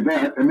exactly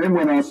that, and then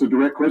when asked a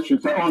direct question,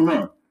 say, I'm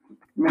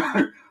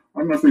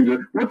nothing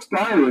to... What's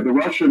Daria, the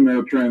Russian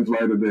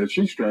translator there?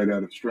 She's straight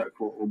out of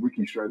Stratford, or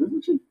WikiStrat,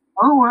 isn't she?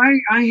 Oh,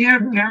 I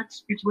have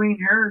texts between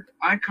her.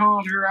 I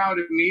called her out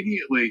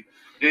immediately.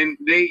 And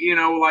they,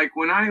 like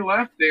when I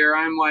left there,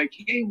 I'm like,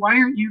 hey, why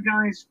aren't you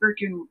guys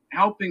freaking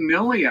helping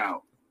Millie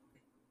out?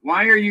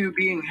 Why are you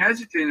being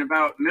hesitant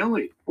about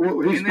Millie? Well,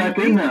 he's back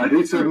in now.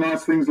 He said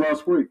nice things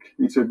last week.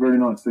 He said very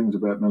nice things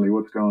about Millie.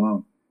 What's going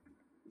on?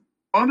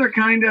 Other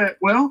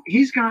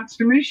he's got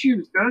some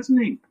issues,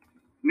 doesn't he?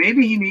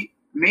 Maybe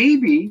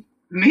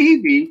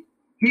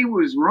he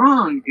was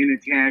wrong in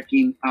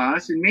attacking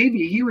us, and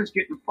maybe he was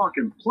getting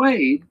fucking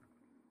played.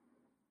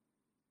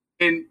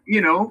 And,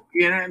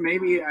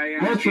 maybe I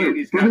understand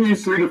he's got... Didn't you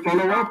see the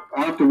follow-up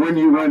after when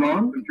you went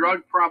on?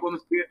 Drug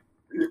problems.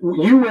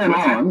 You went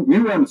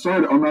on.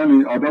 Sorry, I don't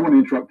want to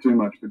interrupt too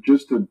much, but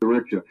just to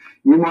direct you,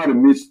 you might have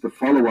missed the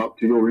follow-up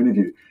to your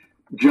interview.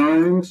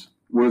 Jones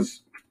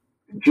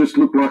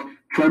looked like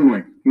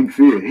trembling in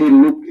fear. He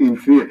looked in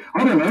fear.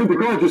 I don't know. The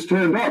guy just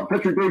turned up.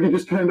 Patrick Bergy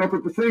just turned up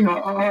at the thing.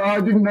 I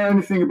didn't know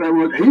anything about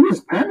what he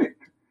was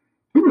panicked.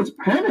 He was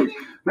panicked.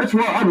 That's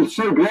why I was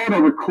so glad I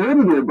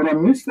recorded it, but I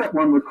missed that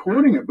one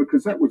recording it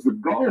because that was the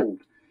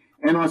gold.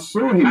 And I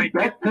saw him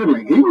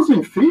backpedaling. He was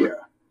in fear.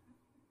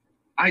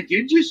 I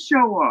did just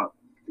show up.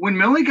 When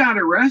Millie got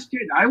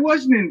arrested, I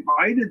wasn't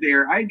invited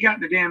there. I got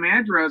the damn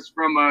address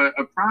from a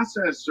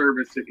process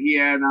service that he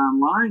had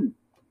online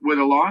with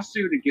a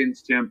lawsuit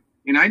against him.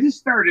 And I just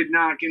started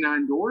knocking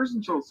on doors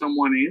until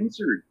someone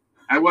answered.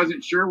 I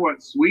wasn't sure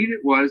what suite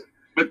it was.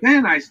 But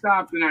then I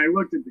stopped and I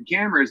looked at the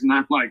cameras and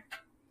I'm like,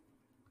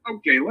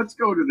 okay, let's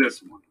go to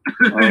this one.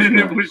 Okay. And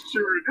it was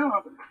sure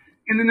enough.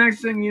 And the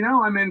next thing you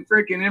know, I'm in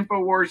freaking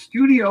InfoWars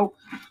studio,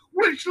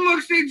 which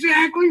looks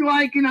exactly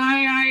like an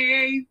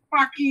IIA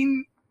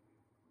fucking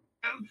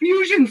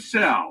fusion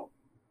cell.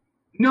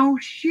 No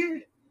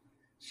shit.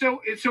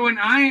 So an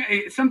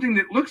IIA, something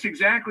that looks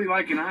exactly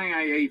like an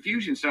IIA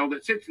fusion cell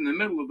that sits in the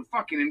middle of the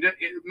fucking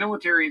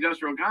military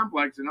industrial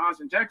complex in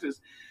Austin,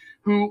 Texas,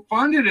 who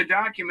funded a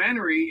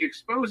documentary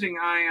exposing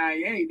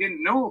IIA,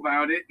 didn't know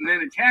about it, and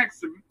then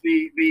attacks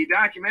the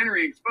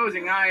documentary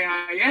exposing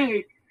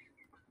IIA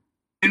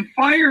and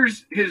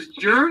fires his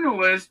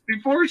journalist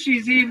before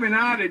she's even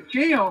out of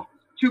jail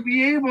to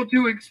be able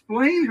to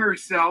explain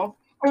herself.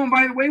 Oh, and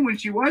by the way, when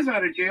she was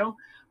out of jail,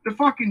 the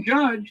fucking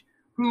judge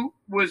who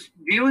was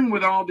dealing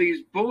with all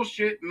these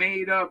bullshit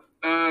made up,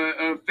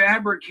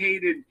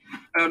 fabricated,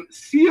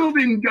 sealed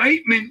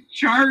indictment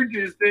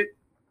charges that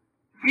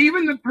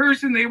even the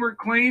person they were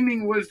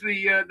claiming was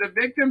the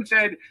victim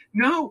said,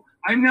 no,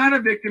 I'm not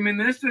a victim in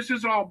this. This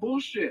is all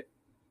bullshit.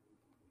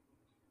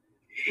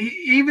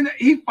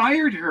 He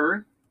fired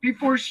her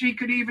before she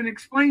could even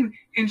explain,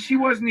 and she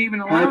wasn't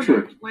even allowed to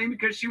explain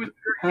because she was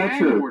under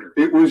gag order.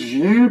 It was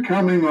you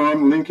coming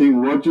on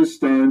linking Roger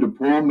Stone to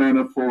Paul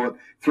Manafort,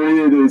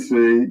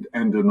 3EDC,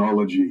 and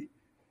Denology.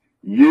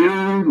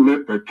 You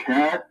let the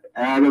cat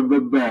out of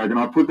the bag, and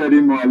I put that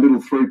in my little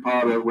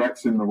three-parter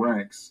Rats in the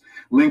Ranks,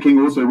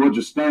 linking also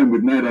Roger Stone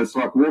with NATO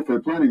Psych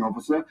Warfare Planning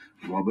Officer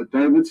Robert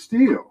David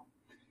Steele.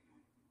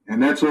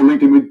 And that's all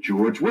linking with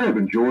George Webb.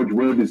 And George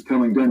Webb is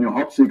telling Daniel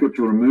Hopseeker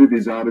to remove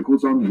his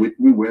articles on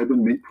Whitney Webb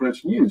and Meat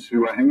Press News,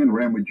 who are hanging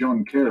around with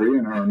John Kerry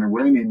and are an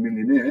Iranian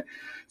millionaire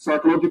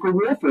psychological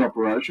warfare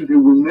operation, who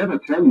will never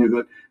tell you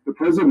that the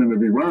president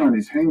of Iran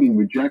is hanging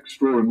with Jack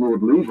Straw and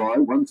Lord Levi,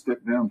 one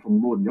step down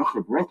from Lord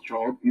Jacob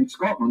Rothschild in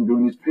Scotland,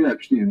 doing his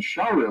PhD in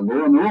Sharia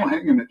law, and they're all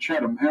hanging at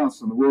Chatham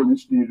House and the Royal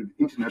Institute of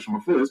International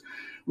Affairs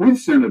with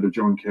Senator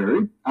John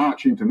Kerry,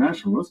 arch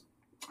internationalist.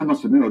 I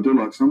must admit, I do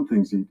like some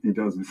things he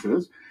does and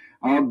says.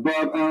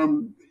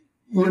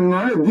 You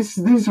know,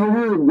 these are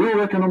all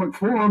World Economic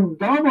Forum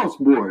Davos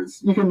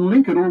boys. You can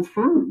link it all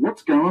through.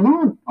 What's going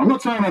on? I'm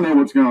not saying I know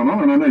what's going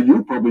on, and I know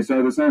you'll probably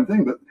say the same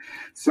thing, but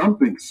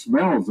something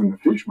smells in the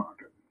fish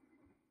market.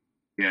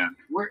 Yeah,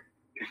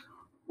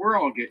 we're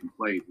all getting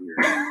played here.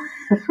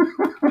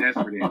 That's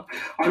what it is.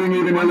 I think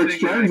even Alex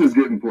Jones is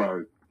getting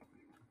played.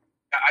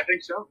 I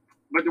think so.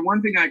 But the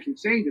one thing I can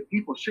say that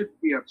people should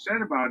be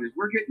upset about is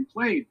we're getting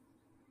played,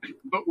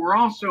 but we're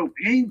also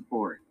paying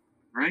for it,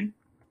 right?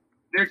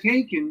 They're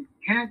taking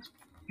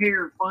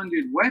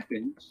taxpayer-funded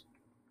weapons,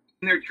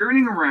 and they're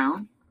turning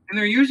around, and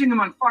they're using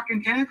them on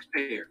fucking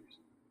taxpayers.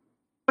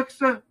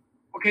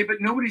 Okay, but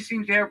nobody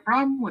seems to have a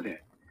problem with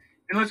it.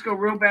 And let's go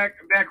back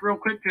real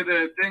quick to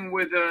the thing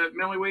with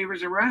Millie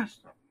Weaver's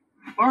arrest.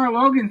 Laura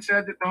Logan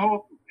said that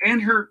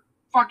and her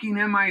fucking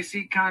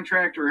MIC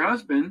contractor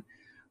husband,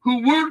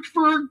 who worked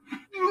for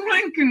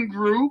Lincoln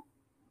Group,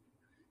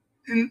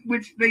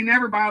 which they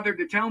never bothered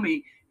to tell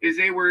me, is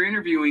they were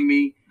interviewing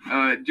me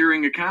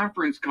during a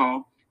conference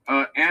call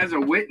as a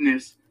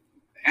witness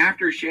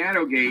after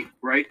Shadowgate,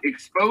 right,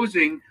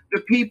 exposing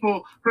the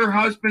people her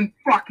husband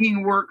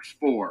fucking works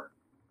for.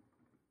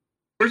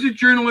 There's a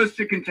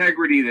journalistic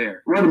integrity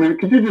there. Wait a minute,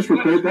 could you just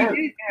repeat that?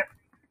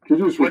 Could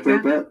you just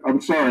repeat that? I'm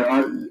sorry,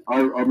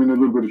 I'm in a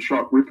little bit of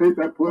shock. Repeat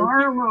that, please.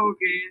 Laura Logan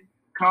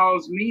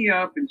calls me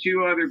up and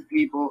two other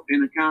people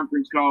in a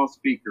conference call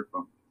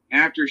speakerphone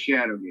after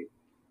Shadowgate.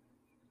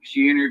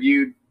 She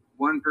interviewed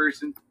one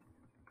person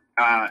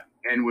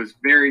and was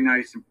very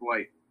nice and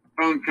polite.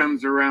 Phone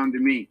comes around to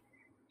me.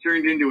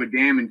 Turned into a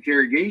damn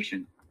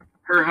interrogation.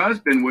 Her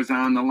husband was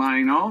on the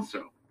line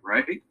also,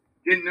 right?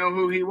 Didn't know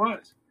who he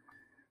was.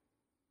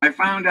 I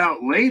found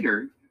out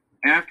later,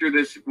 after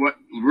this, what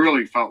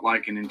really felt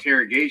like an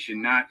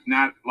interrogation, not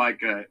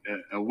like a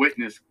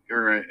witness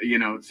or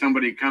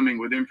somebody coming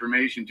with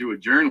information to a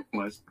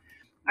journalist.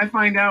 I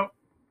find out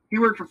he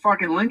worked for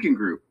fucking Lincoln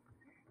Group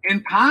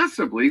and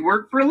possibly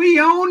worked for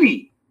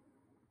Leone,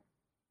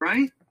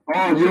 right?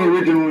 Oh, your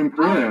original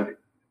employer.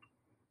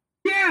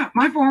 Yeah,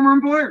 my former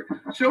employer.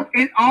 So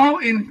all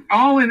in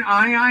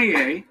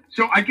IIA.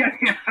 So I guess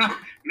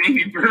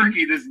maybe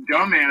Bergy, this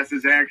dumbass,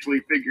 has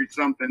actually figured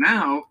something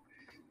out,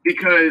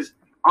 because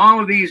all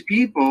of these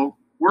people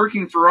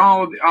working for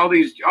all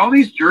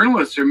these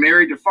journalists are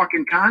married to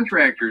fucking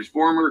contractors,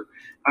 former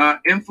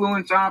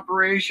influence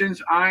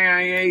operations,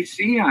 IIA,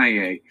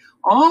 CIA,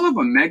 all of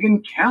them.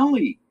 Megyn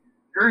Kelly,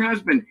 her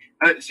husband,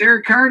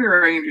 Sarah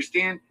Carter, I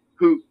understand,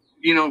 who,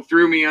 you know,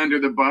 threw me under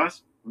the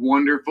bus.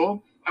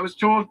 Wonderful. I was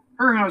told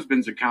her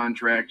husband's a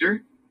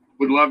contractor.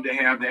 Would love to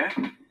have that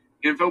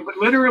info. But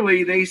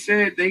literally, they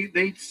said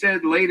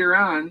later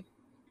on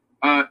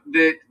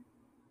that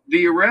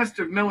the arrest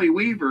of Millie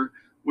Weaver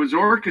was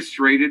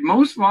orchestrated,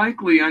 most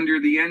likely under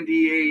the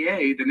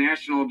NDAA, the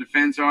National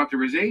Defense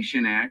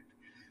Authorization Act,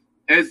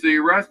 as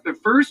the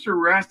first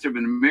arrest of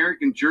an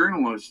American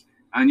journalist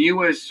on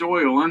U.S.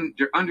 soil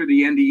under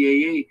the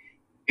NDAA.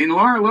 And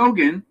Laura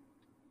Logan,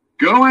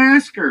 go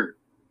ask her.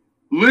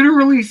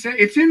 Literally said,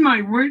 it's in my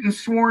written,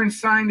 sworn,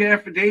 signed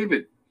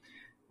affidavit.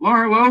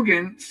 Laura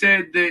Logan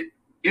said that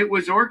it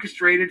was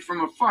orchestrated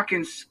from a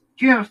fucking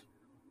skiff,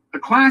 a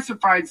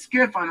classified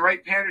skiff on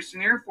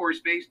Wright-Patterson Air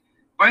Force Base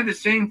by the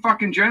same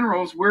fucking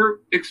generals we're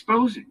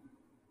exposing.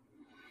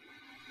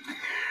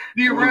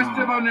 The arrest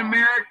of an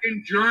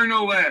American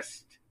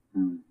journalist.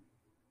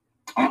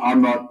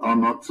 I'm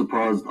not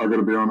surprised, I got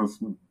to be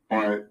honest,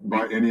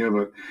 by any of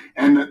it.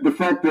 And the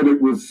fact that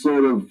it was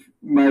sort of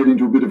made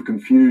into a bit of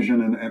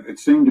confusion and it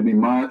seemed to be,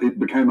 it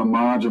became a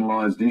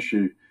marginalised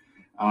issue.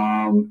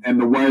 And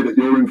the way that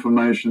your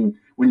information,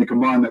 when you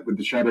combine that with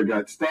the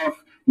Shadowgate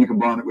stuff, you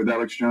combine it with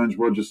Alex Jones,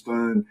 Roger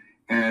Stone,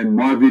 and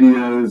my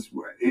videos,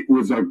 it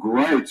was a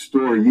great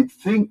story. You'd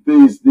think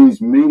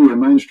these media,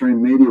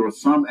 mainstream media, or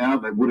some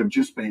outlet would have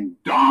just been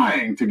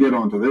dying to get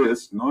onto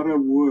this. Not a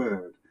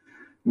word,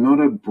 not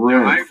a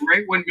breath.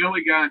 Right when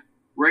Millie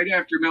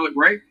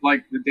right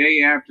like the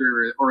day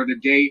after or the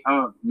day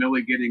of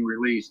Millie getting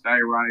released, I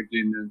arrived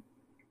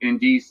in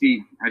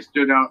D.C. I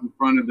stood out in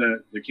front of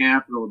the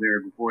Capitol there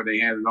before they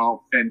had it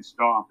all fenced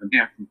off, and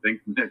half them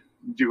thinking that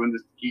doing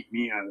this to keep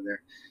me out of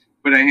there.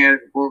 But I had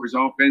it before it was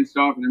all fenced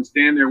off, and I'm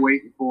standing there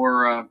waiting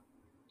for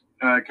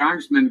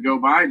congressman to go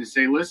by to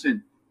say,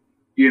 listen,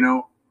 you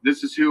know,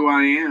 this is who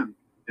I am.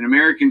 An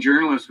American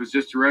journalist was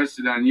just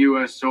arrested on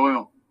U.S.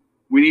 soil.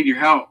 We need your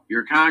help.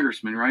 You're a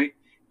congressman, right?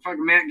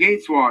 Fucking Matt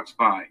Gaetz walks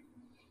by.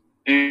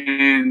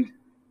 And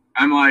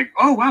I'm like,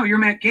 oh, wow, you're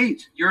Matt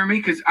Gaetz. You remember me?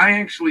 Because I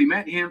actually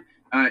met him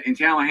in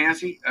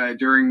Tallahassee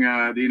during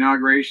the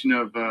inauguration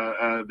of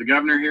the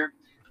governor here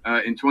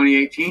in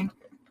 2018.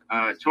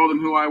 Told him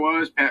who I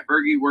was. Pat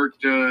Bergy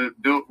worked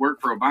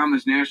for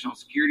Obama's national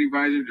security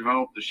advisor,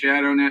 developed the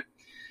Shadow Net.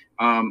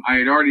 I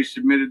had already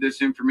submitted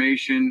this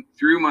information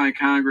through my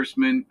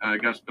congressman,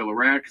 Gus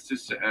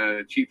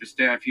Bilirakis, chief of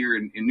staff here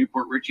in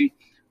Newport Richey,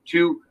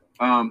 to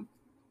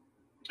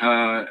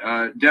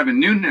Devin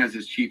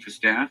Nunes' chief of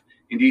staff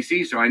in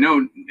D.C. So I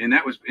know, and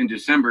that was in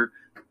December,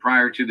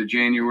 prior to the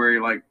January,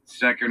 like,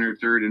 second or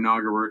third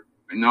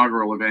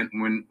inaugural event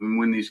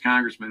when these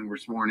congressmen were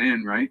sworn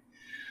in, right?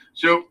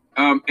 So,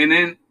 and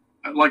then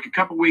like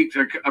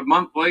a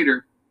month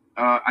later,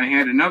 I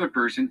had another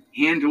person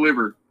hand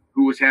deliver,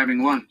 who was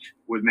having lunch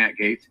with Matt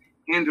Gaetz,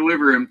 hand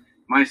deliver him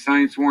my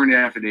signed sworn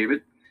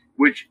affidavit,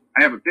 which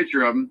I have a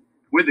picture of him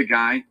with the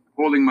guy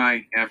holding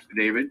my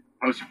affidavit,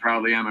 posted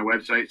proudly on my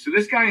website. So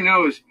this guy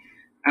knows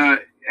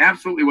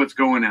absolutely what's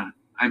going on.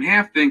 I'm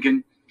half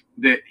thinking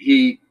that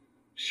he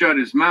shut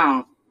his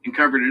mouth and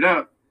covered it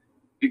up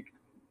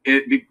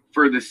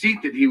for the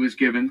seat that he was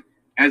given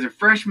as a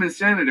freshman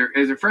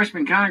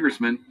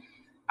congressman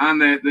on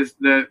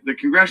the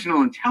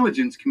Congressional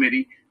Intelligence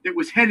Committee that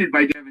was headed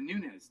by Devin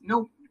Nunes.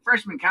 No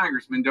freshman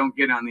congressmen don't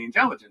get on the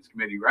Intelligence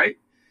Committee, right?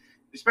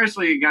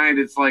 Especially a guy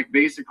that's like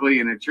basically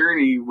an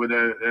attorney with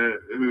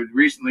who had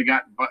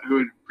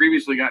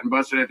previously gotten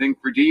busted, I think,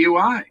 for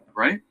DUI,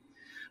 right?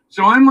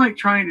 So I'm like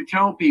trying to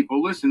tell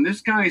people, listen, this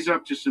guy's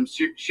up to some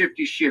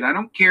shifty shit. I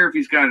don't care if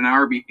he's got an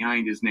R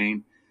behind his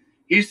name.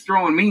 He's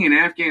throwing me, an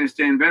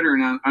Afghanistan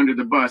veteran, under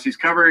the bus. He's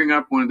covering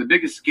up one of the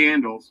biggest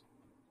scandals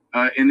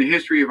in the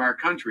history of our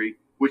country,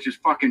 which is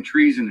fucking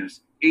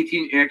treasonous.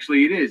 18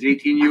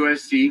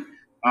 USC,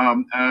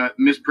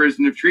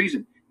 misprision of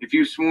treason. If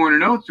you've sworn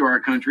an oath to our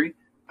country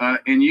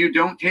and you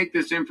don't take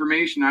this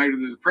information either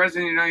to the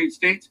President of the United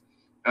States,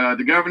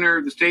 the governor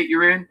of the state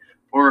you're in,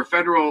 or a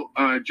federal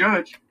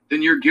judge,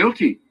 then you're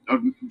guilty.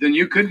 Then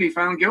you could be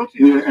found guilty.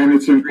 Yeah, and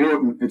it's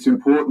important. It's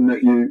important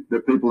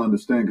that people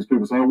understand, because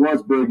people say, "Oh, why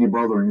is Bergy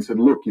bothering?" He said,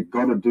 "Look, you've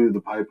got to do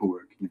the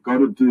paperwork. You've got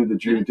to do the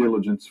due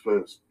diligence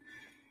first."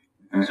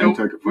 And take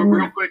it from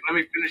real quick, let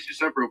me finish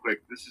this up real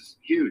quick. This is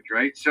huge,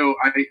 right? So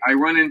I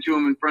run into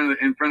him in front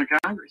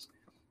of Congress,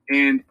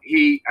 and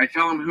I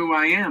tell him who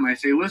I am. I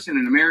say, "Listen,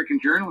 an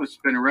American journalist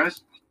has been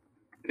arrested.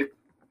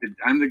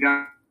 I'm the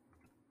guy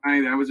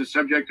that was a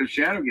subject of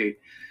Shadowgate.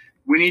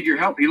 We need your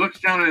help." He looks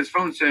down at his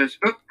phone, says,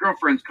 "Oh,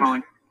 girlfriend's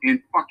calling,"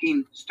 and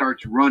fucking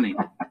starts running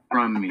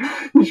from me.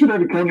 You should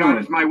have come on.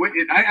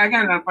 I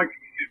got it on fucking,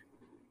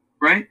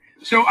 right?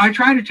 So I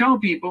try to tell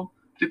people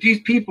that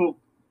these people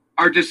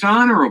are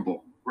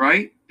dishonorable,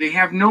 right? They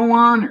have no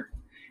honor.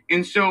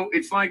 And so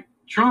it's like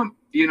Trump,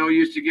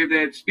 used to give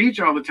that speech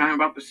all the time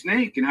about the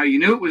snake and how you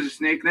knew it was a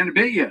snake and then it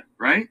bit you,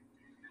 right?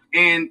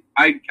 And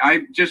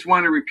I just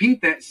want to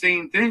repeat that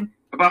same thing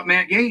about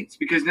Matt Gaetz,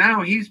 because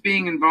now he's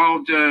being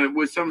involved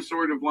with some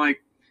sort of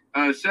like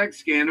sex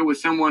scandal with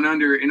someone an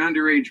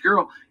underage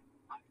girl.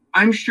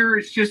 I'm sure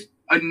it's just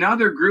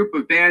another group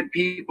of bad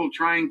people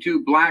trying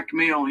to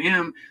blackmail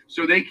him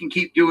so they can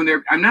keep doing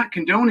their. I'm not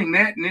condoning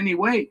that in any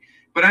way,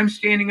 but I'm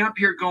standing up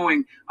here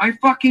going, I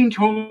fucking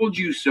told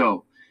you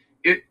so.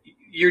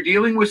 You're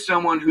dealing with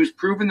someone who's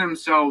proven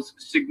themselves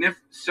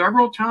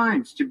several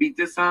times to be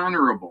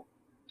dishonorable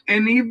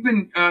and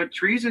even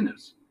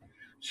treasonous.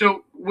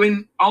 So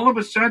when all of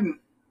a sudden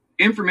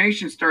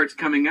information starts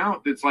coming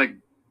out that's like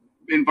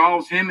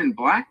involves him in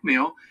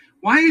blackmail,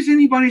 why is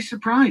anybody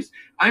surprised?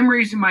 I'm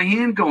raising my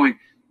hand going,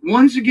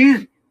 once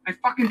again, I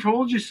fucking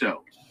told you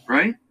so,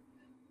 right?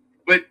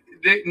 But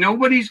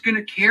nobody's going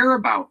to care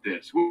about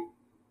this,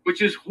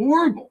 which is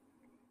horrible.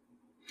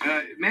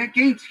 Matt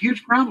Gaetz,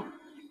 huge problem.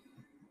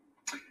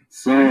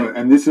 So,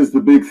 and this is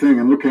the big thing,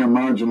 and look how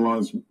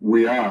marginalised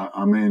we are.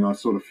 I mean, I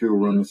sort of feel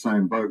we're in the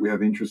same boat. We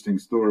have interesting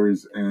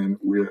stories, and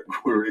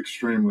we're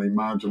extremely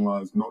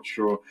marginalised, not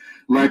sure,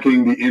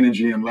 lacking the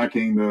energy and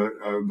lacking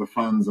the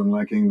funds and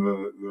lacking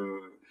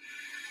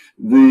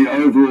the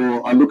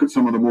overall. I look at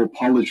some of the more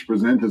polished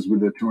presenters with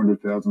their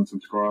 200,000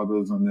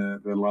 subscribers and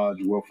their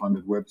large,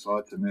 well-funded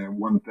websites and their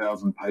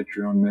 1,000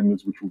 Patreon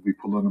members, which will be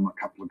pulling them a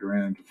couple of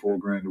grand to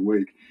 $4,000 a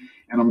week.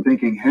 And I'm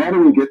thinking, how do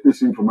we get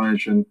this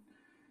information,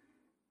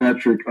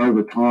 Patrick,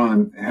 over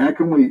time? How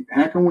can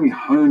we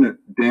hone it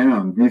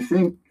down? Do you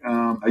think,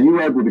 are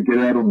you able to get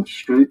out on the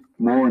street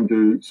more and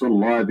do sort of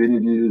live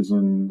interviews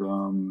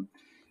and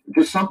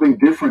just something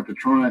different to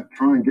try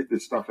and get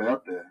this stuff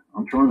out there?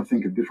 I'm trying to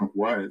think of different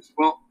ways.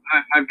 Well,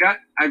 I've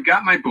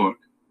got my book,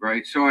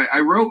 right? So I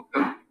wrote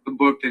a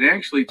book that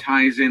actually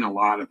ties in a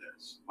lot of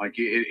this. Like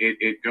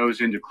it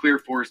goes into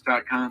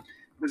clearforce.com.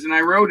 Listen,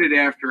 I wrote it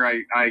after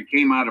I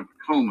came out of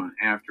a coma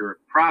after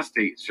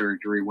prostate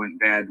surgery went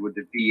bad with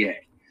the VA.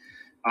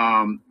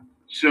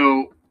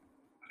 So,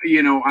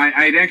 you know,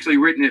 I'd actually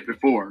written it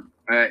before.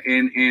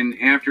 And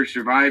after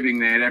surviving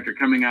that, after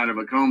coming out of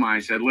a coma, I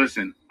said,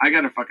 listen, I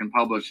got to fucking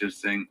publish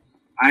this thing.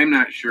 I'm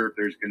not sure if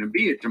there's going to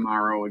be a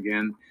tomorrow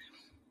again.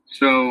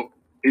 So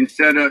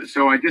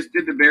so I just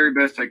did the very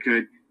best I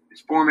could.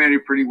 It's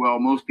formatted pretty well.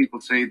 Most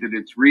people say that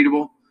it's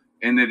readable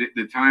and that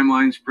the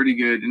timeline's pretty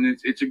good. And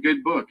it's a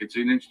good book. It's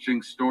an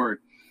interesting story.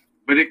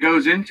 But it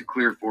goes into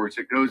Clear Force.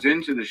 It goes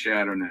into the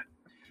ShadowNet.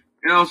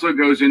 It also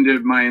goes into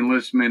my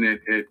enlistment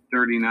at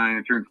 39.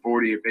 I turned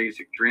 40 at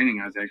basic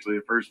training. I was actually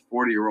the first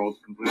 40-year-old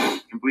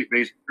complete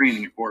basic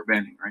training at Fort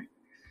Benning, right?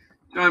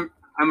 So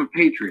I'm a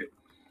patriot,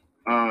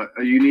 a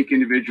unique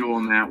individual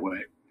in that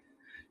way.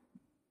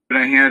 But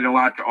I had a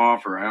lot to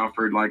offer. I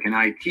offered like an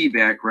IT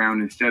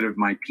background instead of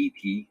my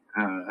PT,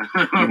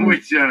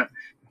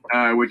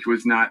 which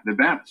was not the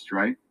best,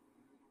 right?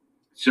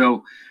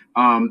 So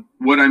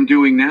what I'm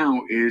doing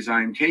now is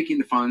I'm taking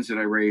the funds that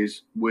I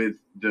raise with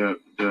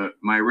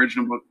my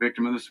original book,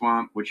 Victim of the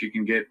Swamp, which you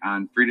can get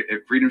on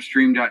at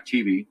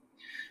freedomstream.tv.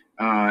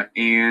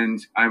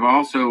 And I've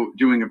also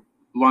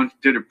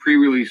did a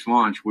pre-release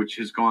launch, which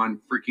has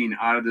gone freaking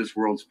out of this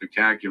world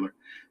spectacular,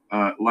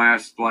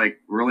 last like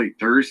really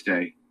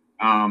Thursday.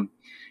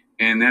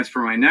 And that's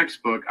for my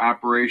next book,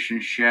 Operation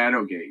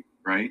Shadowgate,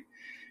 right?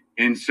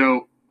 And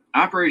so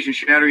Operation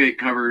Shadowgate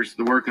covers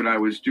the work that I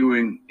was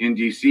doing in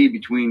D.C.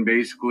 between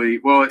basically,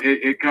 well,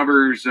 it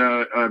covers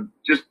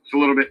just a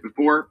little bit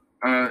before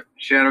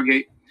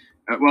Shadowgate.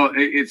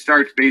 It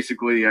starts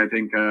basically, I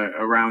think,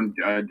 around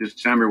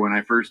December when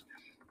I first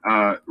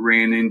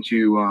ran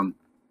into,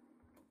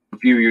 a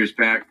few years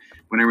back,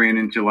 when I ran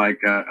into like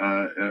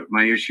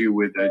my issue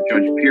with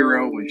Judge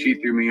Pirro when she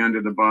threw me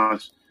under the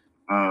bus,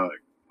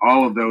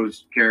 all of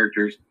those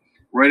characters,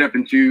 right up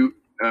until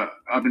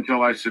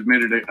I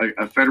submitted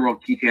a federal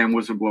Ketam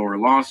whistleblower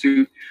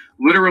lawsuit,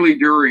 literally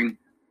during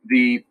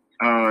the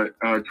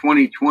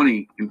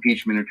 2020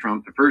 impeachment of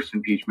Trump, the first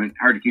impeachment.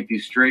 Hard to keep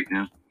these straight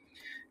now.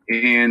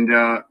 And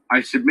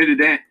I submitted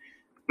that.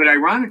 But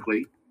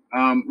ironically,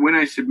 when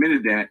I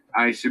submitted that,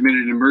 I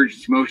submitted an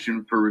emergency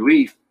motion for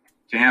relief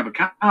to have a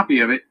copy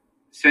of it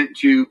sent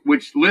to,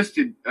 which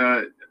listed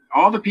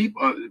all the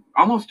people,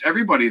 almost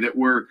everybody that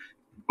were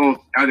both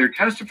either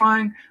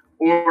testifying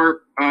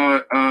or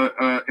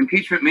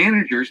impeachment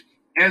managers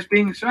as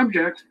being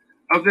subjects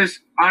of this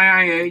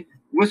IIA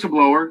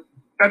whistleblower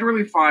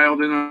federally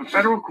filed in a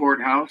federal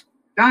courthouse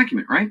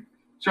document, right?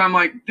 So I'm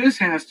like, this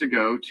has to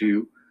go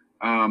to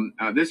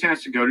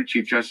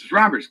Chief Justice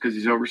Roberts because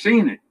he's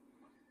overseeing it.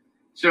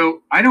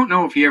 So I don't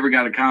know if he ever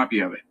got a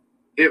copy of it.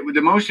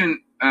 The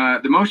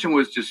motion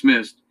was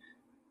dismissed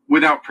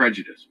without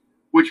prejudice,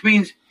 which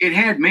means it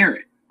had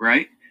merit,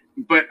 right?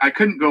 But I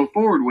couldn't go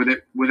forward with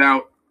it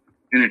without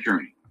an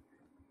attorney.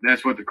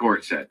 That's what the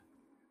court said.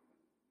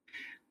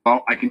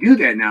 Well, I can do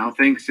that now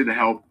thanks to the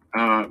help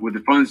with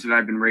the funds that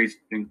I've been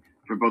raising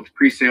for both the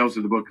pre-sales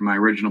of the book and my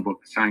original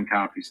book, the signed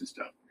copies and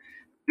stuff.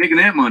 Taking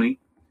that money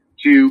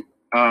to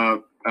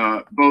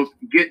both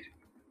get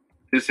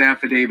this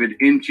affidavit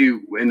in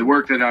the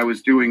work that I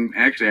was doing.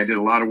 Actually, I did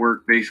a lot of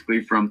work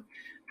basically from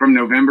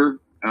November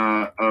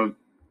of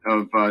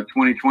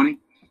 2020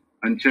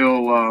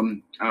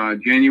 until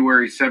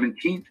January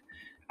 17th.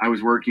 I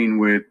was working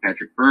with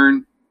Patrick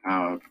Byrne,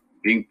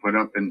 being put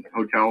up in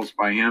hotels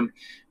by him.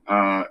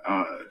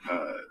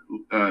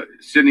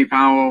 Sidney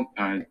Powell,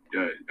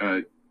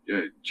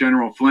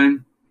 General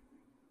Flynn,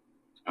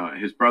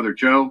 his brother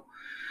Joe.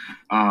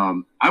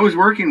 I was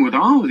working with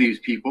all of these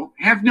people.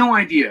 Have no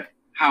idea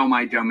how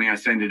my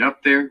dumbass ended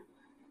up there.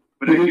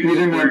 But you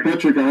didn't know,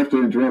 Patrick, I have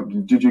to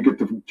interrupt. Did you get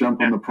to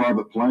jump on the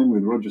private plane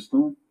with Roger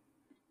Stone?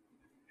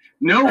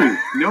 No.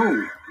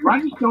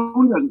 Roger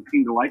Stone doesn't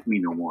seem to like me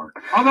no more.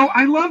 Although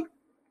I love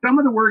some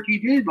of the work he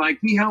did. Like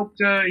he helped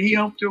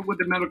with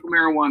the medical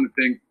marijuana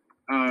thing.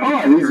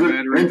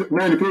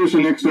 Man, if he was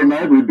your next door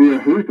neighbor, he'd be a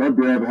hoot. I'd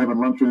be able to have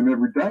lunch with him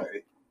every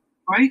day.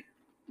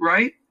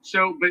 Right.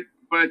 So,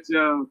 but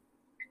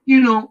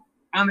you know,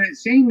 on that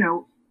same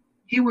note,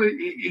 him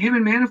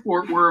and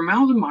Manafort were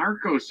Imelda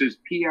Marcos's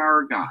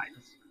PR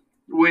guys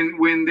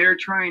when they're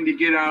trying to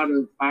get out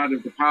of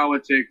the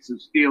politics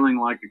of stealing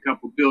like a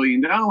couple $1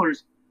 billion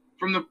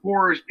from the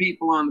poorest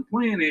people on the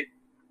planet,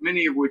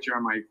 many of which are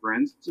my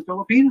friends, the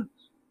Filipinos,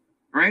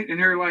 right? And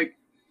they're like,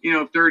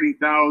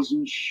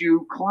 30,000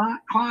 shoe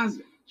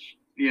closets,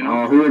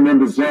 Oh, who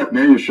remembers that?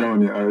 Now you're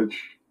showing your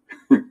age.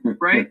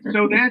 Right?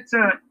 So that's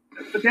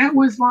but that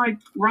was like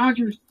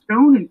Roger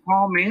Stone and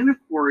Paul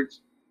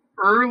Manafort's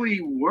early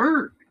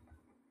work.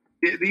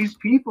 These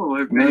people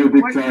have been No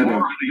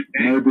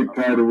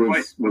dictator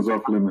was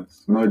off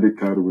limits. No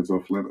dictator was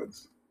off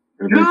limits.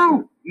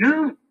 No.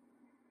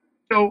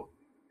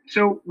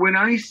 So when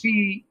I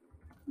see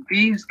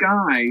these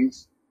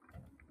guys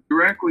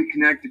directly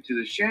connected to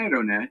the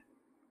shadow net,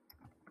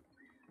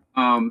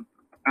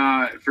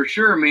 for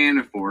sure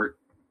Manafort,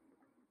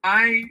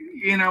 and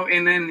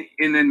then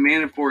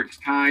Manafort's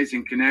ties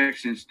and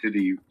connections to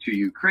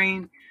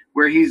Ukraine,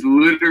 where he's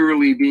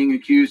literally being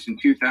accused in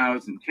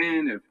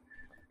 2010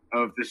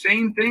 of the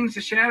same things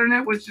the shadow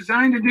net was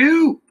designed to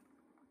do.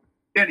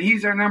 Yet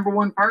he's our number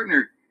one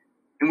partner,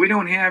 and we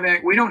don't have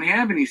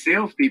any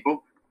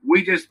salespeople.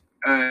 We just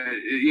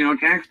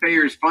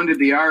taxpayers funded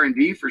the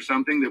R&D for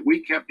something that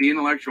we kept the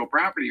intellectual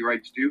property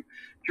rights to,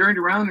 turned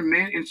around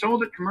and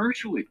sold it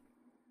commercially.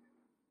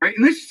 Right?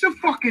 And this is a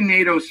fucking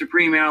NATO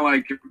Supreme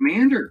Allied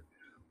Commander.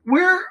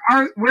 Where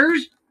are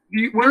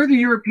the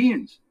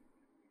Europeans?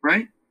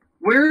 Right?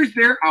 Where's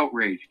their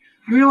outrage?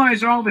 You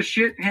realize all the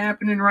shit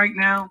happening right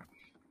now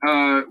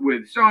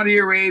with Saudi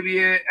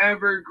Arabia,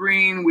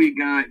 Evergreen. We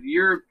got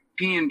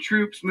European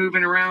troops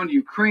moving around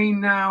Ukraine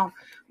now.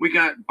 We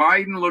got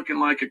Biden looking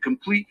like a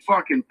complete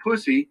fucking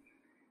pussy.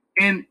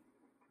 And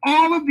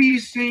all of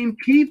these same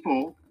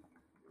people,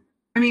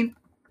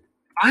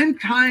 I'm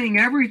tying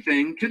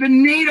everything to the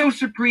NATO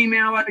Supreme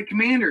Allied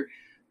Commander,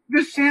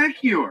 the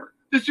SACEUR,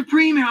 the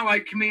Supreme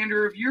Allied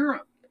Commander of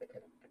Europe.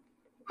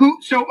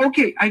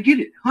 I get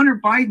it. Hunter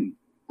Biden,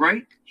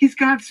 right? He's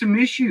got some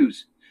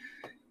issues,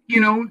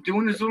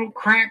 doing his little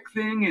crack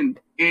thing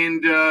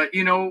and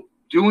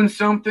doing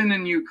something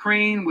in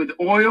Ukraine with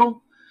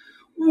oil.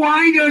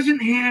 Why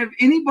doesn't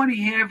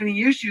anybody have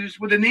any issues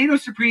with a NATO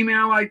Supreme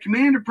Allied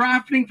Commander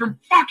profiting from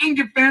fucking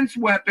defense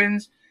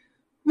weapons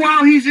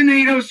while he's a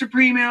NATO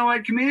Supreme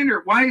Allied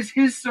Commander? Why is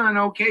his son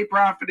okay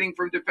profiting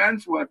from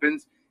defense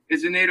weapons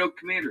as a NATO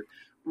commander?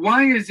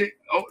 Why is it?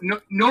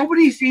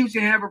 Nobody seems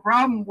to have a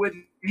problem with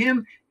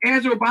him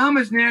as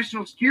Obama's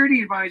national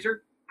security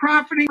advisor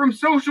profiting from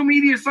social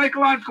media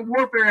psychological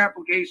warfare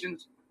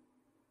applications.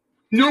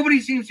 Nobody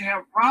seems to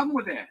have a problem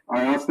with that.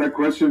 I asked that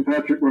question,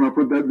 Patrick, when I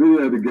put that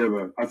video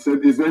together. I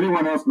said, is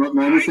anyone else not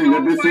noticing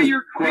that this is...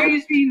 You're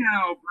crazy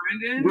now,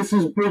 Brendan. This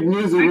is big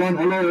news, everyone.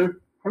 Hello?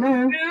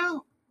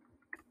 No.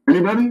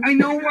 Anybody? I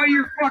know why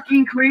you're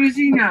fucking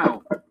crazy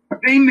now.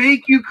 They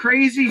make you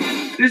crazy.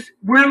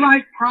 We're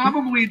like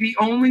probably the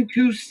only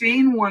two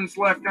sane ones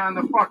left on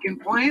the fucking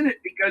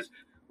planet because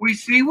we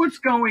see what's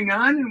going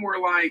on and we're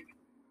like,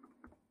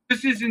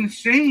 this is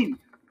insane.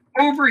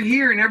 Over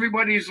here, and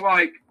everybody's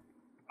like,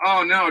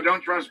 oh no,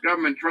 don't trust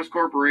government, trust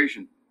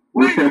corporation.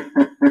 What?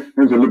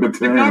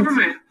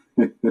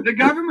 The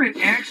government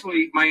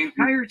actually, my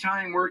entire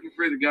time working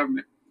for the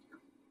government,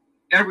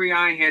 every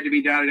I had to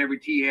be dotted, every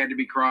T had to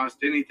be crossed.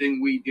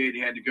 Anything we did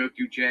had to go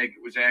through JAG.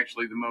 It was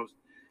actually the most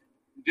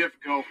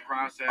difficult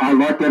process. I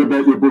like that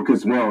about your book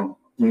as well.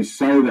 You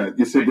say that.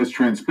 You said there's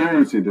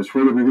transparency, there's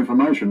freedom of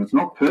information. It's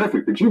not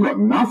perfect, but you've got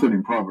nothing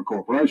in private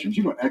corporations.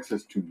 You've got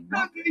access to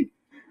nothing.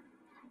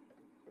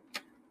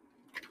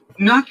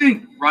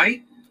 Nothing,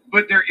 right?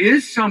 But there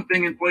is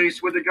something in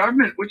place with the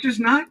government, which is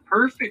not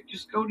perfect.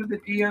 Just go to the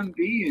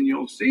DMV and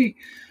you'll see.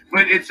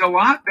 But it's a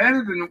lot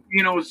better than,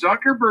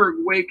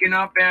 Zuckerberg waking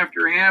up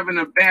after having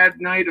a bad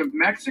night of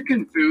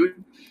Mexican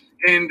food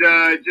and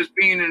just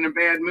being in a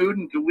bad mood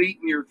and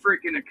deleting your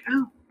freaking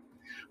account.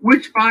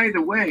 Which, by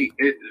the way,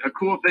 a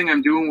cool thing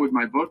I'm doing with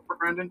my book,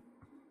 Brendan,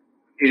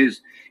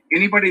 is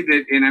anybody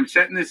that, and I'm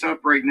setting this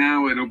up right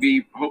now, it'll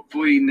be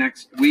hopefully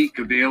next week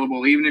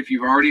available. Even if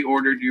you've already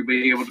ordered, you'll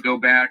be able to go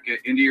back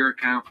into your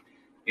account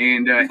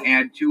and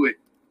add to it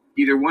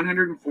either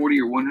 140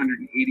 or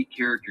 180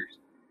 characters.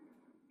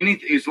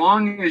 as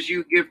long as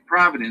you give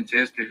providence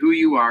as to who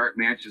you are, it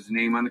matches the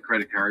name on the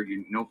credit card.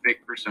 No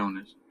fake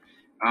personas.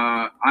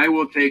 I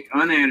will take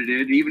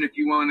unedited, even if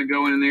you want to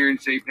go in there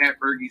and say Pat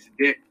Bergy's a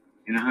dick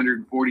in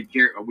 140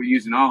 we're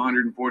using all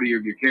 140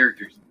 of your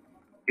characters.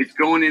 It's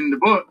going in the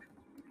book,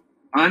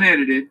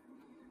 unedited,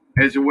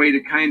 as a way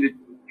to kind of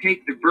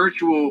take the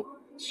virtual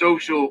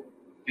social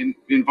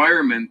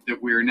environment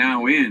that we're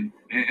now in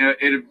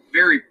at a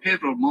very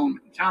pivotal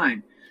moment in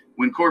time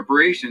when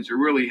corporations are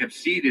really have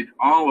ceded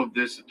all of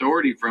this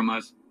authority from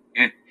us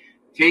and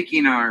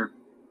taking our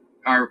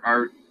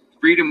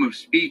freedom of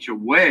speech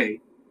away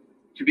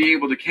to be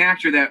able to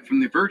capture that from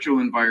the virtual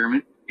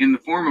environment in the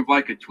form of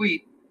like a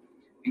tweet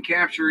and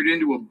capture it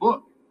into a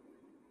book.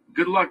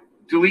 Good luck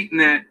deleting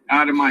that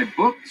out of my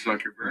book,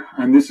 Zuckerberg.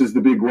 And this is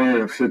the big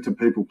way. I've said to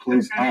people,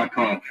 please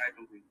archive.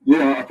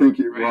 Yeah, I think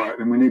you're right.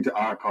 And we need to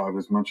archive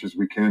as much as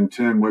we can,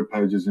 turn web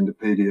pages into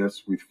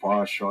PDFs with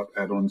FireShot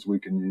add-ons we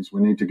can use.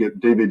 We need to get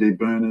DVD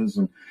burners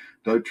and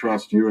don't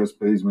trust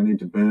USBs. We need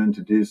to burn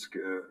to disk.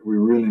 We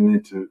really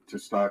need to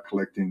start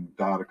collecting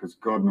data because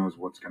God knows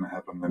what's going to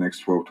happen in the next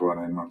 12 to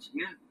 18 months.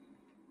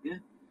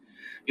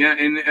 Yeah,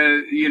 and,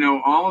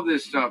 all of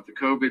this stuff, the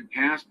COVID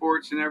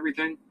passports and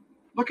everything,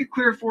 look at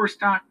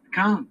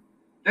clearforce.com.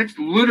 That's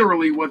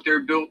literally what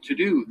they're built to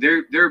do.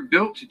 They're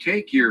built to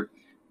take your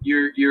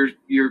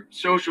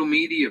social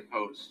media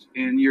posts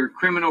and your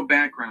criminal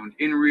background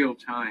in real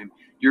time,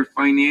 your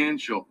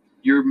financial,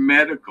 your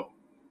medical,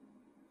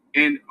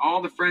 and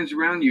all the friends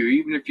around you.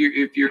 Even if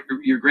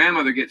your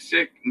grandmother gets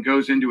sick and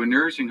goes into a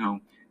nursing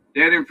home,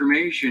 that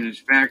information is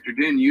factored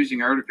in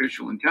using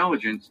artificial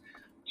intelligence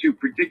to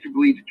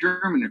predictably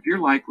determine if you're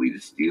likely to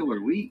steal or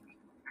leak.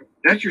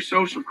 That's your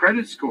social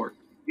credit score.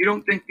 You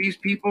don't think these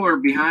people are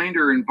behind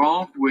or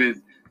involved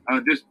with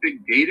this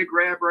big data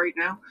grab right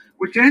now?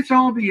 Which that's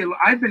all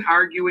I've been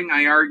arguing.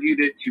 I argued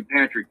it to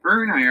Patrick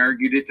Byrne. I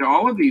argued it to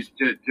all of these,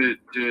 to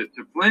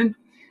Flynn.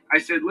 I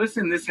said,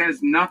 listen, this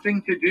has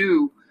nothing to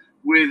do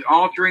with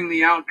altering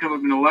the outcome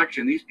of an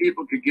election. These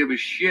people could give a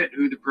shit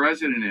who the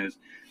president is.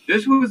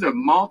 This was a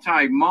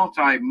multi-billion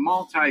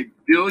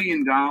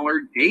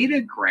dollar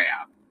data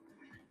grab.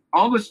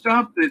 All the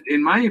stuff that,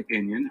 in my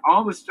opinion,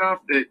 all the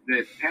stuff that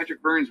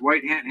Patrick Byrne's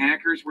white hat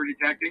hackers were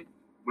detecting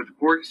with the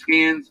port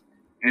scans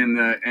and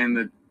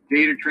the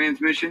data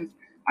transmissions,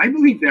 I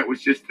believe that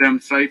was just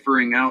them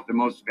ciphering out the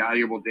most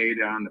valuable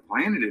data on the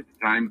planet at the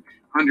time,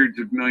 hundreds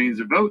of millions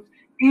of votes.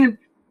 And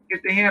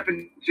if they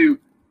happen to,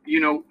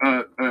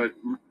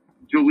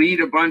 delete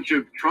a bunch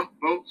of Trump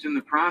votes in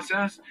the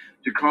process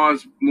to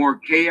cause more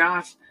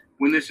chaos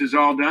when this is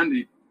all done,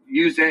 to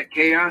use that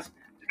chaos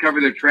to cover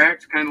their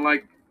tracks, kind of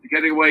like the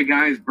getaway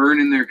guys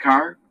burning their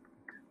car,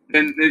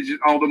 then there's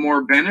just all the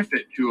more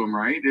benefit to them,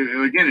 right?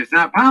 Again, it's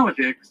not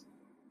politics.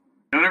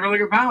 Don't ever look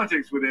at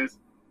politics with this.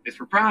 It's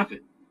for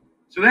profit.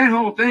 So that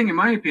whole thing, in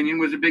my opinion,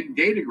 was a big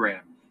data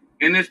grab.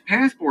 And this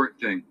passport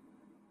thing,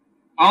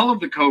 all of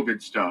the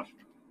COVID stuff,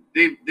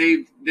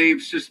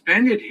 they've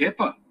suspended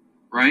HIPAA,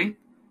 right?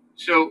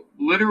 So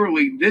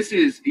literally, this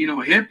is,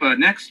 HIPAA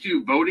next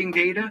to voting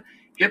data.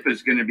 HIPAA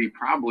is going to be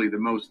probably the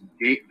most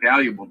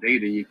valuable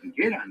data you can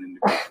get on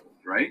individuals,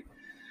 right?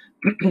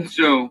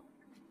 So,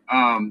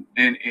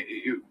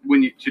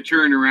 when you to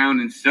turn around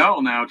and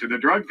sell now to the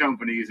drug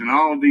companies and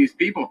all of these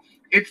people,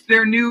 it's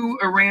their new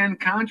Iran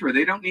Contra.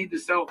 They don't need to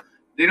sell.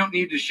 They don't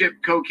need to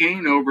ship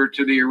cocaine over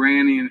to the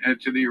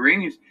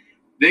Iranians.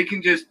 They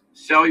can just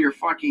sell your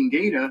fucking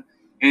data,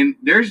 and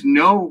there's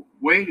no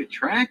way to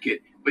track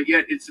it. But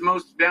yet, it's the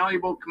most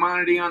valuable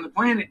commodity on the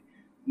planet.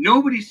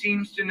 Nobody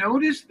seems to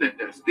notice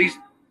this. These,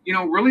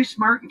 really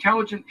smart,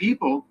 intelligent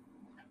people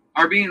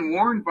are being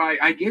warned by,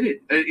 I get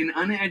it, an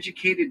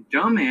uneducated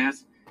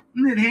dumbass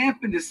that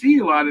happened to see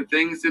a lot of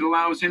things that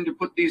allows him to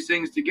put these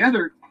things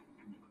together,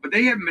 but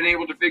they haven't been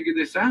able to figure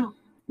this out.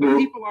 But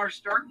people are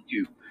starting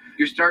to.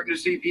 You're starting to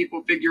see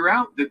people figure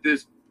out that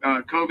this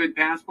COVID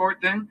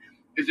passport thing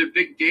is a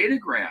big data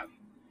grab.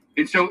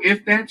 And so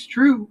if that's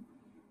true,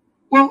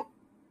 well,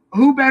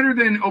 who better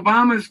than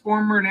Obama's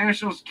former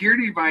national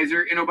security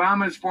advisor and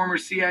Obama's former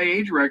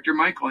CIA director,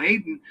 Michael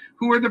Hayden,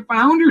 who are the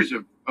founders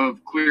of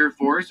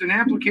ClearForce, an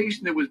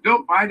application that was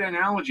built by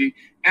Dynology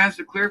as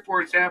the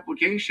ClearForce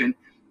application,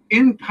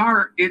 in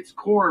part its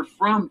core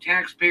from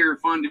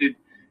taxpayer-funded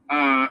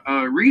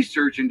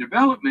research and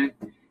development,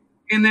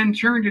 and then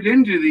turned it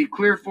into the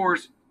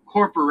ClearForce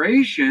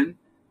Corporation,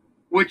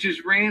 which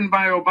is ran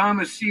by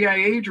Obama's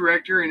CIA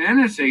director and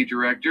NSA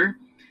director.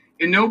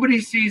 And nobody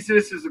sees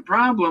this as a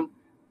problem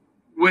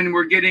when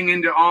we're getting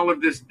into all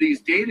of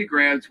these data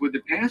grabs with the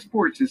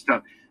passports and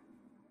stuff.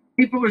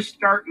 People are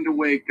starting to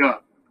wake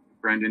up,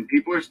 Brendan.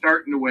 People are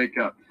starting to wake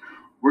up.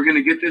 We're going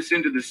to get this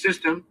into the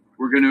system.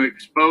 We're going to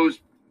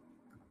expose.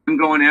 I'm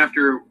going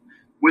after,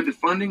 with the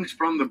fundings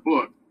from the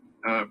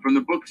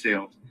book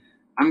sales,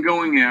 I'm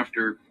going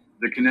after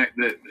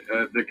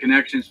the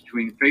connections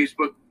between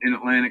Facebook and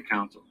Atlantic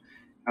Council.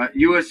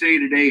 USA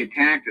Today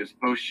attacked us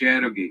post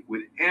Shadowgate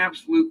with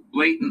absolute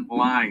blatant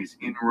lies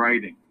in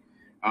writing.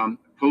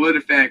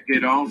 PolitiFact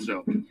did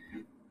also,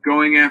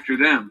 going after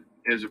them.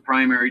 as a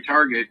primary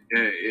target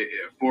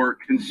for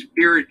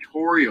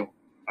conspiratorial.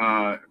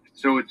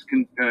 So it's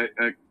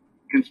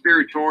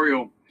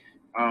conspiratorial.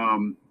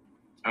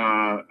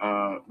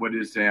 What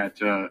is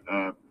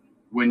that?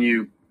 When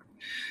you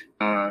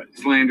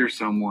slander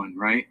someone,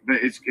 right? But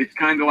it's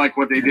kind of like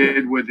what they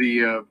did with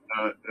the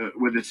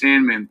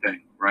Sandman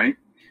thing, right?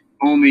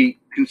 Only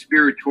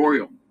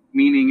conspiratorial,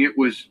 meaning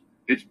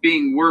it's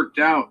being worked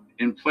out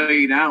and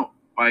played out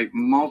by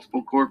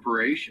multiple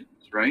corporations,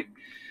 right?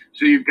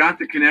 So you've got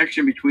the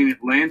connection between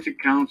Atlantic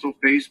Council,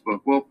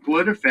 Facebook. Well,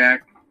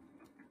 PolitiFact,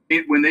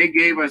 when they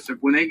gave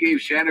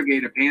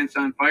Shadowgate a pants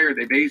on fire,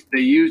 they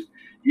used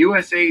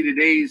USA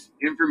Today's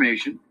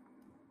information.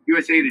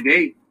 USA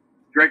Today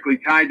directly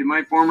tied to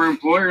my former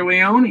employer,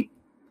 Leone,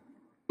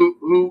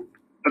 who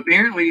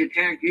apparently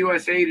attacked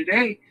USA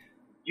Today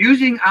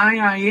using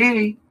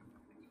IIA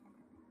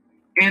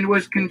and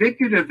was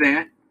convicted of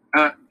that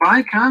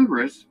by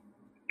Congress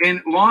and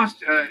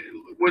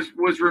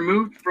was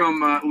removed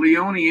from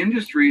Leone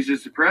Industries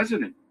as the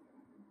president.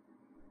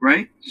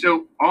 Right?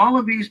 So all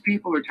of these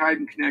people are tied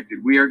and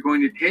connected. We are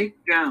going to take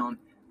down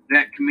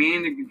that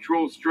command and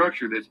control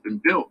structure that's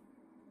been built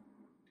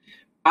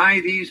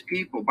by these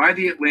people, by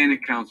the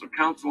Atlantic Council,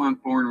 Council on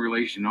Foreign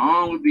Relations.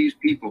 All of these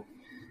people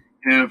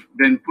have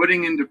been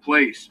putting into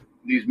place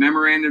these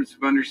memorandums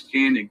of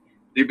understanding.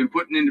 They've been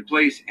putting into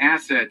place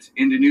assets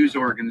into news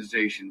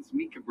organizations.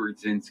 Mika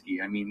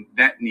Brzezinski, I mean,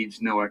 that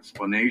needs no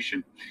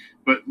explanation.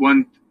 But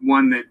one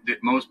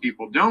that most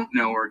people don't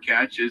know or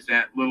catch is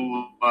that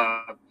little,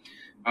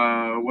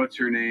 what's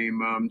her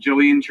name?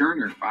 Jillian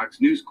Turner,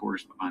 Fox News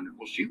correspondent.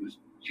 Well,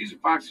 she's a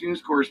Fox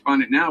News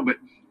correspondent now, but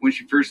when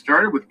she first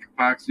started with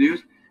Fox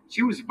News,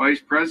 she was the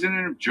vice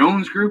president of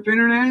Jones Group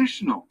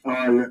International. Oh,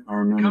 yeah, I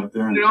remember.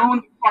 Their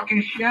own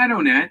fucking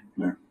ShadowNet,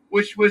 yeah.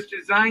 Which was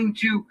designed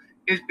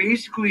is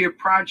basically a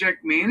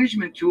project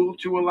management tool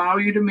to allow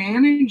you to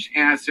manage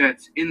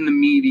assets in the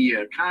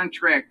media,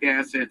 contract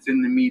assets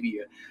in the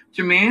media,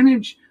 to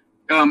manage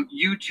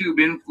YouTube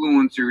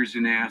influencers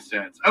and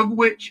assets, of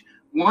which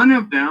one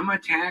of them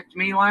attacked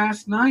me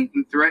last night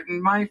and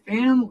threatened my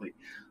family.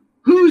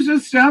 Who's a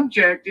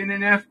subject in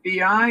an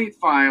FBI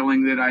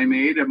filing that I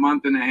made a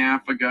month and a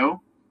half ago?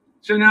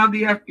 So now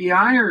the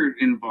FBI are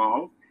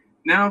involved.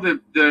 Now the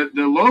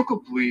local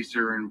police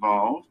are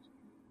involved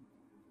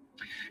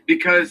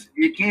because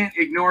you can't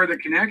ignore the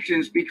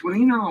connections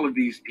between all of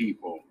these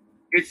people.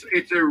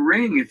 It's a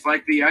ring. It's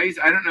like the ice.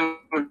 I don't know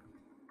if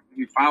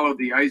you followed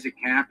the Isaac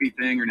Cappy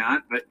thing or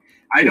not, but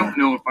I don't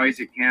know if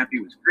Isaac Cappy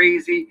was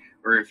crazy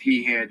or if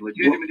he had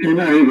legitimate.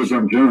 Well, he was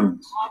on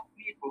Jones.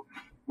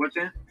 What's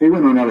that? He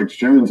went on Alex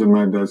Jones and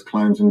made those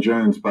claims, and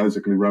Jones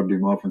basically rubbed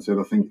him off and said,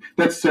 "I think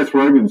that's Seth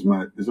Rogen's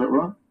mate." Is that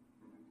right?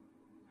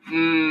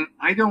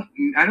 I don't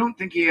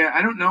think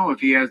I don't know if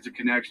he has the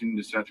connection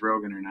to Seth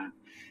Rogen or not.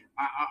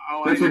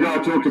 That's the guy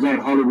who talked about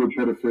Hollywood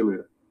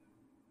pedophilia.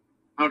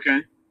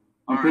 Okay.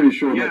 I'm pretty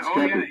sure that's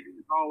Cappy. Yeah, he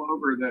was all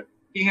over that.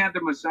 He had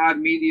the Mossad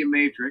Media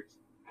Matrix,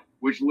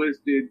 which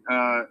listed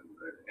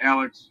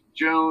Alex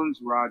Jones,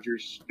 Roger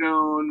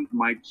Stone,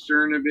 Mike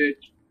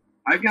Cernovich.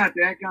 I've got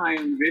that guy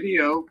on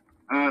video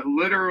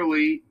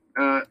literally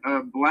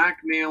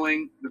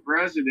blackmailing the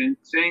president,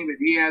 saying that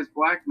he has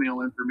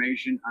blackmail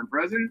information on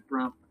President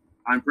Trump,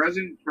 on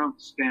President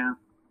Trump's staff,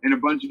 and a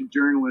bunch of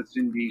journalists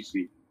in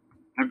D.C.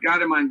 I've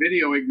got him on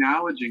video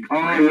acknowledging.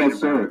 Oh, yeah,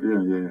 sorry.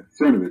 Yeah.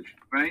 Cernovich.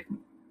 Right?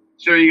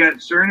 So you got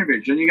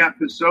Cernovich, and you got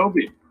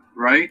Posobiec,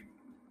 right?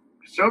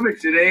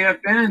 Posobiec's at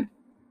AFN.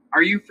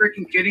 Are you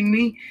freaking kidding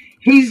me?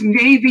 He's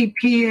Navy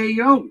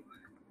PAO.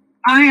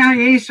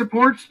 IIA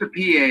supports the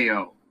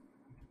PAO.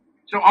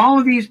 So all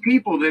of these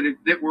people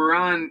that were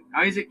on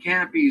Isaac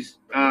Cappy's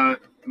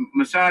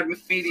Mossad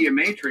Media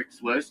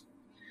Matrix list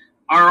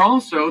are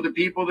also the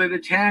people that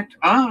attacked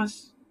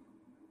us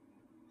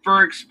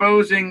for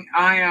exposing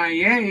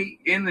IIA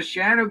in the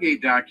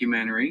Shadowgate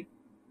documentary.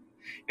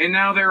 And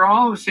now they're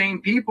all the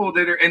same people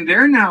and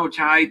they're now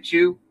tied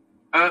to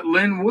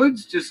Lynn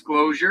Wood's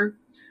disclosure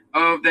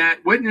of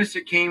that witness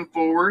that came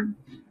forward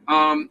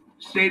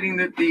stating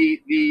that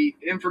the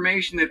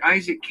information that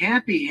Isaac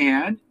Cappy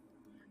had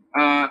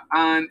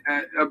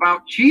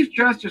about Chief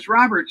Justice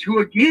Roberts, who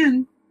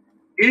again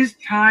is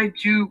tied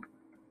to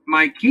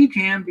my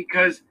Ketam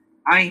because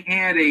I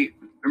had a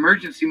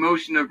emergency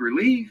motion of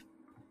relief,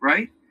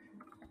 right?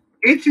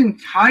 It's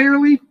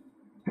entirely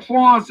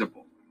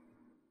plausible.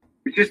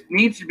 It just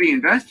needs to be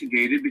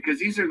investigated because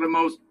these are the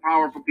most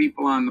powerful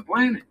people on the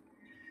planet.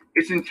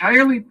 It's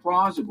entirely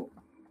plausible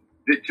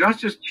that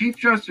Chief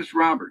Justice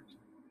Roberts,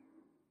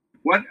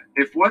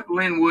 if what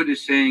Lynn Wood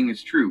is saying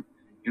is true,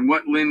 and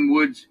what Lynn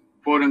Wood's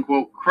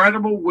quote-unquote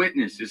credible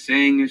witness is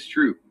saying is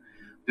true,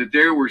 that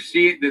there were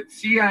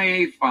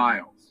CIA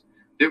files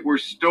that were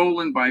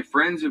stolen by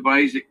friends of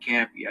Isaac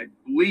Cappy. I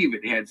believe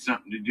it had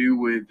something to do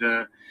with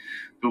the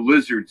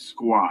Lizard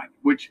Squad,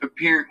 which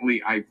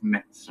apparently I've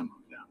met some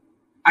of them.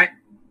 I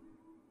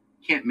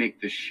can't make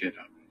this shit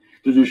up.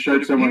 Did you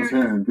shake someone's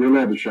hand? You're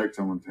allowed to shake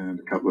someone's hand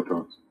a couple of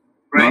times.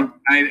 Right.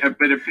 No?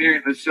 But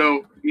apparently,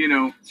 so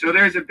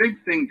there's a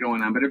big thing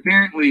going on, but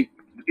apparently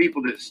the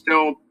people that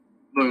stole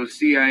those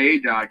CIA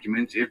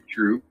documents, if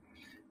true,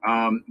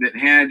 that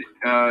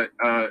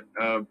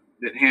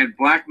had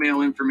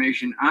blackmail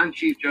information on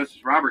Chief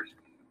Justice Roberts,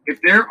 if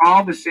they're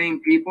all the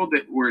same people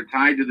that were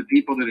tied to the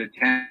people that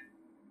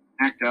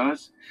attacked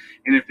us,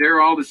 and if they're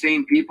all the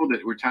same people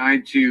that were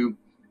tied to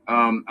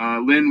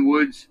Lynn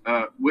Wood's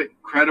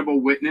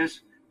credible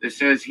witness that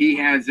says he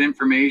has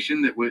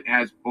information that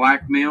has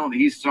blackmail,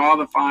 he saw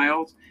the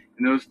files,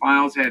 and those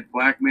files had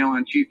blackmail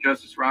on Chief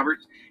Justice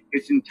Roberts,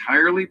 it's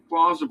entirely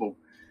plausible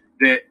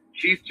that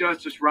Chief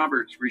Justice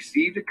Roberts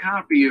received a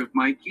copy of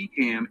my key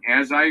tam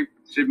as I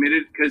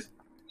submitted, because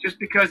just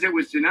because it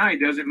was denied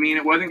doesn't mean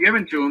it wasn't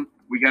given to him.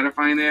 We got to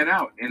find that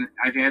out. And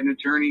I've had an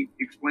attorney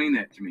explain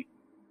that to me.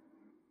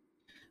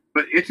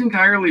 But it's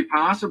entirely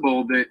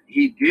possible that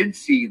he did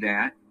see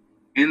that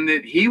and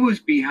that he was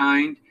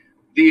behind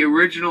the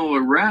original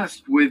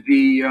arrest with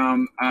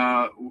the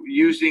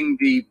using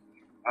the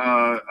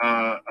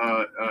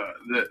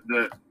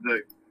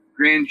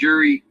grand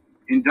jury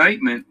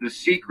indictment, the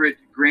secret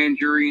grand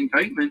jury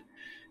indictment,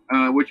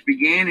 which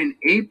began in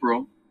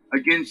April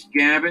against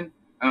Gavin,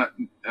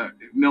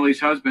 Millie's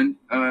husband,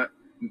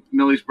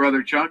 Millie's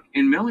brother Chuck,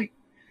 and Millie.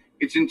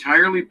 It's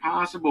entirely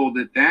possible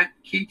that that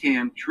key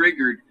tam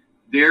triggered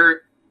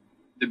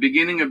the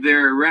beginning of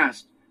their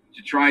arrest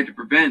to try to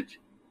prevent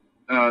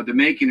the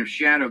making of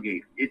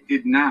Shadowgate. It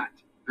did not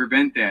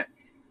prevent that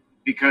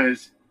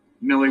because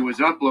Millie was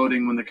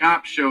uploading when the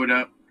cops showed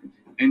up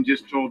and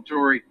just told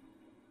Tori,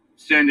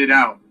 send it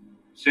out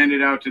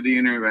to the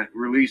internet,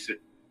 release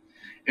it.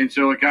 And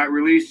so it got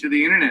released to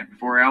the internet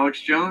before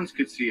Alex Jones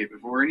could see it,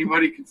 before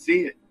anybody could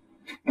see it.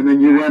 And then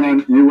you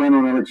went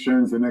on Alex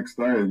Jones the next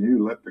day and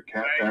you let the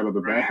cat out of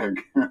the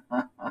bag.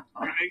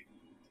 Right.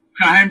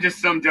 I'm just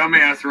some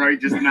dumbass, right?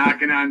 Just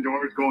knocking on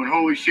doors going,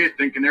 holy shit,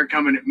 thinking they're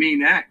coming at me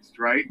next,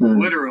 right?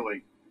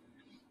 Literally.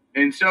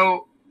 And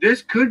so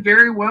this could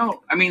very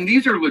well, I mean,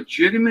 these are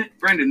legitimate,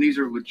 Brendan, these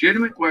are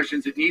legitimate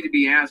questions that need to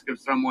be asked of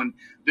someone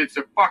that's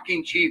a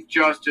fucking Chief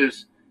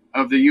Justice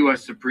of the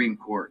U.S. Supreme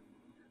Court.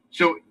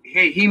 So,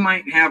 hey, he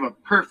might have a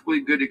perfectly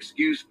good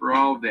excuse for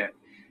all of that.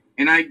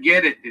 And I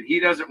get it that he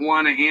doesn't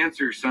want to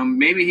answer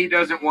maybe he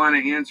doesn't want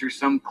to answer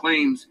some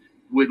claims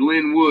with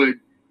Lynn Wood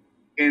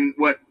and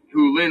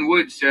who Lynn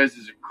Wood says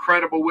is a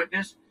credible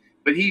witness,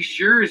 but he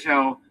sure as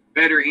hell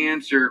better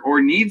answer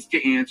or needs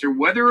to answer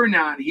whether or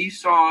not he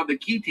saw the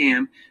key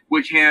tam,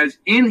 which has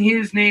in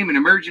his name an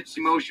emergency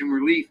motion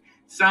relief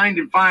signed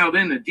and filed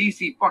in the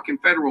DC fucking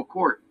federal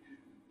court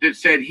that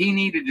said he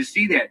needed to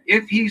see that.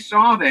 If he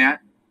saw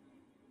that,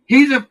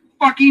 he's a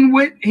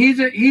fucking he's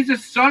a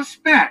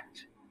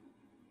suspect.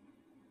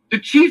 The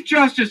Chief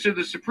Justice of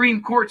the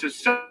Supreme Court's a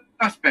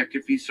suspect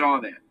if he saw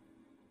that.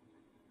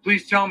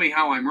 Please tell me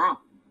how I'm wrong.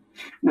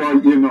 Well,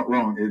 you're not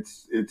wrong.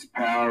 It's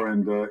power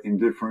and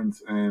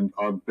indifference, and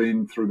I've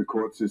been through the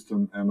court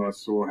system and I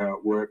saw how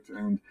it worked.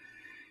 And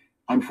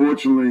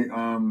unfortunately,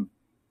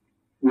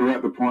 we're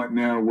at the point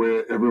now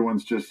where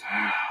everyone's just,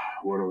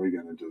 what are we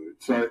going to do?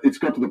 So it's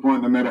got to the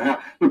point, no matter how.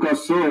 Look, I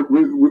saw it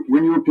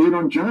when you appeared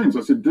on Jones.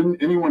 I said,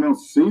 didn't anyone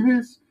else see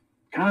this?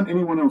 Can't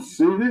anyone else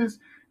see this?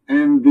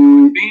 And the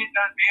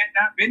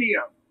banned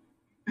video.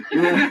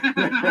 Yeah,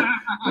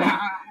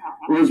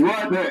 it was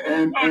right there,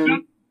 and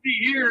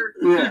here.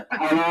 Yeah,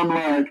 and I'm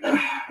like,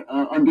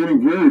 I'm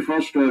getting very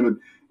frustrated.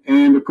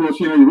 And of course,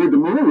 you read the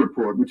Mueller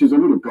report, which is a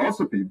little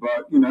gossipy,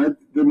 but the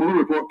Mueller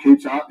report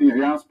keeps asking,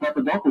 he asked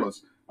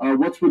Papadopoulos,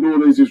 what's with all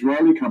these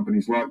Israeli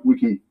companies like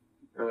Wikistrat?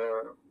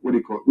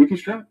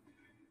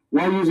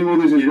 Why are you using all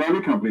these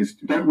Israeli companies?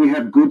 Don't we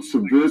have good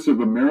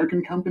subversive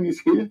American companies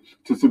here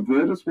to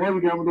subvert us? Why are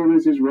you going with all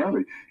these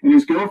Israeli? And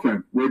his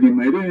girlfriend, where did he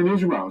meet her? In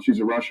Israel.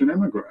 She's a Russian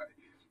emigre.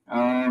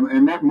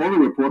 And that Mueller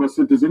report, I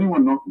said, does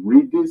anyone not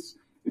read this?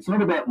 It's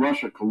not about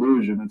Russia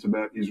collusion. It's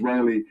about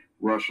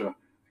Israeli-Russia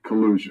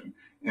collusion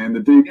and the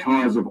deep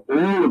ties of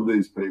all of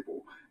these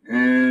people.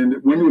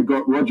 And when you've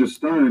got Roger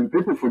Stone,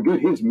 people forget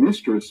his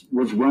mistress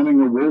was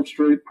running a Wall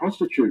Street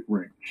prostitute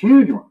ring,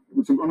 huge one. It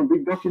was on a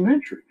big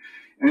documentary.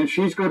 And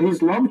she's got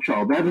his love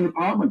child. They have an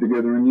apartment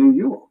together in New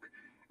York.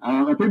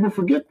 And people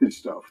forget this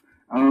stuff.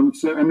 And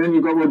then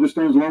you've got Roger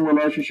Stone's long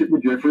relationship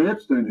with Jeffrey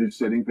Epstein, who's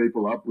setting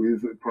people up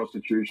with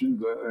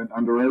prostitution and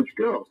underage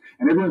girls.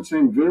 And everyone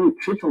seemed very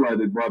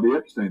titillated by the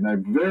Epstein. They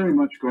very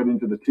much got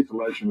into the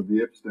titillation of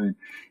the Epstein,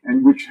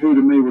 and who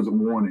to me was a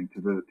warning to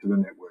the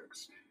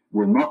networks.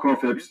 We'll knock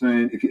off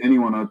Epstein if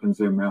anyone opens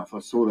their mouth. I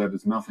saw that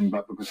as nothing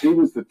but because he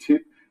was the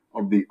tip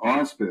of the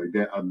iceberg.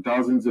 There are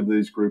dozens of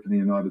these groups in the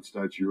United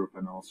States, Europe,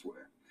 and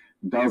elsewhere.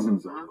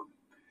 Dozens of them.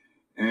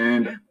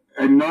 And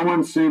no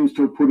one seems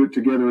to have put it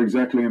together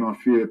exactly, and I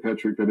fear,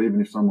 Patrick, that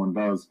even if someone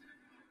does,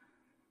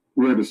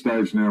 we're at a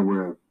stage now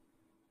where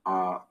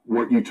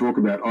what you talk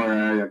about,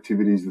 IAA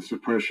activities, the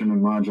suppression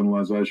and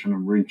marginalisation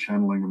and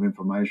rechanneling of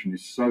information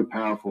is so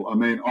powerful. I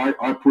mean,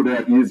 I put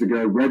out years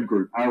ago RAD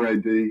Group,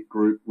 R-A-D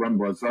Group, run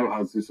by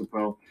Zohar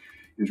Zisapel,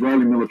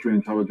 Israeli military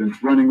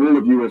intelligence, running all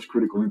of US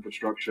critical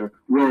infrastructure,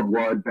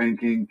 worldwide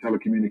banking,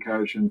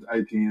 telecommunications,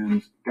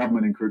 ATMs,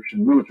 government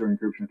encryption, military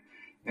encryption.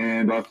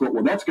 And I thought,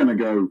 well, that's going to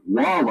go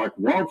wild like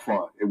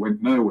wildfire. It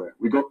went nowhere.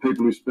 We got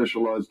people who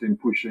specialized in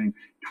pushing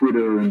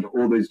Twitter and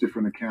all these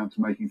different accounts,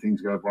 making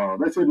things go viral.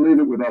 They said, leave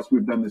it with us.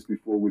 We've done this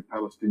before with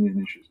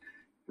Palestinian issues.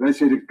 They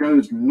said it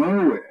goes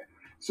nowhere.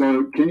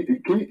 So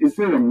is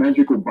there a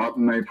magical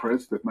button they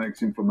press that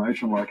makes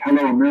information like,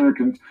 hello,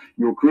 Americans,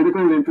 your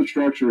critical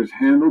infrastructure is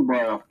handled by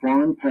a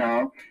foreign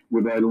power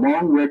with a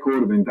long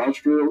record of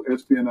industrial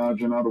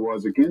espionage and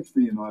otherwise against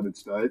the United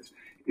States.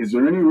 Is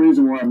there any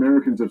reason why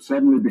Americans have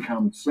suddenly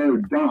become so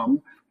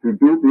dumb who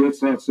built the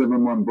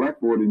SR-71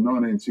 Blackboard in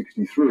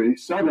 1963?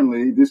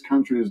 Suddenly, this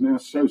country is now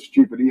so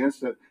stupid he has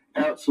to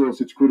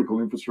outsource its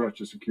critical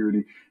infrastructure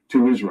security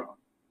to Israel.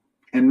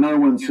 And no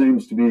one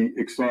seems to be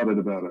excited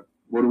about it.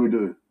 What do we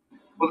do?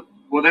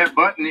 Well, that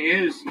button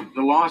is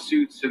the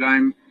lawsuits that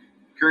I'm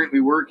currently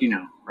working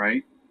on,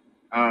 right?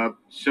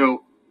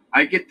 So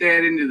I get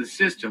that into the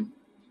system.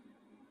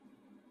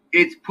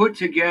 It's put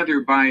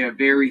together by a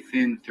very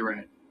thin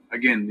thread.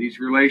 Again, these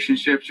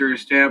relationships are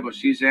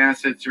established. These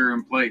assets are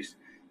in place.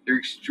 They're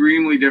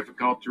extremely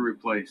difficult to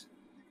replace.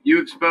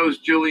 You expose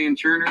Jillian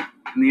Turner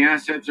and the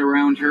assets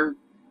around her,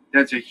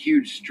 that's a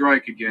huge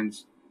strike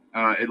against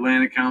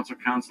Atlantic Council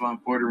on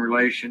Foreign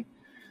Relations.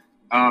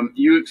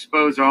 You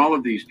expose all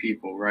of these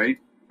people, right?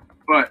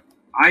 But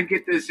I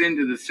get this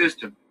into the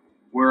system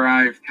where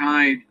I've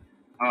tied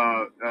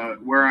Facebook's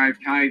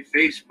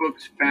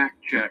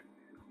fact check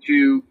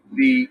to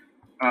the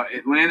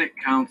Atlantic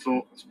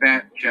Council's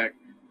fact check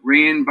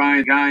ran by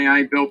the guy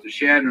I built a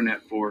shadow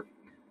net for.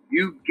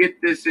 You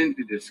get this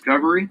into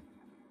Discovery,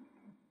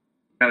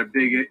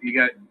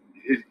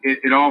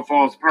 it all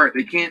falls apart.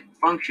 They can't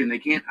function. They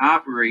can't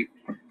operate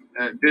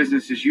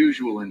business as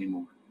usual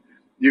anymore.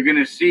 You're going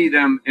to see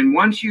them, and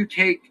once you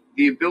take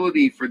the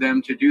ability for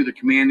them to do the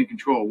command and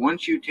control,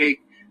 once you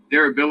take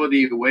their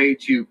ability away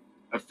to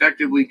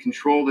effectively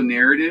control the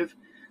narrative,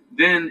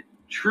 then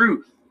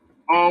truth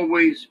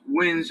always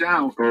wins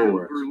out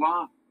over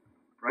lie,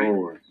 right?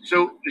 Always.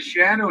 So the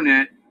shadow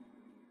net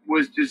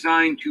was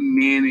designed to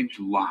manage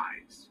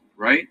lies,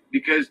 right?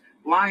 Because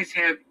lies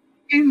have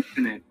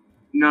infinite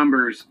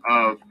numbers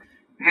of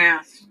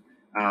paths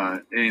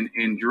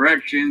and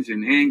directions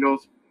and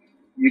angles.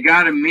 You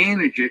got to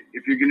manage it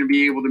if you're going to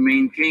be able to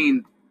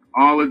maintain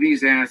all of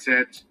these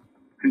assets,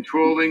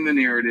 controlling the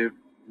narrative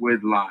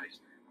with lies.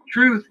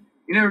 Truth,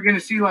 you're never going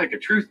to see like a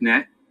truth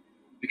net,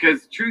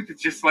 because truth is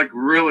just like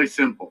really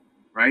simple,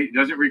 right? It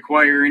doesn't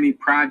require any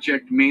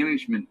project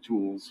management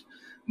tools,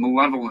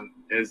 malevolent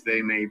as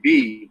they may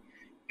be.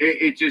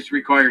 It just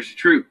requires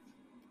truth.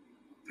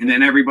 And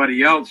then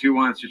everybody else who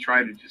wants to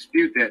try to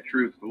dispute that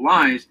truth with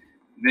lies,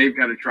 they've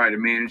got to try to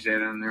manage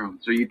that on their own.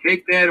 So you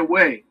take that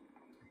away.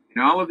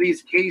 In all of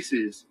these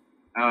cases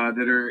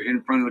that are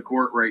in front of the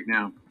court right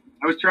now,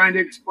 I was trying to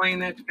explain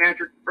that to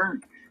Patrick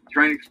Byrne,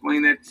 trying to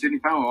explain that to Sidney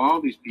Powell, all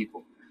these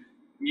people.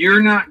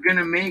 You're not going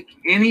to make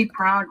any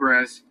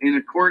progress in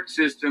a court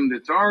system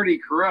that's already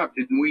corrupt,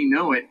 and we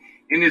know it,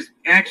 and is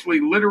actually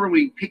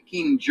literally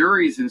picking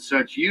juries and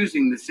such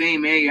using the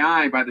same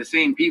AI by the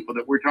same people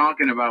that we're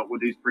talking about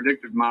with these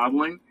predictive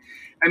modeling.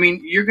 I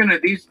mean,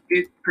 these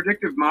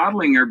predictive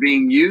modeling are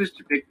being used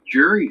to pick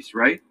juries,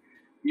 right?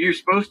 You're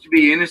supposed to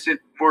be innocent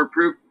before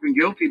proven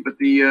guilty, but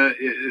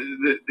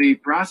the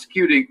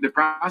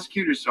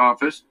prosecutor's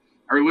office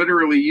are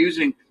literally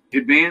using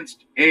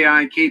advanced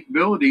AI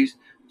capabilities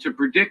to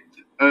predict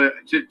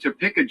to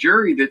pick a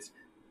jury that's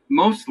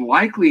most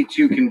likely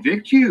to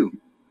convict you.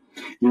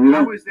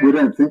 Yeah, we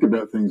don't think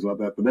about things like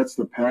that, but that's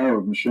the power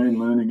of machine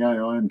learning,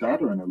 AI, and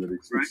data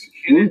analytics. Right.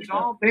 And it's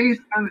all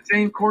based on the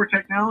same core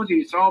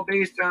technology. It's all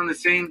based on the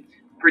same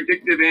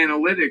predictive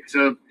analytics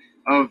of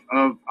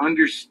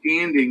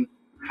understanding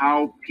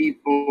how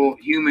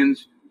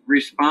humans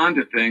respond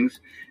to things,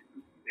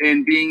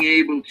 and being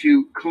able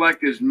to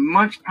collect as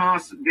much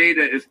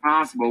data as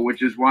possible,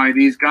 which is why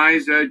these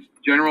guys,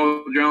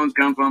 General Jones,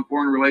 Council on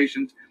Foreign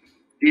Relations,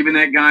 even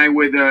the guy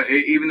with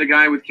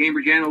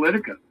Cambridge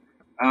Analytica,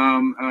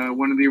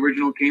 one of the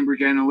original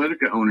Cambridge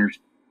Analytica owners,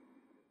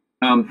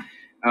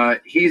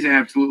 he's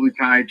absolutely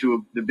tied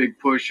to the big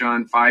push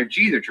on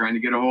 5G. They're trying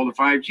to get a hold of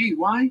 5G.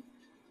 Why?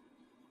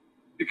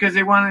 Because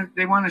they want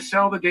to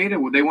sell the data.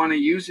 They want to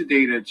use the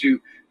data to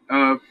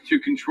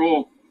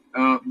control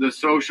the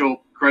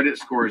social credit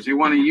scores. They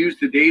want to use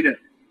the data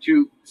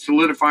to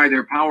solidify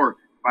their power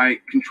by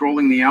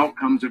controlling the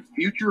outcomes of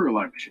future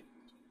elections.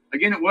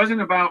 Again, it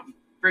wasn't about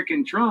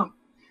frickin' Trump.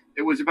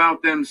 It was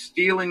about them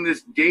stealing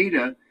this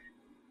data,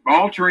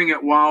 altering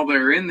it while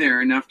they're in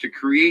there enough to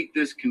create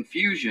this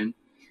confusion,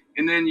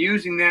 and then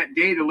using that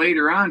data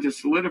later on to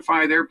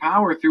solidify their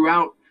power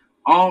throughout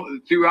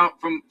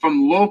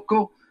from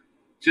local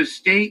to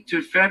state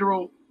to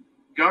federal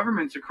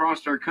governments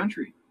across our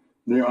country.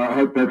 Yeah, I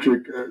hope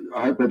Patrick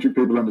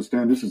people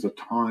understand this is a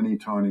tiny,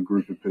 tiny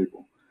group of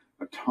people,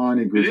 a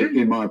tiny group,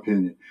 in my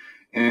opinion.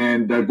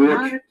 And they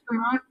bought.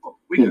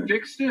 We can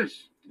fix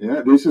this.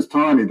 Yeah, this is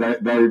tiny.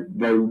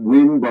 They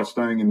win by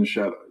staying in the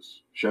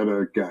shadows,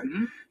 shadow gate.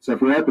 Mm-hmm. So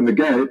if we open the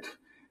gate,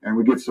 and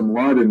we get some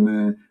light in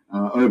there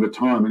over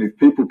time. And if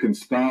people can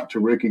start to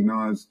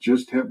recognize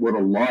just what a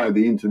lie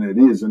the internet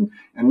is and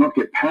not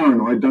get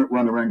paranoid, don't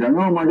run around going,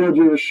 oh my God,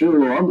 you're a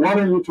shill, or why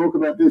don't you talk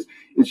about this?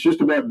 It's just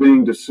about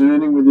being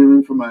discerning with your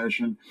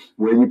information,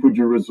 where you put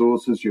your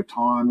resources, your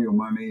time, your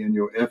money, and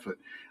your effort.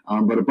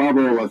 But above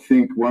all, I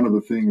think one of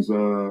the things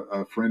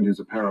a friend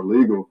who's a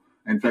paralegal,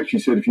 in fact, she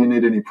said if you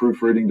need any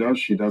proofreading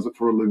she does it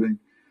for a living.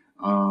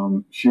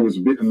 She was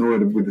a bit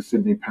annoyed with the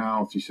Sydney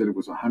Powell. She said it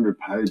was 100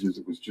 pages.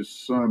 It was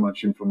just so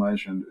much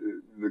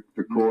information.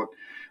 The court,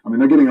 I mean,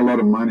 they're getting a lot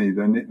of money.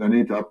 They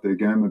need to up their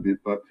game a bit.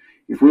 But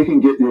if we can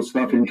get your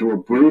stuff into a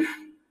brief.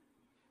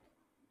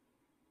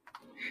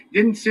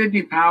 Didn't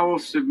Sydney Powell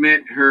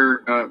submit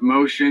her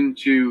motion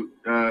to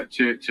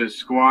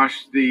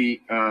squash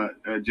the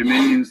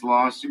Dominion's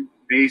lawsuit,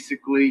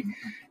 basically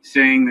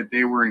saying that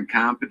they were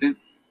incompetent?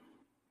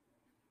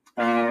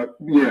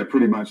 Yeah,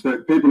 pretty much.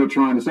 That people are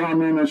trying to say, oh,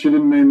 no, she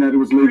didn't mean that. It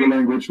was legal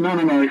language.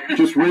 No.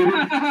 Just read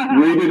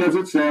it as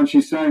it sounds.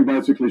 She's saying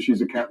basically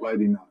she's a cat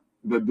lady nut.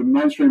 The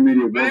mainstream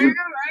media wasn't. There you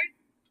go,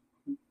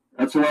 right?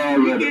 That's why I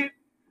read it.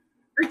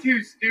 We're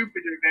too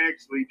stupid to have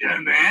actually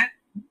done that.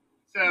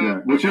 So, yeah,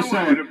 well,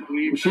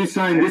 she's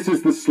saying this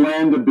is the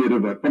slander bit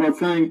of it. But I'm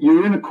saying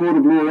you're in a court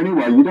of law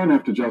anyway. You don't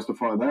have to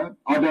justify that.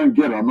 I don't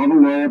get it. I'm not a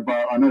lawyer,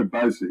 but I know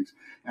basics.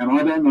 And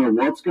I don't know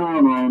what's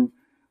going on,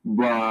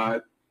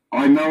 but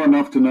I know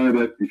enough to know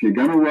that if you're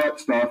going to write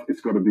stuff,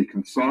 it's got to be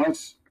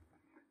concise.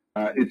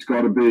 It's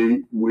got to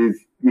be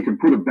you can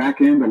put a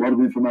back end, a lot of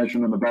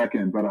information on the back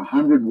end, but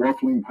 100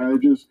 waffling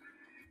pages.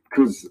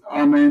 Because,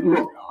 I mean,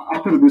 look,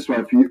 I'll put it this way.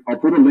 I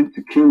put a link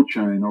to Kill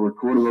Chain. I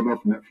recorded it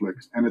off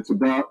Netflix. And it's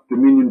about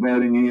Dominion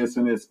voting,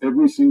 ES&S,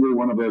 every single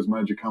one of those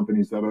major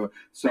companies that are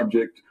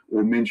subject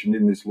or mentioned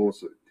in this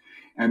lawsuit.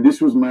 And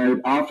this was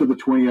made after the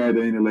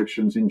 2018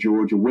 elections in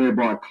Georgia,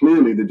 whereby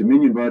clearly the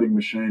Dominion voting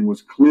machine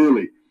was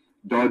clearly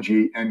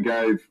dodgy and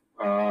gave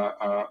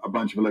a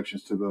bunch of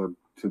elections to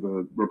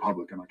the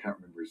Republican. I can't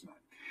remember his name.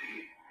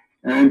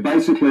 And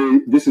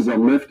basically, this is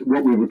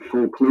what we would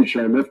call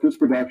cliche leftist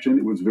production.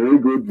 It was very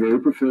good, very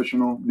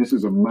professional. This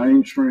is a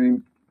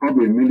mainstream,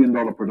 probably $1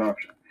 million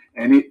production.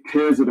 And it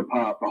tears it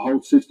apart. The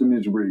whole system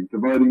is rigged. The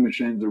voting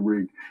machines are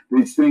rigged.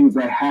 These things,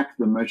 they hack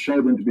them. They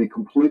show them to be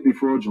completely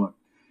fraudulent.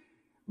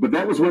 But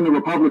that was when the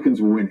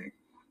Republicans were winning.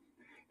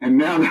 And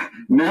now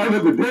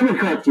that the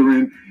Democrats are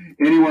in,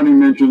 anyone who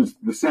mentions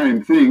the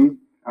same thing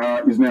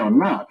is now a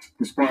nut,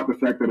 despite the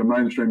fact that a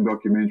mainstream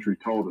documentary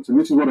told us. And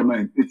this is what I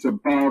mean. It's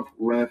above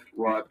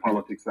left-right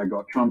politics. They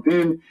got Trump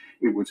in.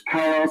 It was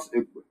chaos.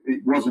 It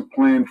wasn't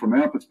planned from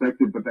our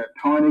perspective, but that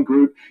tiny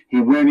group,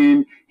 he went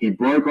in, he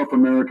broke off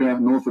America,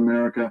 North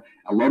America.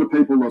 A lot of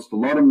people lost a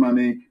lot of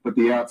money, but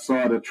the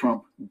outsider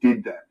Trump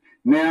did that.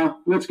 Now,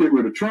 let's get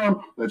rid of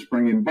Trump. Let's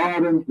bring in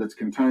Biden. Let's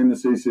contain the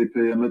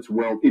CCP, and let's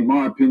in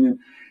my opinion,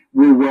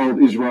 we'll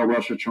weld Israel,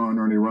 Russia,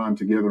 China, and Iran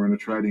together in a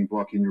trading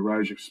bloc in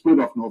Eurasia, split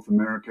off North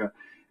America,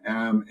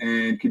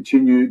 and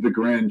continue the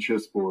grand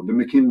chessboard, the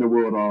Makinda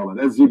World Island.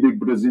 As Zbigniew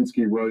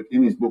Brzezinski wrote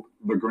in his book,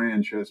 The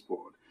Grand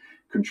Chessboard,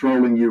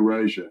 controlling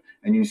Eurasia.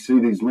 And you see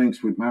these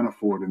links with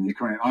Manafort and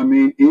Ukraine. I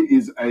mean, it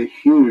is a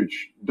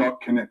huge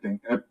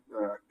dot-connecting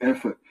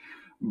effort.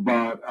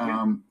 But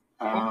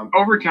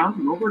over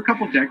time, over a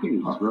couple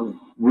decades, really.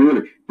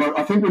 Really. But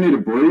I think we need a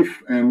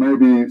brief, and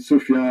maybe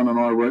Sufyan and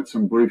I wrote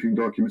some briefing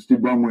documents.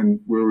 Did one when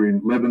we were in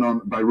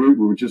Lebanon, Beirut.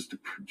 We were just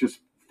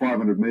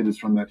 500 meters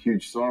from that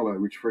huge silo,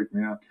 which freaked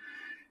me out.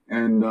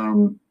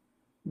 And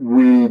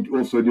we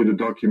also did a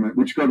document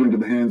which got into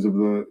the hands of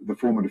the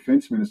former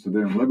defense minister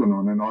there in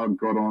Lebanon, and I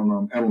got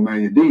on Al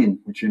Mayadeen,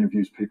 which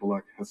interviews people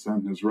like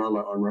Hassan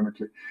Nasrallah,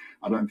 ironically.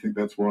 I don't think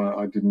that's why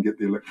I didn't get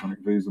the electronic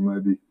visa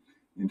maybe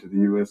into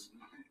the US.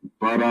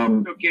 But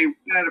okay, we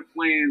got a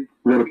plan.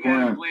 We got a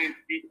plan.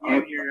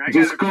 Here.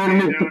 Just call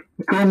me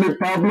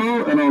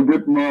Pablo, and I'll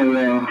get my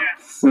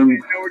some. Okay,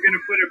 so we're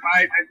gonna put a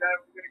Biden.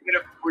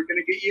 We're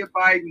gonna get you a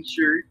Biden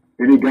shirt.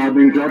 Any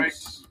gardening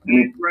jobs?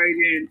 Right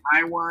in.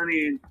 I want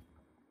in.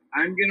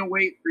 I'm gonna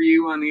wait for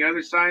you on the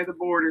other side of the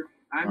border.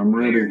 I'm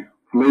ready.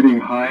 Bleeding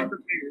hot. I'm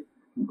prepared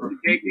to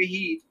take the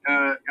heat.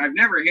 I've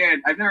never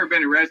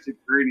been arrested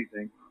for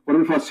anything. What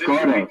if I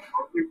skydive?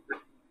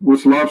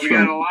 What's live stream?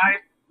 We got a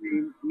live.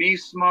 Me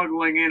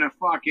smuggling in a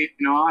fucking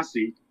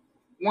Aussie,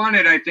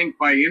 wanted, I think,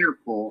 by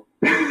Interpol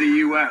into the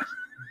U.S.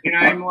 And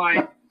I'm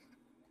like,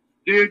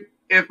 dude,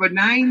 if a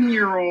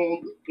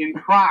 9-year-old in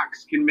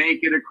Crocs can make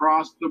it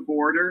across the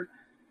border,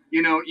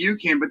 you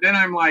can. But then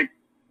I'm like,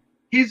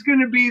 he's going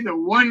to be the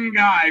one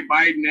guy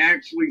Biden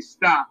actually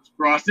stops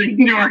crossing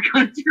into our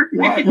country.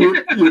 Well,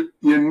 you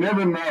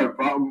never know.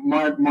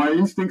 My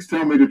instincts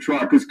tell me to try,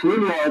 because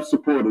clearly I have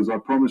supporters. I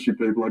promise you,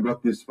 people, I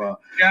got this far.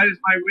 God is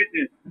my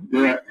witness.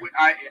 Yeah.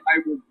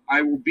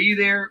 I will be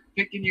there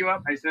picking you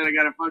up. I said I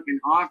got a fucking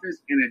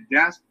office and a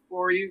desk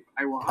for you.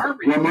 I will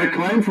harbor you. Well, my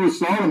claim for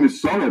asylum is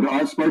solid.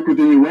 I spoke with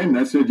the UN.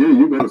 They said, yeah,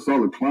 you've got a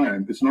solid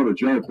claim. It's not a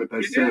joke, but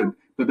they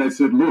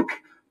said, look,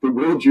 the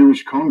World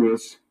Jewish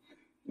Congress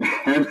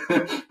and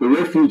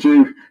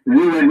the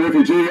UN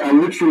refugee are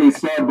literally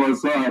side by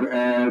side,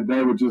 and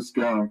they were just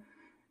going.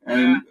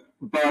 And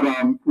But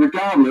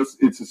regardless,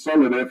 it's a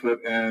solid effort,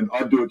 and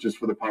I do it just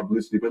for the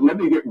publicity. But let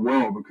me get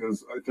well,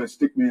 because if they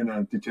stick me in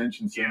a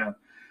detention center,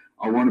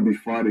 I want to be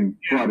fighting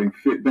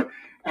fit. But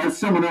as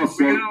someone else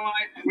said,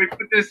 we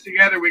put this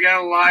together. We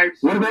got a live.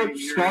 What about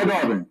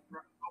skydiving?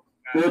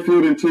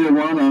 Airfield in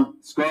Tijuana,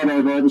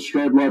 skydive over,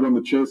 straight right on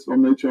the chest. I'll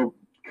meet you.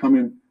 Come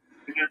in.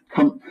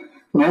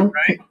 No?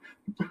 Right?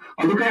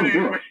 I look over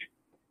there.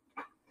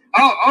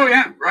 Oh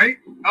yeah, right.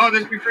 Oh,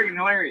 this would be freaking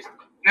hilarious.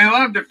 And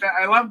I love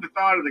the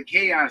thought of the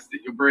chaos that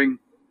you bring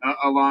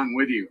along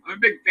with you. I'm a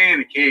big fan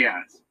of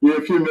chaos. Yeah,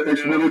 a few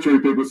ex-military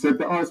people said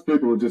the ice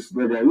people will just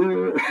they go,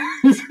 yeah.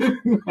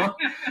 No.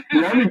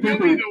 The only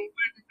people.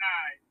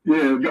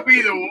 You'll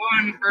be the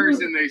one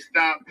person they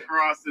stop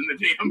crossing the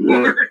damn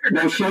border.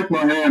 They'll shake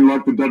my hand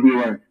like the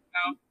WA.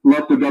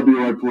 Like the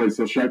WA police.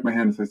 They'll shake my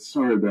hand and say,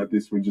 sorry about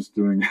this, we're just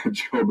doing our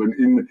job.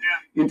 And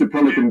into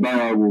Pelican Bay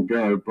I will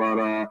go.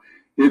 But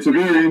it's a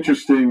very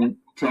interesting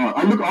time.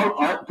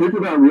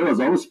 People don't realise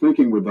I was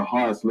speaking with the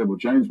highest level,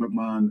 James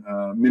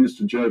McMahon,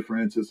 Minister Joe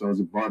Francis. I was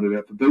invited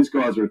out. But these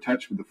guys are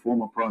attached with the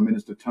former Prime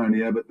Minister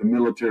Tony Abbott, the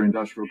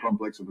military-industrial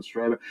complex of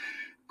Australia.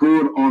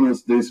 Good,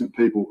 honest, decent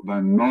people.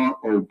 They're not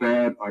all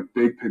bad. I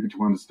beg people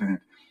to understand.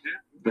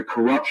 The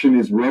corruption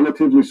is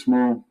relatively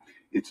small.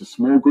 It's a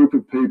small group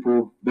of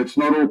people. That's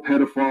not all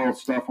pedophile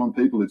stuff on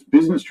people. It's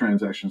business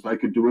transactions. They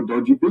could do a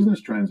dodgy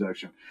business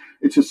transaction.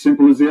 It's as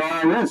simple as the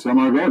IRS. Oh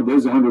my God,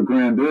 there's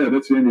 $100,000 there.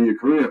 That's the end of your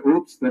career.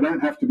 Oops, they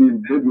don't have to be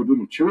in bed with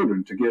little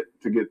children to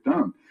get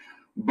done.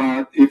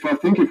 But if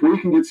we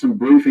can get some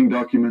briefing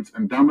documents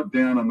and dumb it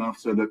down enough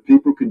so that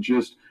people can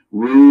just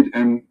read,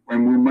 and we'll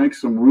make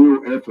some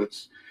real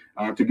efforts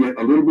to get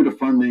a little bit of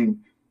funding.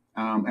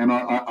 And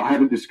I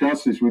haven't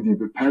discussed this with you,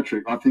 but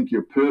Patrick, I think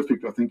you're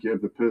perfect. I think you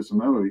have the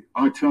personality.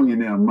 I tell you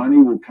now, money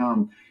will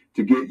come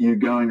to get you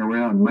going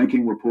around,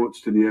 making reports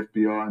to the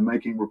FBI,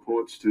 making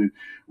reports to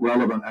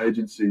relevant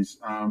agencies.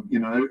 We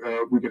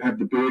could have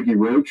the Bergy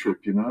road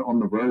trip, on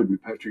the road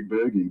with Patrick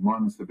Bergy,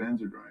 minus the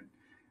Benzodrine.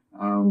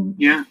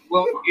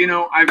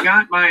 Well, I've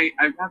got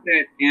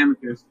that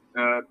amicus,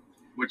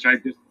 which I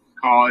just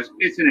call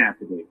it's an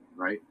affidavit,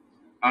 right?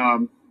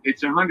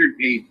 It's 100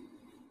 pages,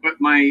 but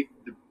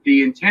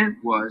the intent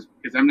was,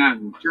 because I'm not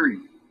an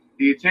attorney,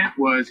 the intent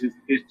was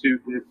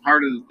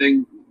part of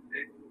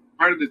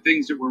the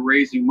things that we're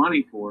raising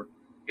money for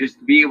is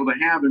to be able to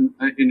have an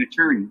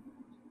attorney,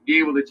 be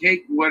able to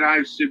take what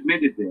I've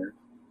submitted there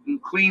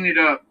and clean it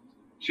up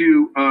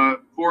to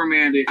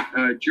format it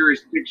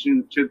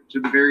jurisdiction to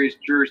the various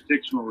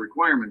jurisdictional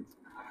requirements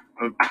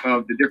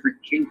of the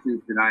different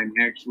cases that I'm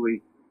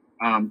actually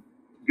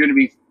going to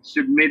be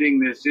submitting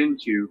this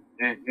into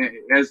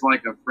as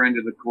like a friend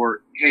of the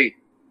court. Hey,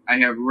 I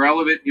have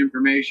relevant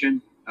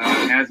information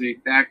as a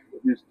fact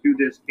witness to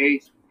this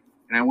case,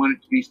 and I want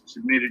it to be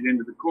submitted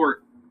into the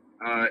court,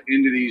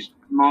 into these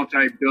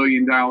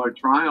multi-billion-dollar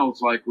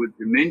trials like with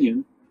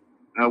Dominion,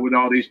 with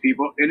all these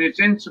people. And it's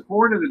in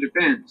support of the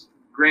defense,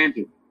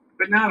 granted,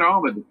 but not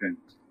all the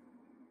defense.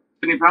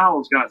 Sidney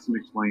Powell's got some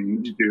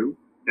explaining to do.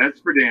 That's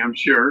for damn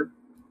sure.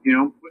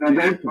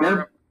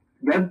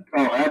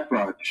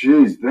 Akbar,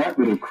 geez, that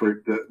little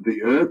creep,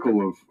 the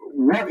Urkel of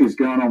what is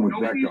going on with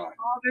that guy?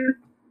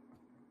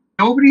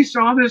 Nobody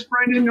saw this,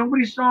 Brendan.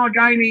 Nobody saw a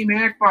guy named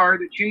Akbar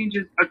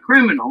a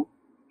criminal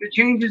that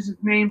changes his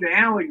name to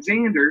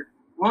Alexander,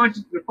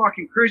 launches the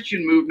fucking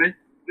Christian movement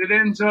that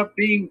ends up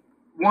being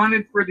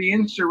wanted for the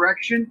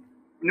insurrection.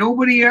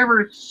 Nobody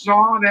ever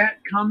saw that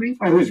coming.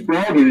 Oh, he's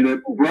bragging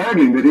that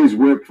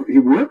he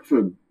worked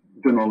for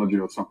Denology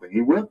or something.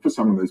 He worked for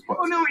some of these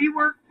places. Oh no, he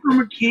worked for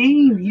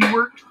McCain. He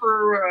worked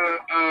for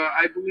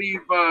I believe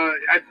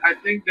I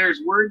think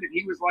there's word that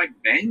he was like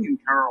banging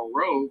Karl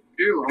Rove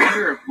too. I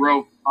wonder if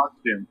Rove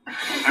touched him.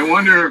 I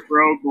wonder if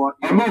Rove.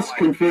 I must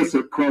confess,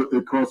 it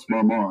crossed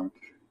my mind.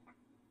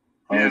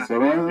 Yeah.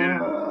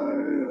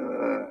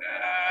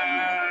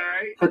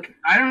 Okay.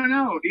 I don't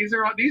know. These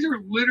are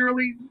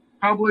literally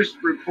published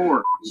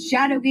reports.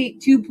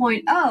 Shadowgate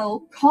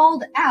 2.0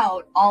 called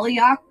out Ali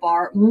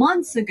Akbar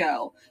months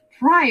ago,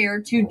 prior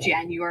to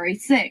January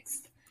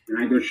 6th. And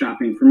I go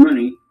shopping for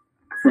money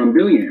from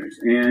billionaires.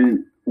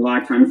 And a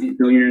lot of times these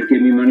billionaires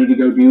give me money to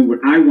go do what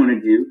I want to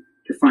do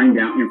to find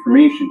out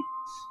information.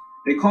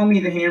 They call me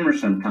the Hammer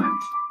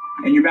sometimes.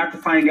 And you're about to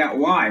find out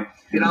why.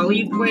 And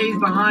Ali plays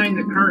behind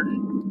the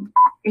curtain.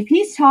 If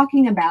he's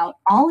talking about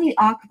Ali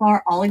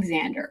Akbar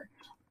Alexander,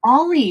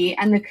 Ali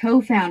and the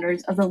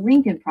co-founders of the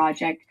Lincoln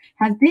Project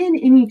have been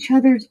in each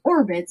other's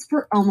orbits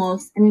for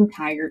almost an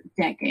entire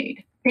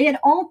decade. They had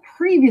all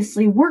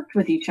previously worked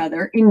with each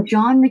other in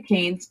John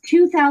McCain's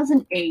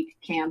 2008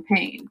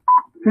 campaign.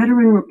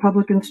 Veteran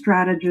Republican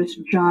strategist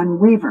John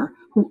Weaver,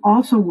 who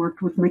also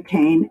worked with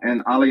McCain,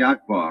 and Ali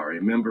Akbar,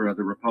 a member of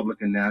the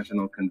Republican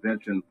National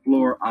Convention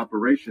floor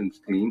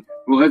operations team.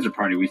 Well, as a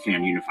party, we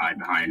stand unified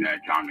behind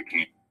John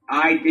McCain.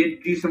 I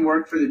did do some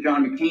work for the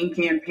John McCain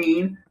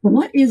campaign.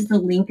 What is the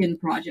Lincoln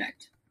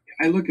Project?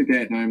 I look at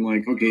that and I'm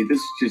like, okay, this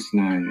is just an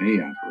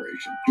IA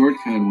operation. George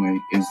Conway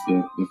is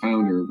the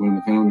founder, one of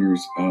the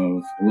founders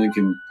of the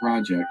Lincoln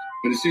Project.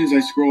 But as soon as I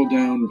scroll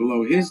down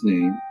below his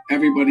name,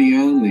 everybody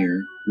on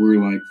there were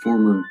like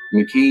former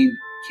McCain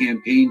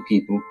campaign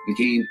people,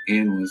 McCain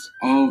analysts,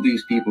 all of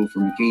these people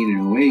from McCain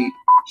in 08.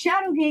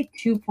 Shadowgate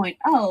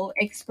 2.0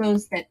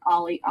 exposed that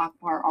Ali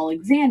Akbar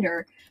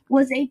Alexander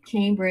was a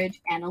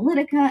Cambridge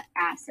Analytica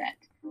asset.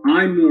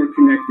 I'm more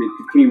connected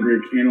to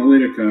Cambridge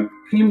Analytica.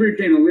 Cambridge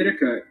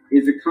Analytica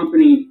is a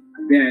company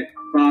that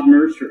Bob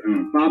Mercer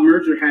owns. Bob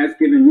Mercer has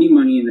given me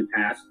money in the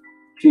past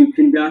to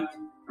conduct,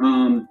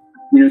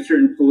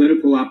 certain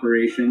political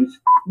operations.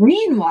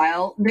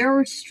 Meanwhile, there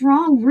were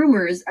strong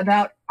rumors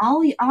about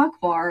Ali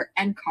Akbar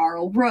and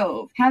Karl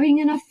Rove having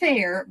an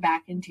affair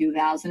back in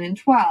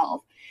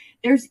 2012.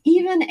 There's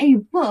even a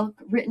book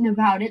written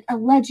about it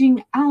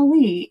alleging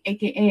Ali,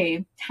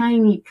 aka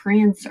Tiny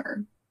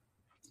Prancer,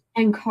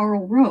 and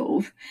Karl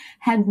Rove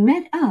had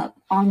met up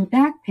on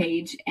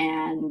Backpage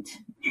and...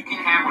 You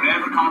can have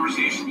whatever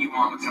conversation you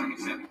want with someone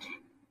who's 17.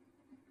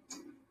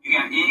 You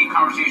can have any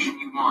conversation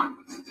you want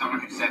with someone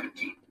who's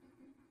 17.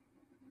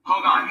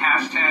 Hold on,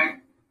 hashtag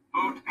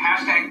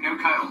no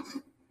cuddles.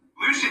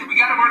 Lucian, we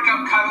gotta work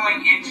up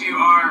cuddling into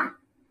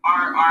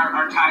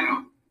our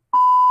title.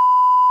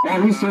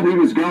 Oh, he said he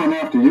was going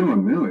after you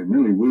and Millie.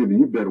 Millie Weaver,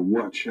 you better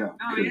watch out.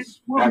 No, his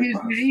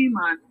name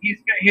on, he's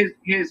got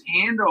his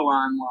handle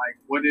on, like,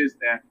 what is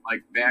that,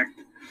 like, back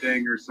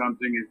thing or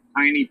something, is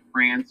Tiny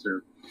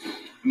Prancer.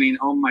 I mean,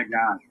 oh my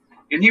God.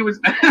 And he was,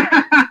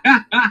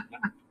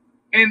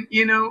 and,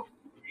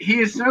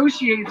 he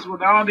associates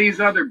with all these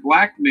other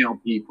blackmail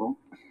people.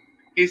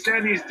 He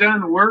said he's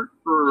done work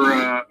for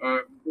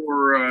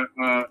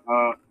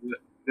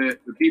the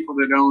people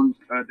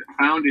that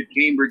founded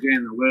Cambridge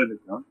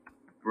Analytica.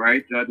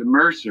 Right, the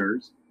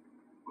Mercers,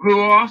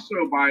 who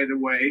also, by the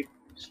way,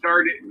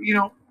 started,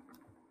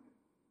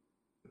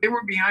 they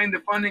were behind the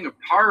funding of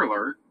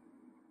Parler.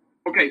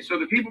 Okay, so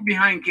the people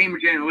behind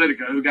Cambridge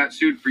Analytica who got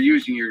sued for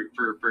using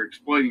for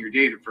exploiting your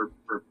data for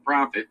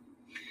profit,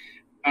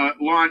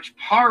 launched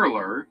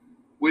Parler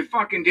with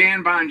fucking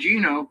Dan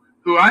Bongino,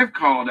 who I've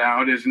called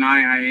out as an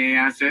IIA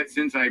asset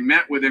since I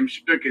met with him,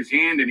 shook his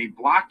hand, and he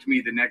blocked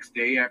me the next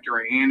day after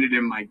I handed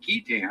him my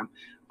key tam.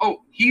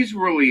 Oh, he's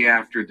really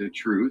after the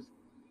truth.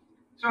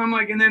 So I'm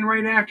like, and then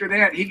right after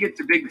that, he gets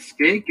a big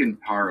stake in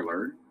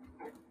Parler.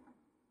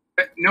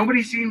 But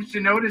nobody seems to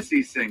notice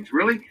these things.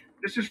 Really?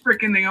 This is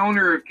freaking the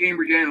owner of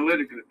Cambridge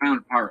Analytica that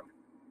founded Parler.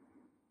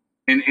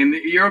 And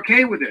you're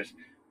okay with this.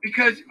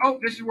 Because,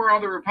 this is where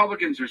all the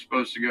Republicans are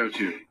supposed to go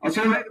to.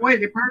 So, by the way,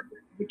 the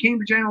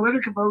Cambridge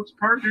Analytica folks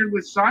partnered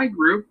with Side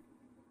Group,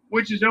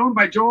 which is owned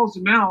by Joel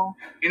Zamel,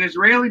 an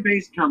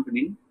Israeli-based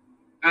company.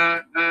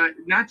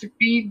 Not to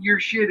feed your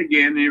shit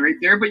again right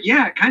there, but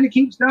yeah, it kind of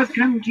keeps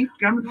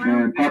coming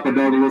around. And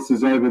Papadopoulos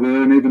is over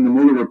there, and even the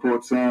Mueller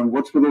report saying,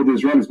 what's with all the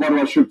Israelis? By the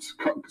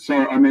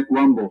way, I meant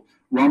Rumble.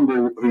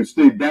 Rumble, who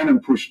Steve Bannon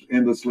pushed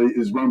endlessly,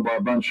 is run by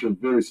a bunch of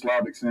very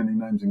Slavic-sounding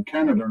names in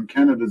Canada, and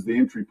Canada's the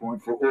entry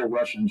point for all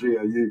Russian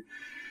GRU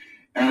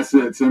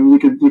assets. And you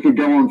could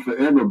go on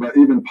forever, but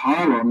even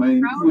Parler, I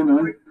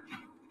mean,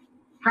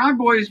 Proud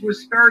Boys was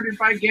started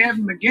by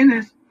Gavin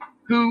McGinnis,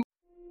 who...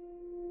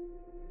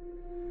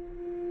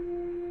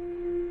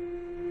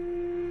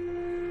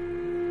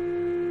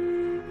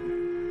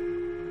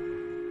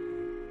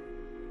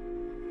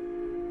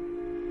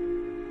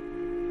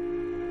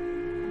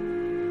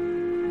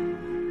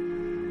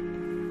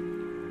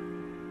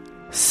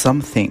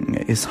 Something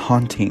is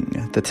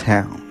haunting the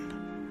town.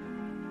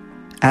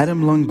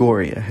 Adam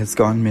Longoria has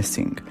gone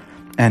missing,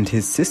 and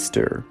his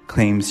sister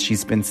claims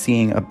she's been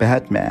seeing a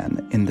bad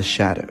man in the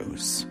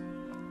shadows.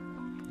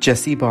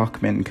 Jesse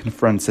Bachman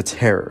confronts a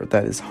terror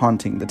that is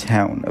haunting the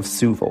town of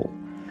Sewell,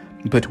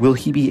 but will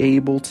he be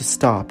able to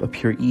stop a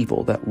pure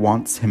evil that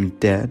wants him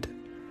dead?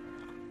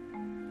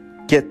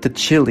 Get the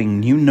chilling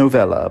new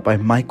novella by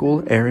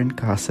Michael Aaron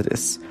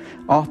Cassidis,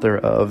 author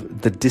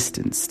of The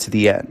Distance to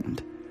the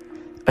End.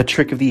 A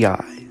Trick of the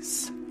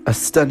Eyes, a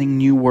stunning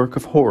new work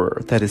of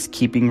horror that is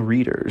keeping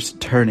readers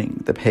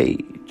turning the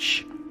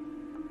page.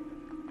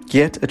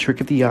 Get A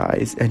Trick of the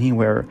Eyes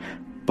anywhere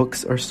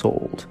books are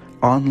sold,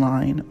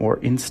 online or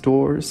in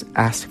stores.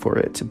 Ask for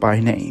it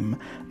by name.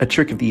 A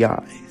Trick of the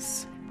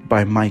Eyes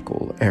by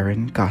Michael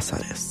Aaron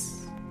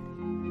Cassidis.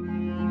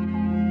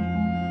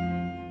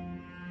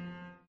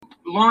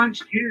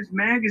 Launched his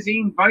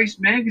magazine, Vice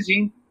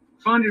Magazine,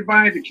 funded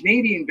by the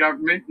Canadian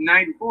government in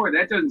 '94.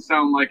 That doesn't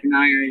sound like an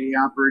IAEA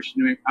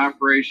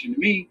operation to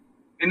me.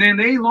 And then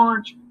they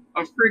launched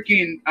a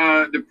freaking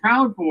the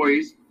Proud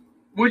Boys,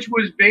 which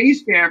was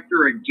based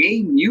after a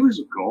gay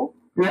musical.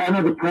 Yeah, I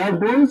know the Proud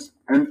Boys,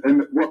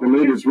 and what the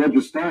lead is, Roger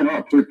Stone.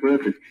 Oh, too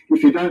perfect.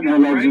 If you don't know,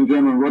 ladies and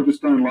gentlemen, Roger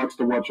Stone likes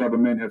to watch other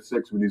men have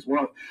sex with his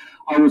wife.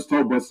 I was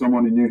told by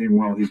someone who knew him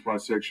well he's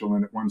bisexual,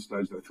 and at one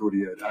stage they thought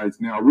he had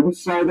AIDS. Now, I wouldn't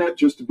say that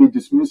just to be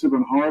dismissive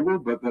and horrible,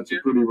 but that's a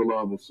pretty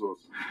reliable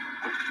source.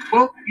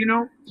 Well,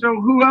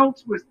 so who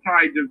else was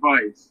tied to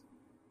Vice?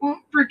 Well,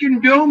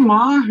 freaking Bill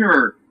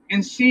Maher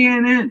and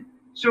CNN.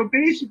 So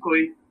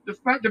basically,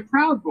 the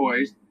Proud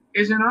Boys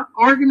is an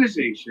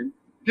organization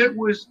that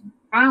was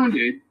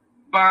founded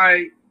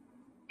by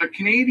a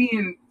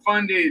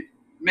Canadian-funded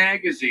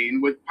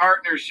magazine with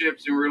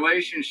partnerships and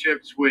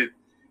relationships with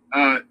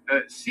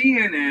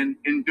CNN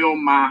and Bill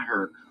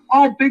Maher,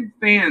 all big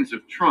fans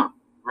of Trump,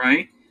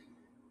 right?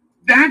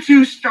 That's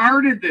who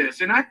started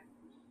this. And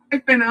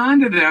I've been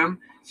on to them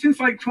since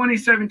like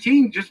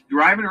 2017, just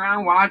driving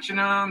around, watching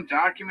them,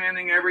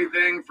 documenting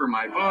everything for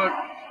my book,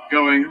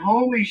 going,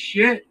 holy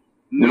shit,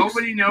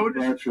 nobody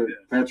noticed this.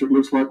 Patrick,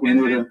 looks like we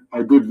need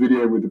a good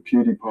video with the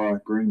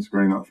PewDiePie green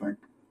screen, I think.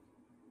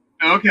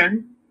 Okay.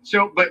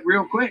 So, but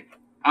real quick,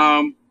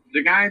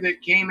 the guy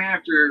that came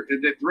after,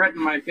 that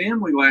threatened my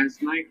family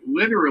last night,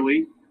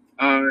 literally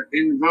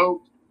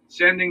invoked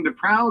sending the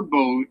Proud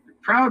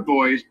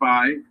Boys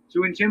by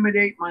to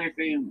intimidate my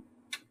family.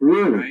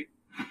 Really? Right?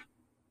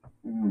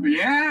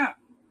 Yeah,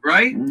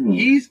 right?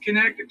 He's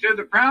connected to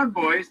the Proud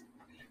Boys,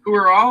 who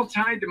are all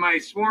tied to my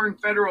sworn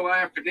federal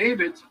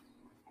affidavits.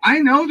 I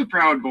know the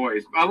Proud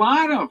Boys, a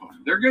lot of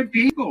them. They're good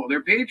people.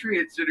 They're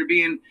patriots that are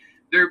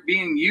they're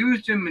being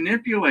used and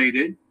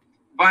manipulated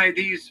by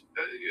these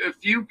a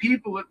few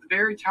people at the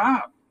very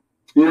top.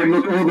 Yeah,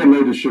 look, all the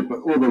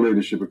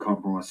leadership are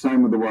compromised.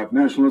 Same with the white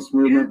nationalist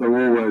movement. Yeah.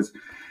 They're always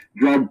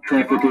drug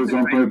traffickers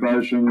on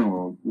probation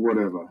or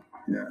whatever.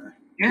 Yeah,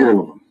 all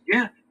of them.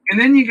 Yeah, and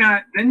then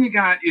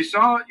you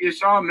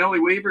saw Millie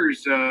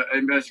Weaver's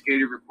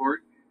investigative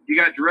report. You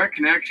got direct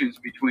connections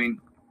between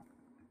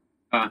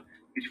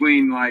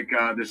like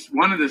this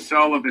one of the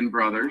Sullivan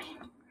brothers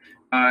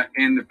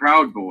and the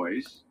Proud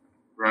Boys,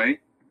 right?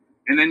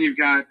 And then you've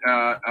got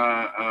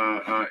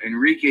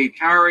Enrique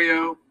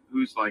Tarrio,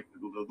 who's like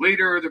the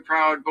leader of the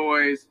Proud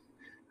Boys,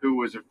 who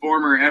was a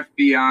former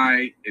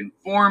FBI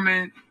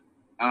informant,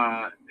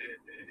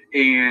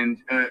 and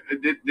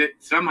that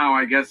somehow,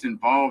 I guess,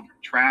 involved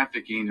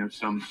trafficking of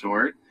some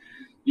sort.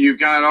 You've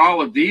got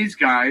all of these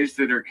guys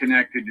that are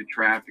connected to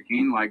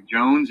trafficking, like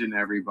Jones and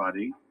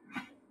everybody.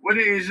 What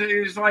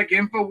is like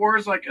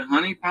InfoWars like a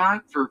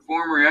honeypot for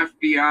former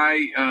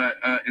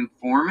FBI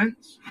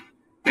informants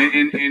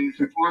and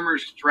former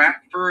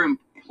Stratfor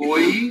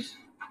employees?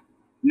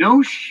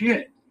 No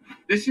shit.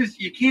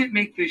 You can't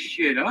make this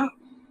shit up.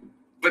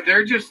 But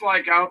they're just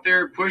like out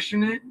there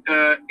pushing it,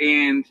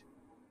 and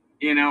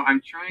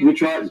I'm trying.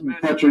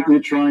 Patrick, you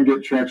try and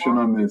get traction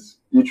on this.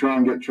 You try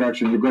and get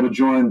traction. You've got to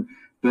join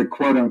the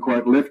quote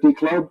unquote lefty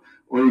club,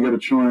 or you got to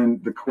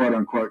join the quote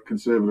unquote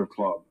conservative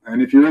club.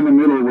 And if you're in the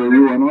middle where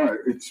you and I,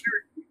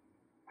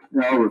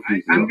 I'll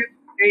refuse. I'm going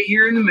to stay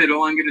here in the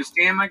middle. I'm going to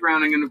stand my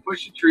ground. I'm going to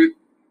push the truth.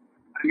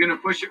 I'm going to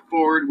push it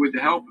forward with the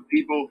help of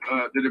people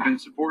that have been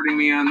supporting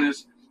me on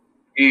this.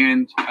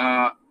 And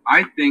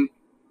I think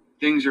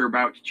things are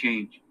about to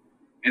change.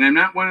 And I'm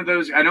not one of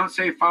those. I don't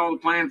say follow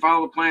the plan,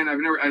 follow the plan.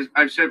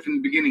 I've said from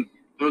the beginning,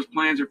 those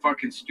plans are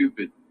fucking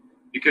stupid,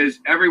 because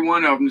every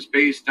one of them is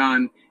based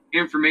on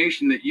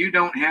information that you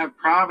don't have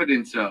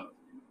providence of.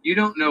 You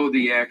don't know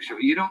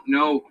you don't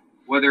know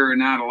whether or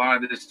not a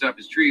lot of this stuff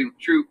is true.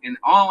 And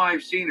all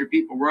I've seen are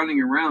people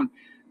running around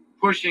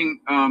pushing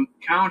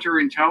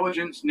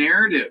counterintelligence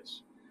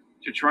narratives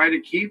to try to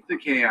keep the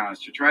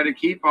chaos, to try to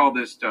keep all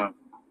this stuff.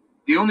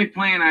 The only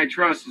plan I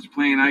trust is a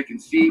plan I can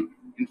see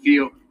and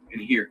feel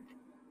and hear.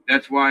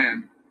 That's why I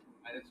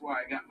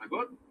got my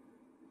book.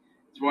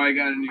 That's why I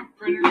got a new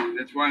printer.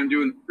 That's why I'm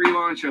doing the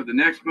pre-launch of the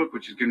next book,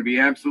 which is going to be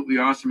absolutely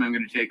awesome. I'm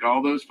going to take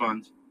all those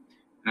funds,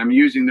 and I'm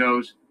using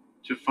those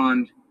to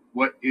fund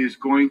what is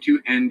going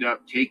to end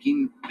up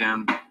taking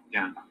them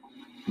down.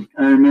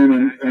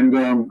 Amen. And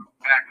back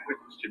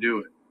to do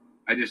it.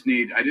 I just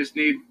need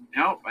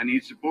help. I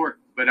need support,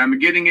 but I'm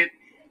getting it.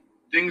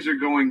 Things are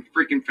going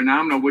freaking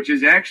phenomenal, which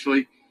is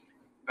actually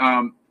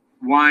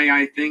why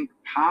I think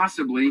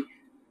possibly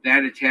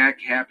that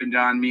attack happened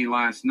on me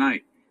last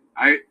night.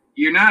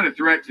 You're not a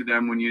threat to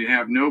them when you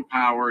have no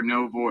power,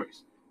 no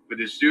voice. But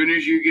as soon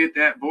as you get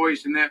that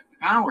voice and that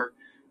power,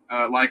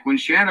 like when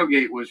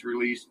Shadowgate was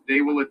released,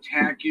 they will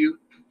attack you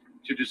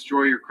to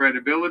destroy your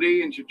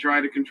credibility and to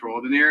try to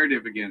control the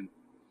narrative again.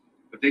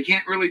 But they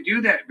can't really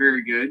do that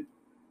very good.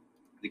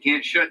 They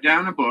can't shut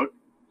down a book.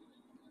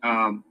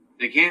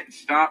 They can't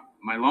stop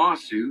my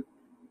lawsuit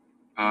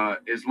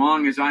as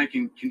long as I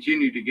can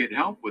continue to get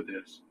help with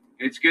this.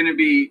 It's going to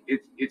be,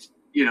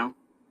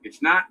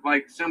 it's not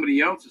like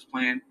somebody else's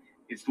plan.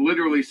 It's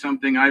literally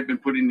something I've been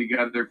putting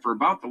together for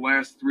about the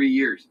last 3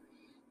 years.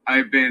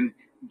 I've been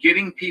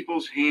getting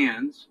people's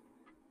hands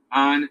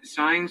on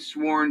signed,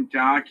 sworn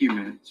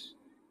documents,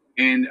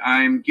 and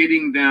I'm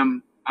getting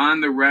them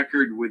on the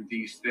record with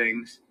these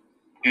things,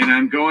 and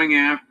I'm going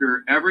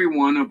after every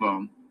one of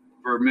them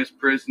for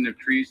misprision of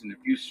treason. If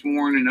you've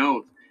sworn an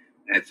oath,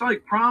 that's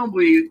like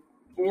probably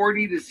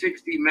 40 to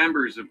 60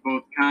 members of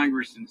both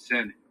Congress and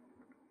Senate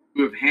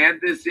who have had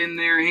this in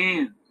their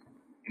hands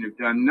and have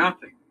done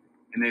nothing,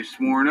 and they've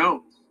sworn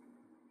oaths.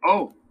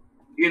 Oh,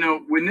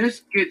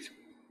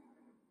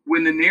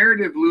 when the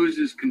narrative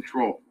loses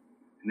control,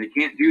 and they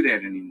can't do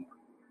that anymore,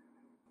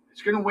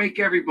 it's going to wake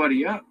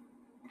everybody up.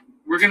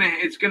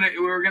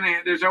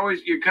 there's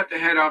always, you cut the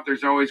head off,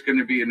 there's always going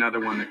to be another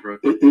one that grows.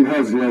 It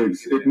has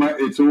legs.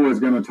 It's always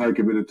going to take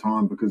a bit of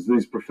time because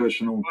these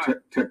professional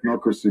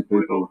technocracy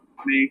people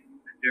make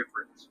a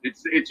difference.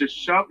 It's a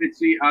shove.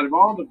 Out of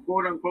all the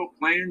quote unquote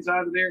plans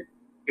out of there,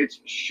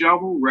 it's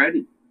shovel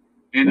ready,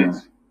 and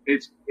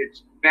it's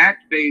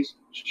fact based,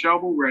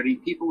 shovel ready.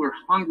 People are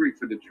hungry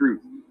for the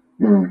truth,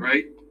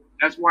 right?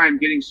 That's why I'm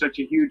getting such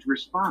a huge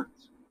response.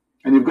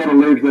 And you've got to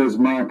leave those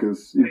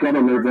markers. You've got to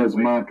leave those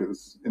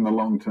markers in the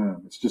long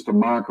term. It's just a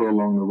marker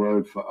along the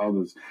road for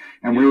others.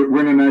 And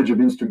we're in an age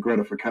of instant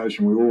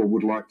gratification. We all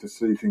would like to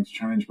see things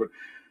change. But,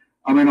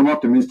 I mean, I'm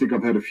optimistic.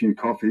 I've had a few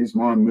coffees.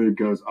 My mood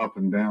goes up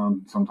and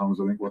down. Sometimes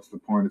I think, what's the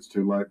point? It's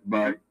too late.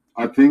 But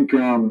I think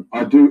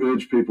I do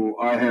urge people.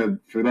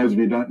 For those of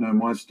you who don't know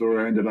my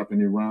story, I ended up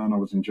in Iran. I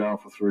was in jail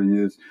for 3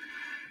 years.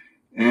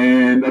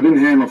 And I didn't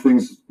handle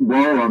things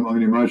well. I'm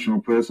an emotional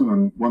person,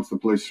 and once the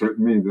police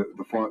threatened me,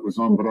 the fight was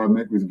on. But I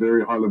met with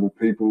very high-level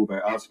people. They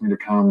asked me to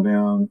calm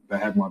down. They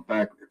had my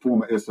back.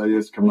 Former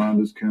SAS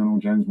commanders, Colonel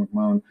James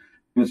McMahon,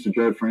 Minister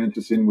Joe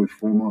Francis, in with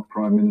former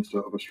Prime Minister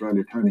of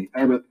Australia, Tony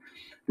Abbott.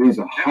 These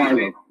are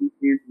high-level.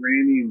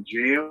 Randy in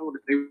jail?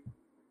 They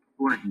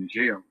weren't in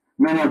jail.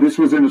 No, this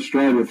was in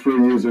Australia,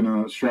 3 years in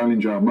an Australian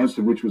jail, most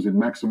of which was in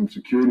maximum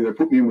security. They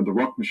put me in with the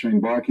Rock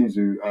Machine bikies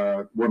who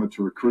wanted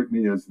to recruit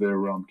me as their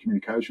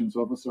communications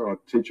officer.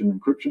 I'd teach them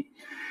encryption.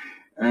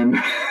 And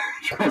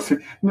trust me,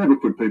 never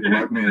put people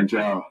like me in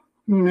jail.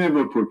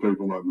 Never put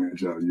people like me in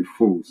jail, you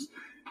fools.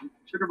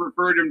 Should have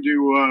referred him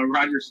to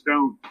Roger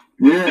Stone.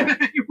 Yeah,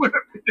 he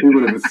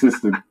would have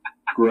assisted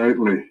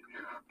greatly.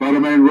 But, I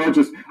mean,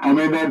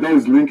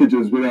 those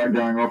linkages without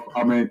going off,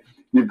 I mean,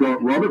 you've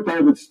got Robert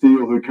David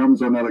Steele, who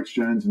comes on Alex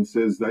Jones and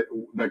says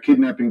they're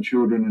kidnapping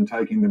children and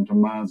taking them to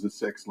Mars as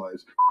sex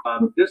slaves.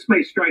 This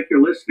may strike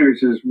your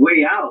listeners as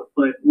way out,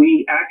 but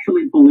we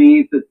actually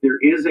believe that there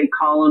is a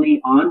colony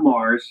on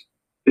Mars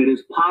that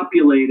is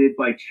populated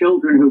by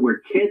children who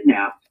were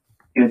kidnapped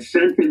and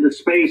sent into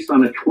space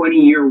on a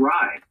 20-year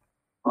ride.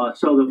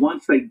 So that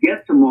once they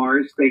get to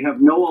Mars, they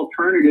have no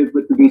alternative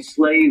but to be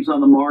slaves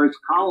on the Mars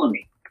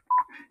colony.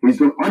 I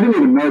didn't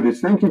even know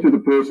this. Thank you to the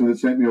person that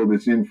sent me all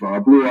this info. I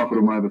blew up at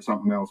them over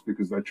something else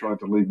because they tried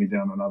to lead me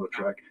down another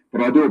track.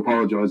 But I do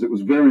apologize. It was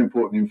very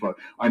important info.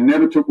 I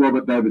never took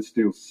Robert David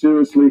Steele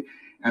seriously.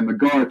 And the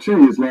guy,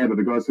 2 years later,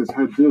 the guy says,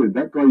 "Hey, dude,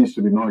 that guy used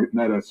to be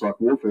NATO psych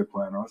warfare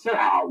planner." I said,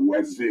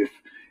 as if.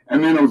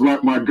 And then I was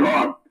like, my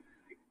God,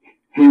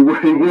 he's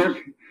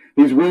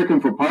working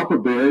for Papa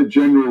Bear,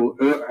 General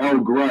Al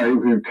Gray,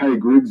 who Kay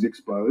Griggs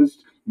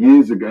exposed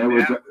years ago.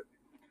 Yeah.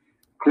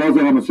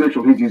 Closet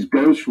homosexual. He's his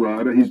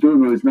ghostwriter. He's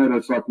doing all his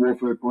NATO psych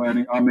warfare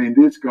planning. I mean,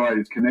 this guy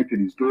is connected.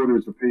 His daughter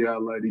is the PR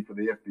lady for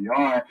the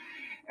FBI.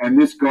 And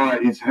this guy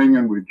is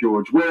hanging with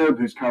George Webb,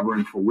 who's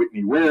covering for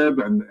Whitney Webb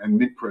and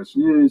Mid Press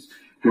News.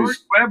 George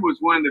Webb was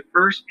one of the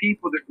first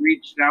people that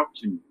reached out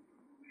to me.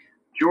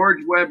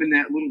 George Webb and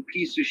that little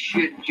piece of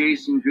shit,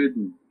 Jason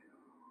Goodman.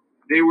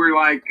 They were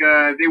like,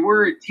 they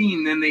were a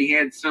team. Then they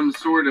had some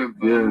sort of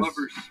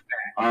lovers spat.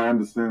 I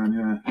understand,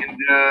 yeah.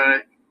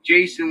 And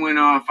Jason went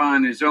off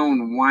on his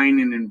own,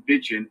 whining and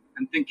bitching.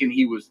 I'm thinking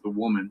he was the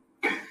woman.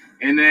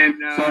 And then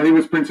so he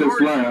was Princess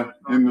Leia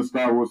in the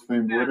Star Wars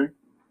themed wedding.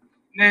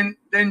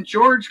 Then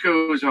George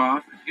goes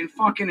off and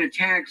fucking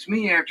attacks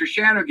me after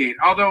Shadowgate.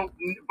 Although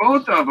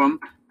both of them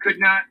could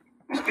not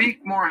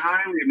speak more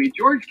highly of me.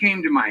 George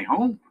came to my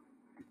home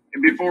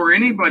before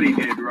anybody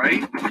did,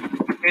 right?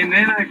 And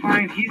then I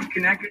find he's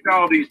connected to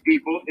all these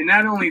people. And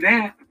not only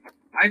that,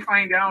 I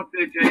find out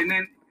that, and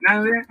then not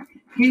only that,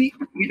 he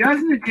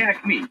doesn't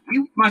attack me.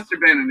 He must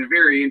have been in a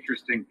very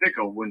interesting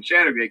pickle when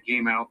Shadowgate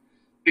came out,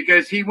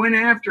 because he went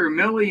after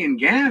Millie and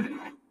Gavin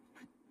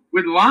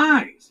with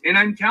lies. And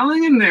I'm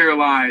telling him they're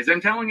lies. I'm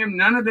telling him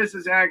none of this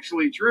is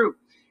actually true.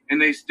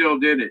 And they still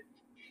did it.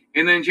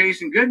 And then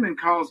Jason Goodman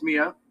calls me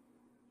up.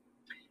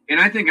 And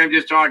I think I'm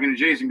just talking to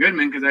Jason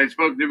Goodman because I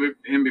spoke to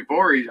him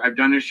before. I've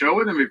done a show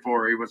with him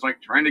before. He was like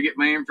trying to get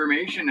my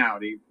information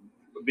out. He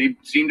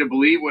seemed to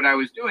believe what I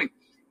was doing.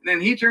 And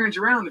then he turns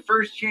around the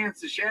first chance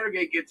the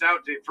Shadowgate gets out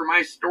for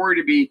my story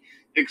to be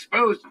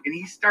exposed, and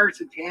he starts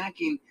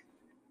attacking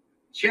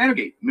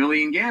Shadowgate,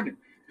 Millie and Gavin.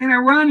 And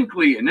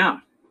ironically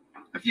enough,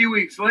 a few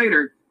weeks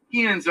later,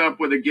 he ends up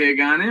with a gig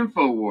on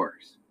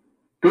InfoWars.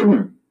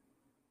 Goodman.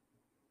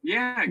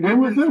 Yeah.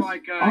 When was this?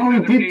 Like,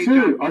 he did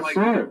too. I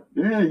saw it.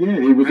 Yeah.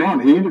 He was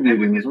on. He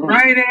interviewed him as well.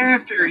 Right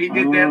after he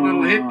did that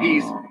little hit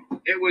piece.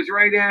 It was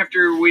right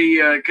after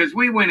because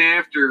we went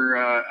after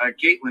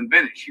Caitlin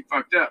Bennett. She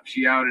fucked up.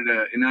 She outed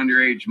an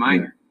underage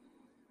minor,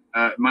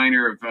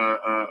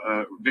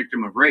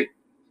 victim of rape.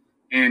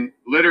 And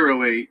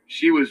literally,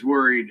 she was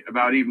worried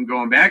about even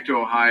going back to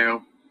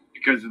Ohio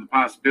because of the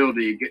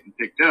possibility of getting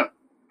picked up.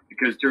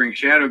 Because during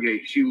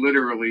Shadowgate, she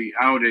literally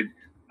outed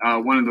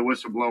one of the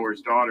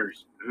whistleblower's daughter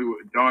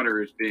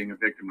as being a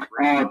victim of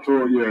rape.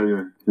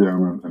 Yeah, I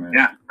remember that.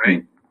 Yeah,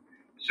 right.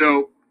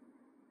 So,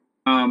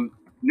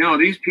 no,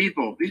 these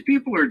people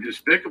are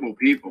despicable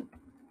people.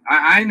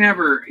 I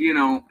never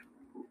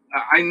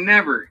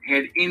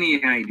had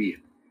any idea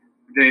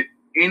that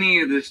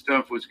any of this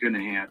stuff was going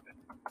to happen,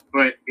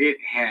 but it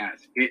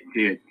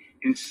did.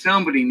 And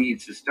somebody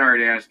needs to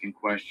start asking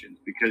questions,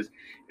 because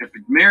if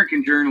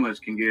American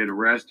journalists can get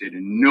arrested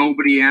and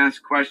nobody asks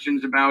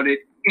questions about it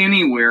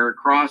anywhere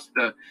across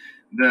the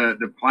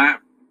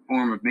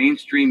platform of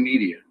mainstream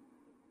media,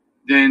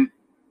 then,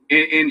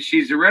 and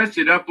she's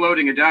arrested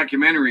uploading a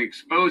documentary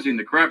exposing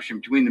the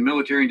corruption between the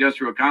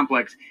military-industrial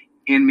complex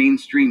and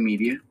mainstream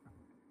media,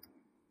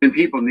 then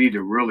people need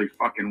to really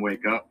fucking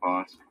wake up,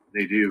 boss.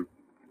 They do.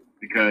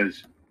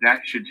 Because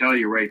that should tell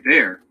you right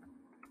there,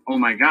 oh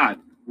my God,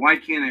 why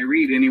can't I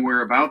read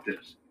anywhere about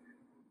this?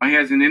 Why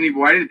did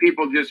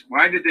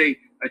they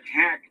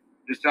attack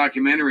this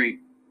documentary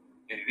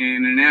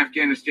and an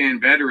Afghanistan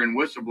veteran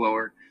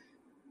whistleblower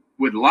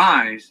with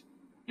lies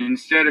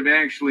instead of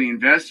actually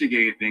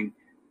investigating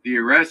the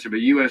arrest of a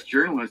U.S.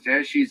 journalist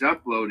as she's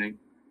uploading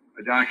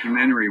a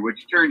documentary,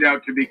 which turned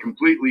out to be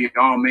completely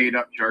all made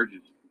up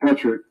charges?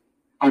 Patrick,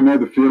 I know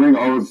the feeling.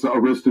 I was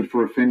arrested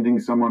for offending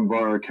someone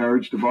via a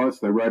carriage device.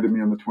 They raided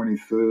me on the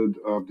 23rd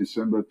of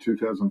December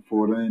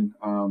 2014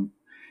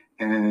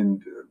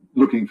 and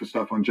looking for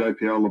stuff on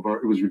JPL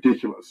Laboratory. It was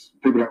ridiculous.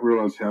 People don't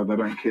realize how they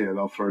don't care.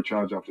 They'll throw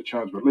charge after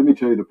charge. But let me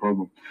tell you the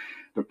problem.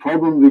 The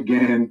problem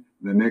began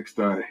the next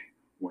day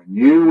when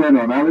you went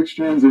on Alex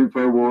Jones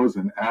InfoWars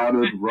and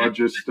outed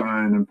Roger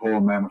Stone and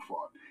Paul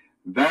Manafort.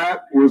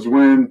 That was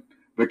when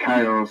the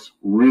chaos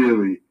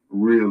really,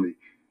 really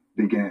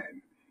began.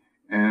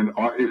 And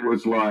it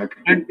was like...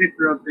 And it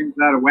threw things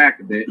out of whack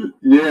a bit.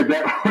 Yeah,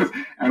 that was...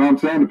 And I'm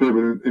saying to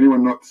people,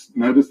 anyone not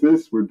noticed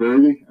this with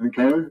Bergy and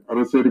Co? And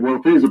I said, well,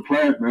 if he's a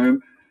plant,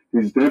 man,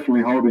 he's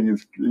definitely holding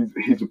his...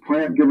 He's a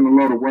plant giving a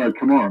lot away.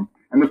 Come on.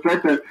 And the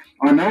fact that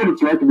I know what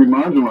it's like to be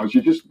marginalized,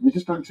 you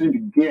just don't seem to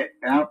get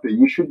out there.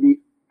 You should be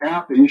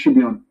out there. You should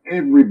be on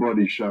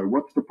everybody's show.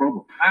 What's the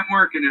problem? I'm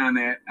working on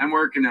that.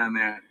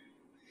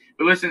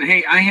 But listen,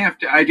 hey,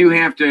 I do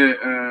have to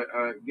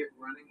get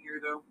running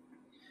here, though.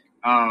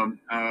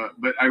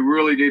 But I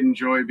really did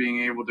enjoy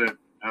being able to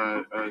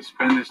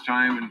spend this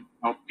time and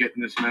help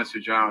getting this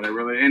message out.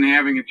 And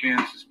having a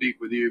chance to speak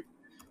with you.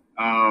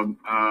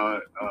 I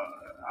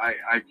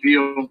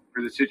feel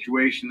for the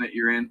situation that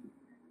you're in.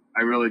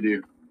 I really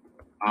do.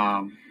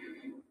 Kind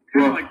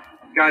of like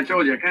God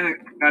told you, I kind of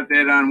got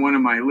that on one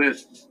of my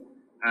lists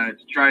to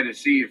try to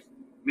see if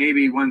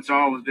maybe once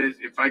all of this,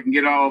 if I can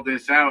get all of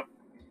this out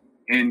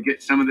and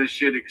get some of this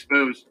shit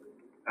exposed,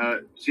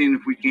 seeing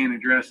if we can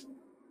address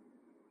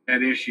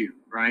that issue,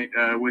 right,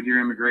 with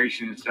your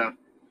immigration and stuff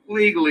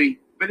legally.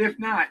 But if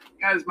not,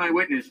 God is my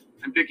witness.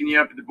 I'm picking you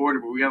up at the border,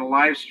 but we got to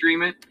live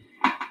stream it.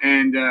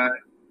 And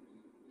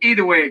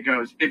either way it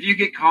goes, if you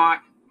get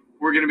caught,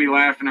 we're going to be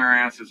laughing our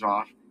asses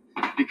off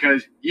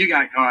because you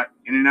got caught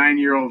and a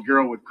 9-year-old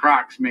girl with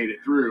Crocs made it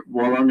through.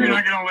 Well, you're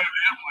not going to live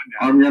that one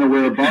down. I'm going to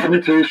wear a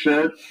Biden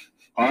t-shirt.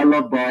 I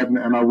love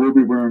Biden, and I will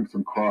be wearing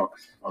some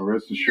Crocs. I'll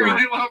rest assured.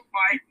 I love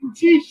Biden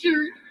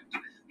t-shirt.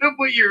 They'll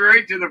put you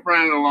right to the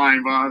front of the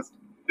line, boss.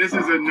 This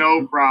is a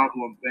no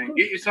problem thing.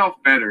 Get yourself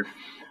better.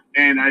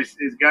 And as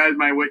God's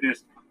my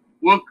witness,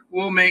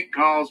 we'll make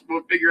calls.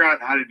 We'll figure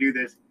out how to do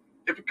this.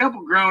 If a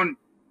couple grown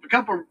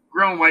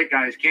white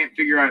guys can't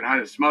figure out how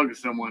to smuggle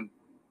someone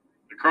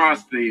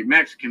across the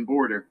Mexican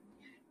border,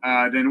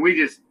 then we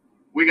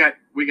got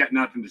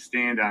nothing to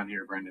stand on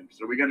here, Brendan.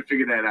 So we got to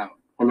figure that out.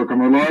 Well, look,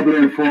 I'm reliably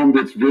informed.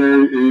 It's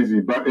very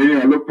easy. But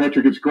anyway, look,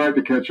 Patrick, it's great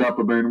to catch up.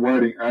 I've been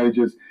waiting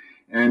ages.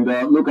 And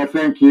look, I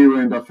thank you,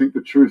 and I think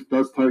the truth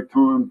does take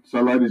time.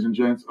 So, ladies and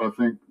gents, I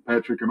think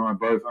Patrick and I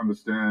both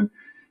understand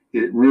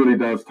it really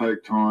does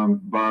take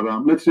time. But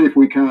let's see if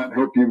we can't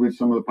help you with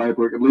some of the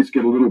paperwork, at least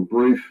get a little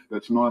brief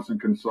that's nice and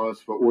concise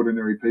for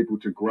ordinary people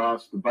to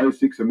grasp the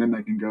basics, and then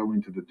they can go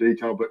into the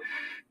detail. But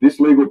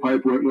this legal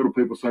paperwork, a lot of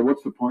people say,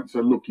 what's the point?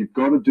 So, look, you've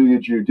got to do your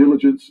due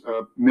diligence.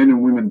 Men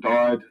and women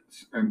died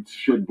and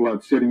shed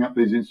blood setting up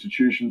these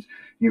institutions.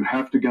 You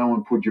have to go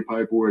and put your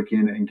paperwork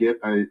in and get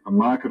a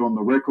market on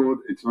the record.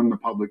 It's on the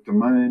public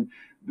domain.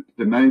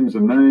 The names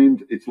are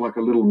named. It's like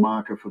a little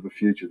marker for the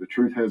future. The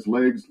truth has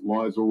legs.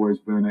 Lies always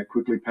burn out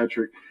quickly.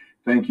 Patrick,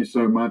 thank you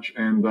so much.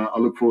 And I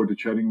look forward to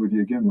chatting with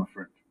you again, my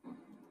friend.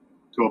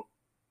 Cool.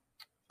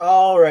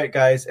 All right,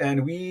 guys,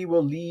 and we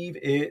will leave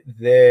it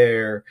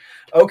there.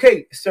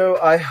 Okay, so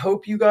I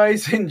hope you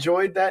guys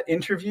enjoyed that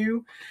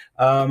interview.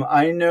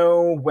 I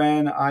know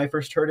when I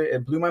first heard it,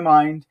 it blew my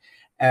mind.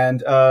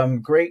 And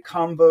great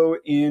combo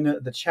in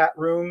the chat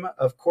room.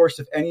 Of course,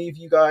 if any of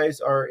you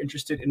guys are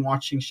interested in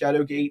watching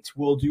Shadowgate,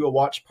 we'll do a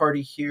watch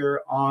party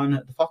here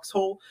on the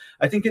Foxhole.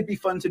 I think it'd be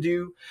fun to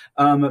do.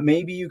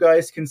 Maybe you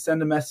guys can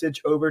send a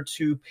message over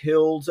to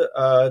Pilled,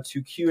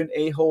 to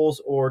Q&A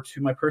holes, or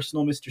to my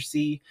personal Mr.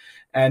 C,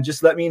 and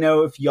just let me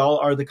know if y'all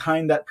are the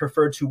kind that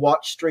prefer to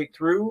watch straight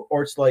through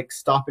or to like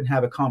stop and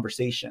have a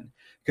conversation.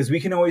 Because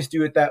we can always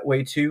do it that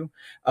way too,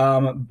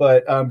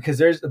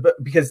 because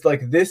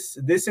like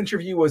this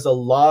interview was a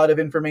lot of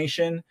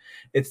information.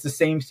 It's the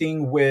same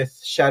thing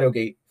with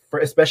Shadowgate, for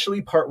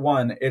especially part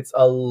 1. It's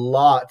a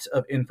lot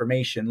of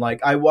information. Like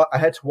I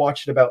had to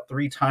watch it about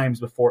 3 times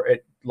before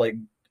it like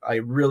I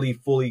really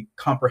fully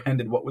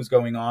comprehended what was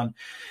going on.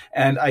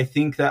 And I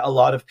think that a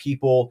lot of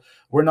people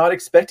were not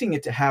expecting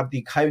it to have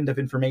the kind of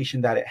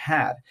information that it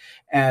had.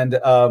 And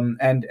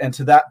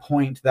to that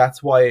point,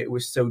 that's why it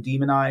was so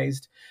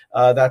demonized.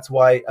 That's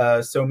why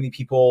so many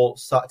people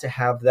sought to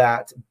have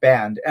that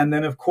banned. And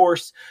then, of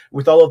course,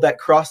 with all of that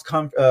cross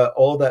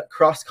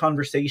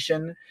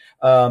conversation,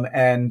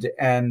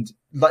 and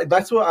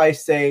that's what I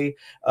say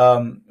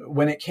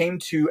when it came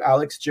to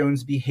Alex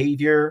Jones'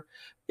 behavior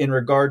in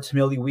regard to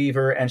Millie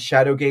Weaver and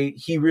Shadowgate.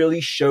 He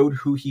really showed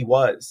who he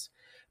was,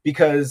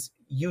 because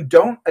you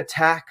don't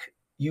attack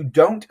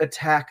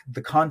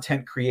the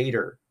content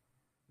creator.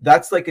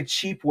 That's like a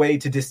cheap way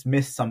to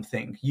dismiss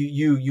something.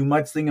 You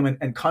mudsling them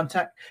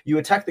and you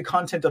attack the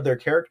content of their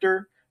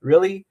character.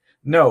 Really?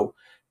 No.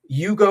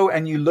 You go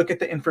and you look at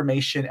the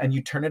information and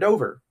you turn it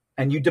over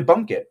and you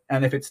debunk it.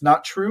 And if it's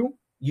not true,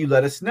 you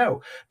let us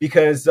know.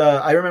 Because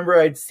I remember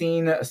I'd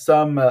seen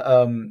some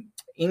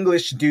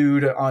English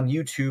dude on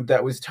YouTube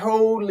that was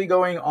totally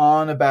going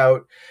on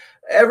about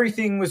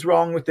everything was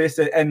wrong with this,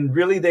 and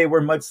really they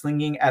were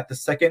mudslinging at the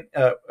second,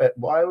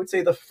 I would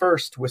say the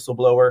first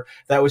whistleblower.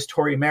 That was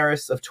Tori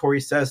Maris of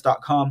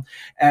ToriSays.com,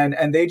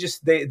 and they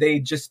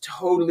just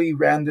totally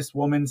ran this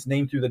woman's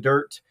name through the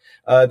dirt.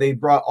 They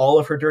brought all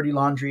of her dirty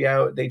laundry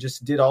out. They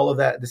just did all of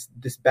that,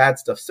 this bad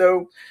stuff.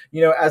 So,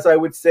 as I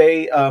would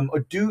say,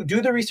 do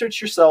the research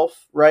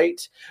yourself,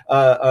 right?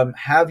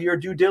 Have your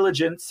due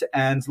diligence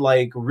and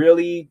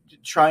really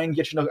try and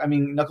get your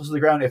knuckles to the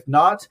ground. If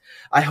not,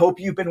 I hope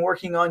you've been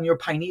working on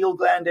your pineal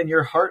gland and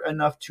your heart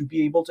enough to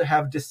be able to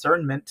have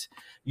discernment,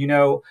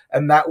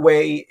 and that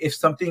way, if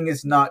something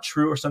is not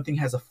true or something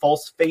has a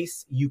false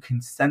face, you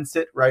can sense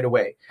it right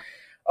away.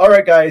 All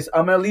right, guys,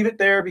 I'm going to leave it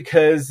there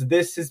because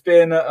this has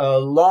been a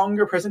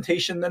longer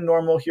presentation than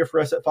normal here for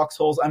us at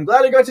Foxholes. I'm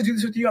glad I got to do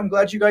this with you. I'm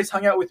glad you guys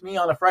hung out with me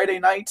on a Friday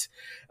night.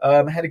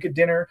 I had a good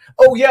dinner.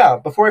 Oh, yeah,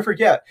 before I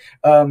forget,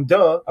 I'm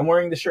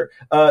wearing the shirt.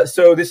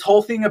 So this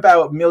whole thing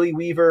about Millie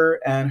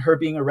Weaver and her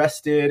being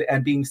arrested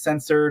and being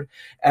censored,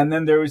 and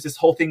then there was this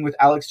whole thing with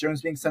Alex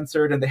Jones being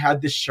censored, and they had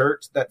this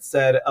shirt that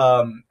said,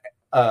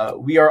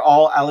 we are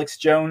all Alex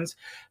Jones.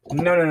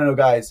 No,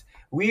 guys.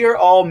 We are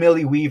all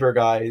Millie Weaver,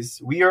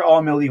 guys. We are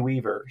all Millie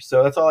Weaver.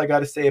 So that's all I got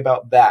to say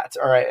about that.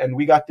 All right, and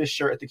we got this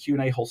shirt at the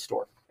Q&A Hole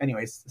store.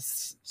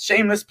 Anyways,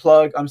 shameless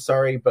plug. I'm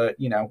sorry, but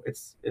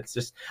it's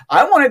just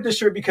I wanted this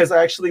shirt because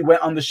I actually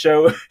went on the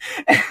show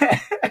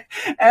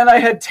and I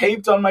had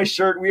taped on my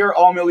shirt, "We are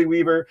all Millie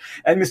Weaver,"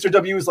 and Mr.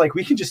 W was like,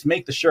 "We can just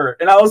make the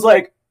shirt," and I was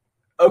like,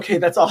 okay,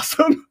 that's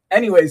awesome.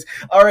 Anyways,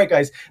 all right,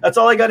 guys, that's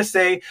all I got to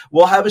say.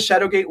 We'll have a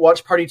Shadowgate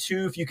Watch Party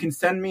 2. If you can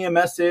send me a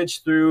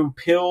message through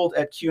Pilled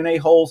at Q&A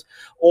Holes,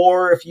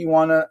 or if you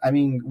want to,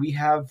 we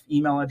have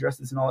email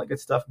addresses and all that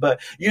good stuff.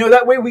 But,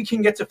 that way we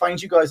can get to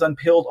find you guys on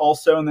Pilled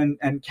also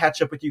and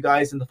catch up with you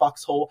guys in the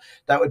Foxhole.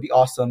 That would be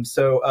awesome.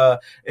 So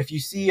if you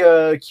see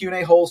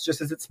Q&A Holes just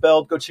as it's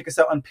spelled, go check us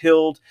out on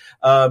Pilled.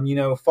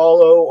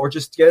 Follow or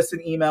just get us an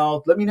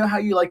email. Let me know how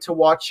you like to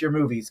watch your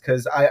movies,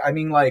 because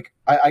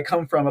I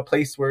come from a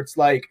place where it's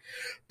like,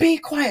 be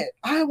quiet,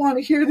 I want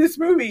to hear this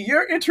movie,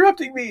 you're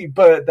interrupting me.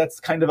 But that's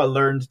kind of a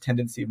learned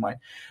tendency of mine.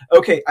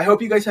 Okay, I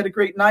hope you guys had a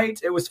great night.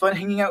 It was fun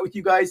hanging out with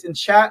you guys in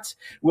chat.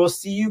 We'll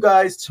see you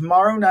guys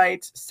tomorrow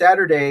night,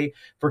 Saturday,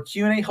 for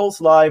Q&A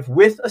Holes Live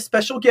with a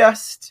special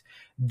guest.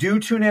 Do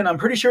tune in. I'm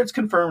pretty sure it's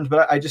confirmed,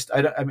 but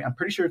I'm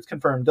pretty sure it's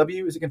confirmed.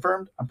 W, is it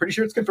confirmed? I'm pretty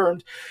sure it's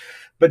confirmed.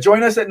 But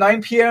join us at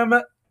 9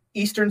 p.m.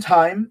 Eastern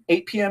Time,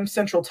 8 p.m.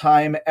 Central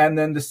Time, and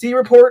then the C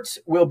Report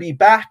will be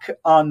back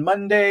on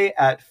Monday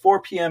at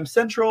 4 p.m.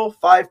 Central,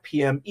 5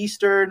 p.m.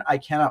 Eastern. I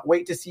cannot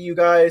wait to see you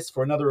guys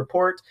for another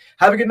report.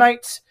 Have a good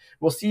night.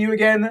 We'll see you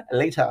again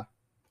later.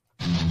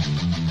 We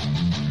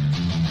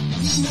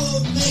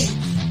will make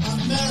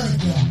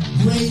America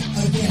great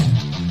again.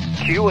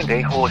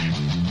 Q&A Holes.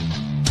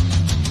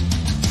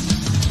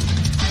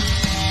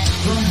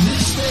 From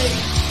this day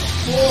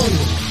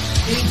forward,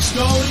 it's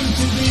going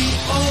to be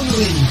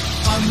only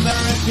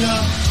America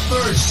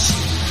first.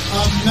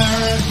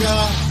 America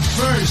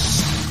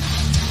first.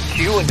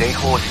 Q&A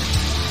Holes.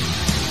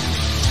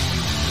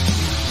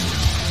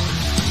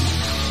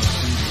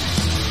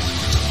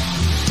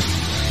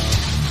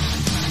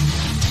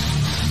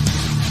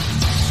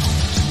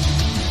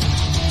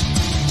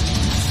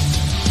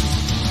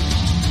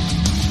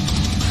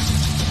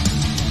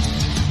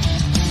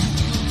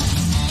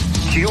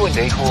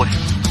 Q&A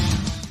Holes.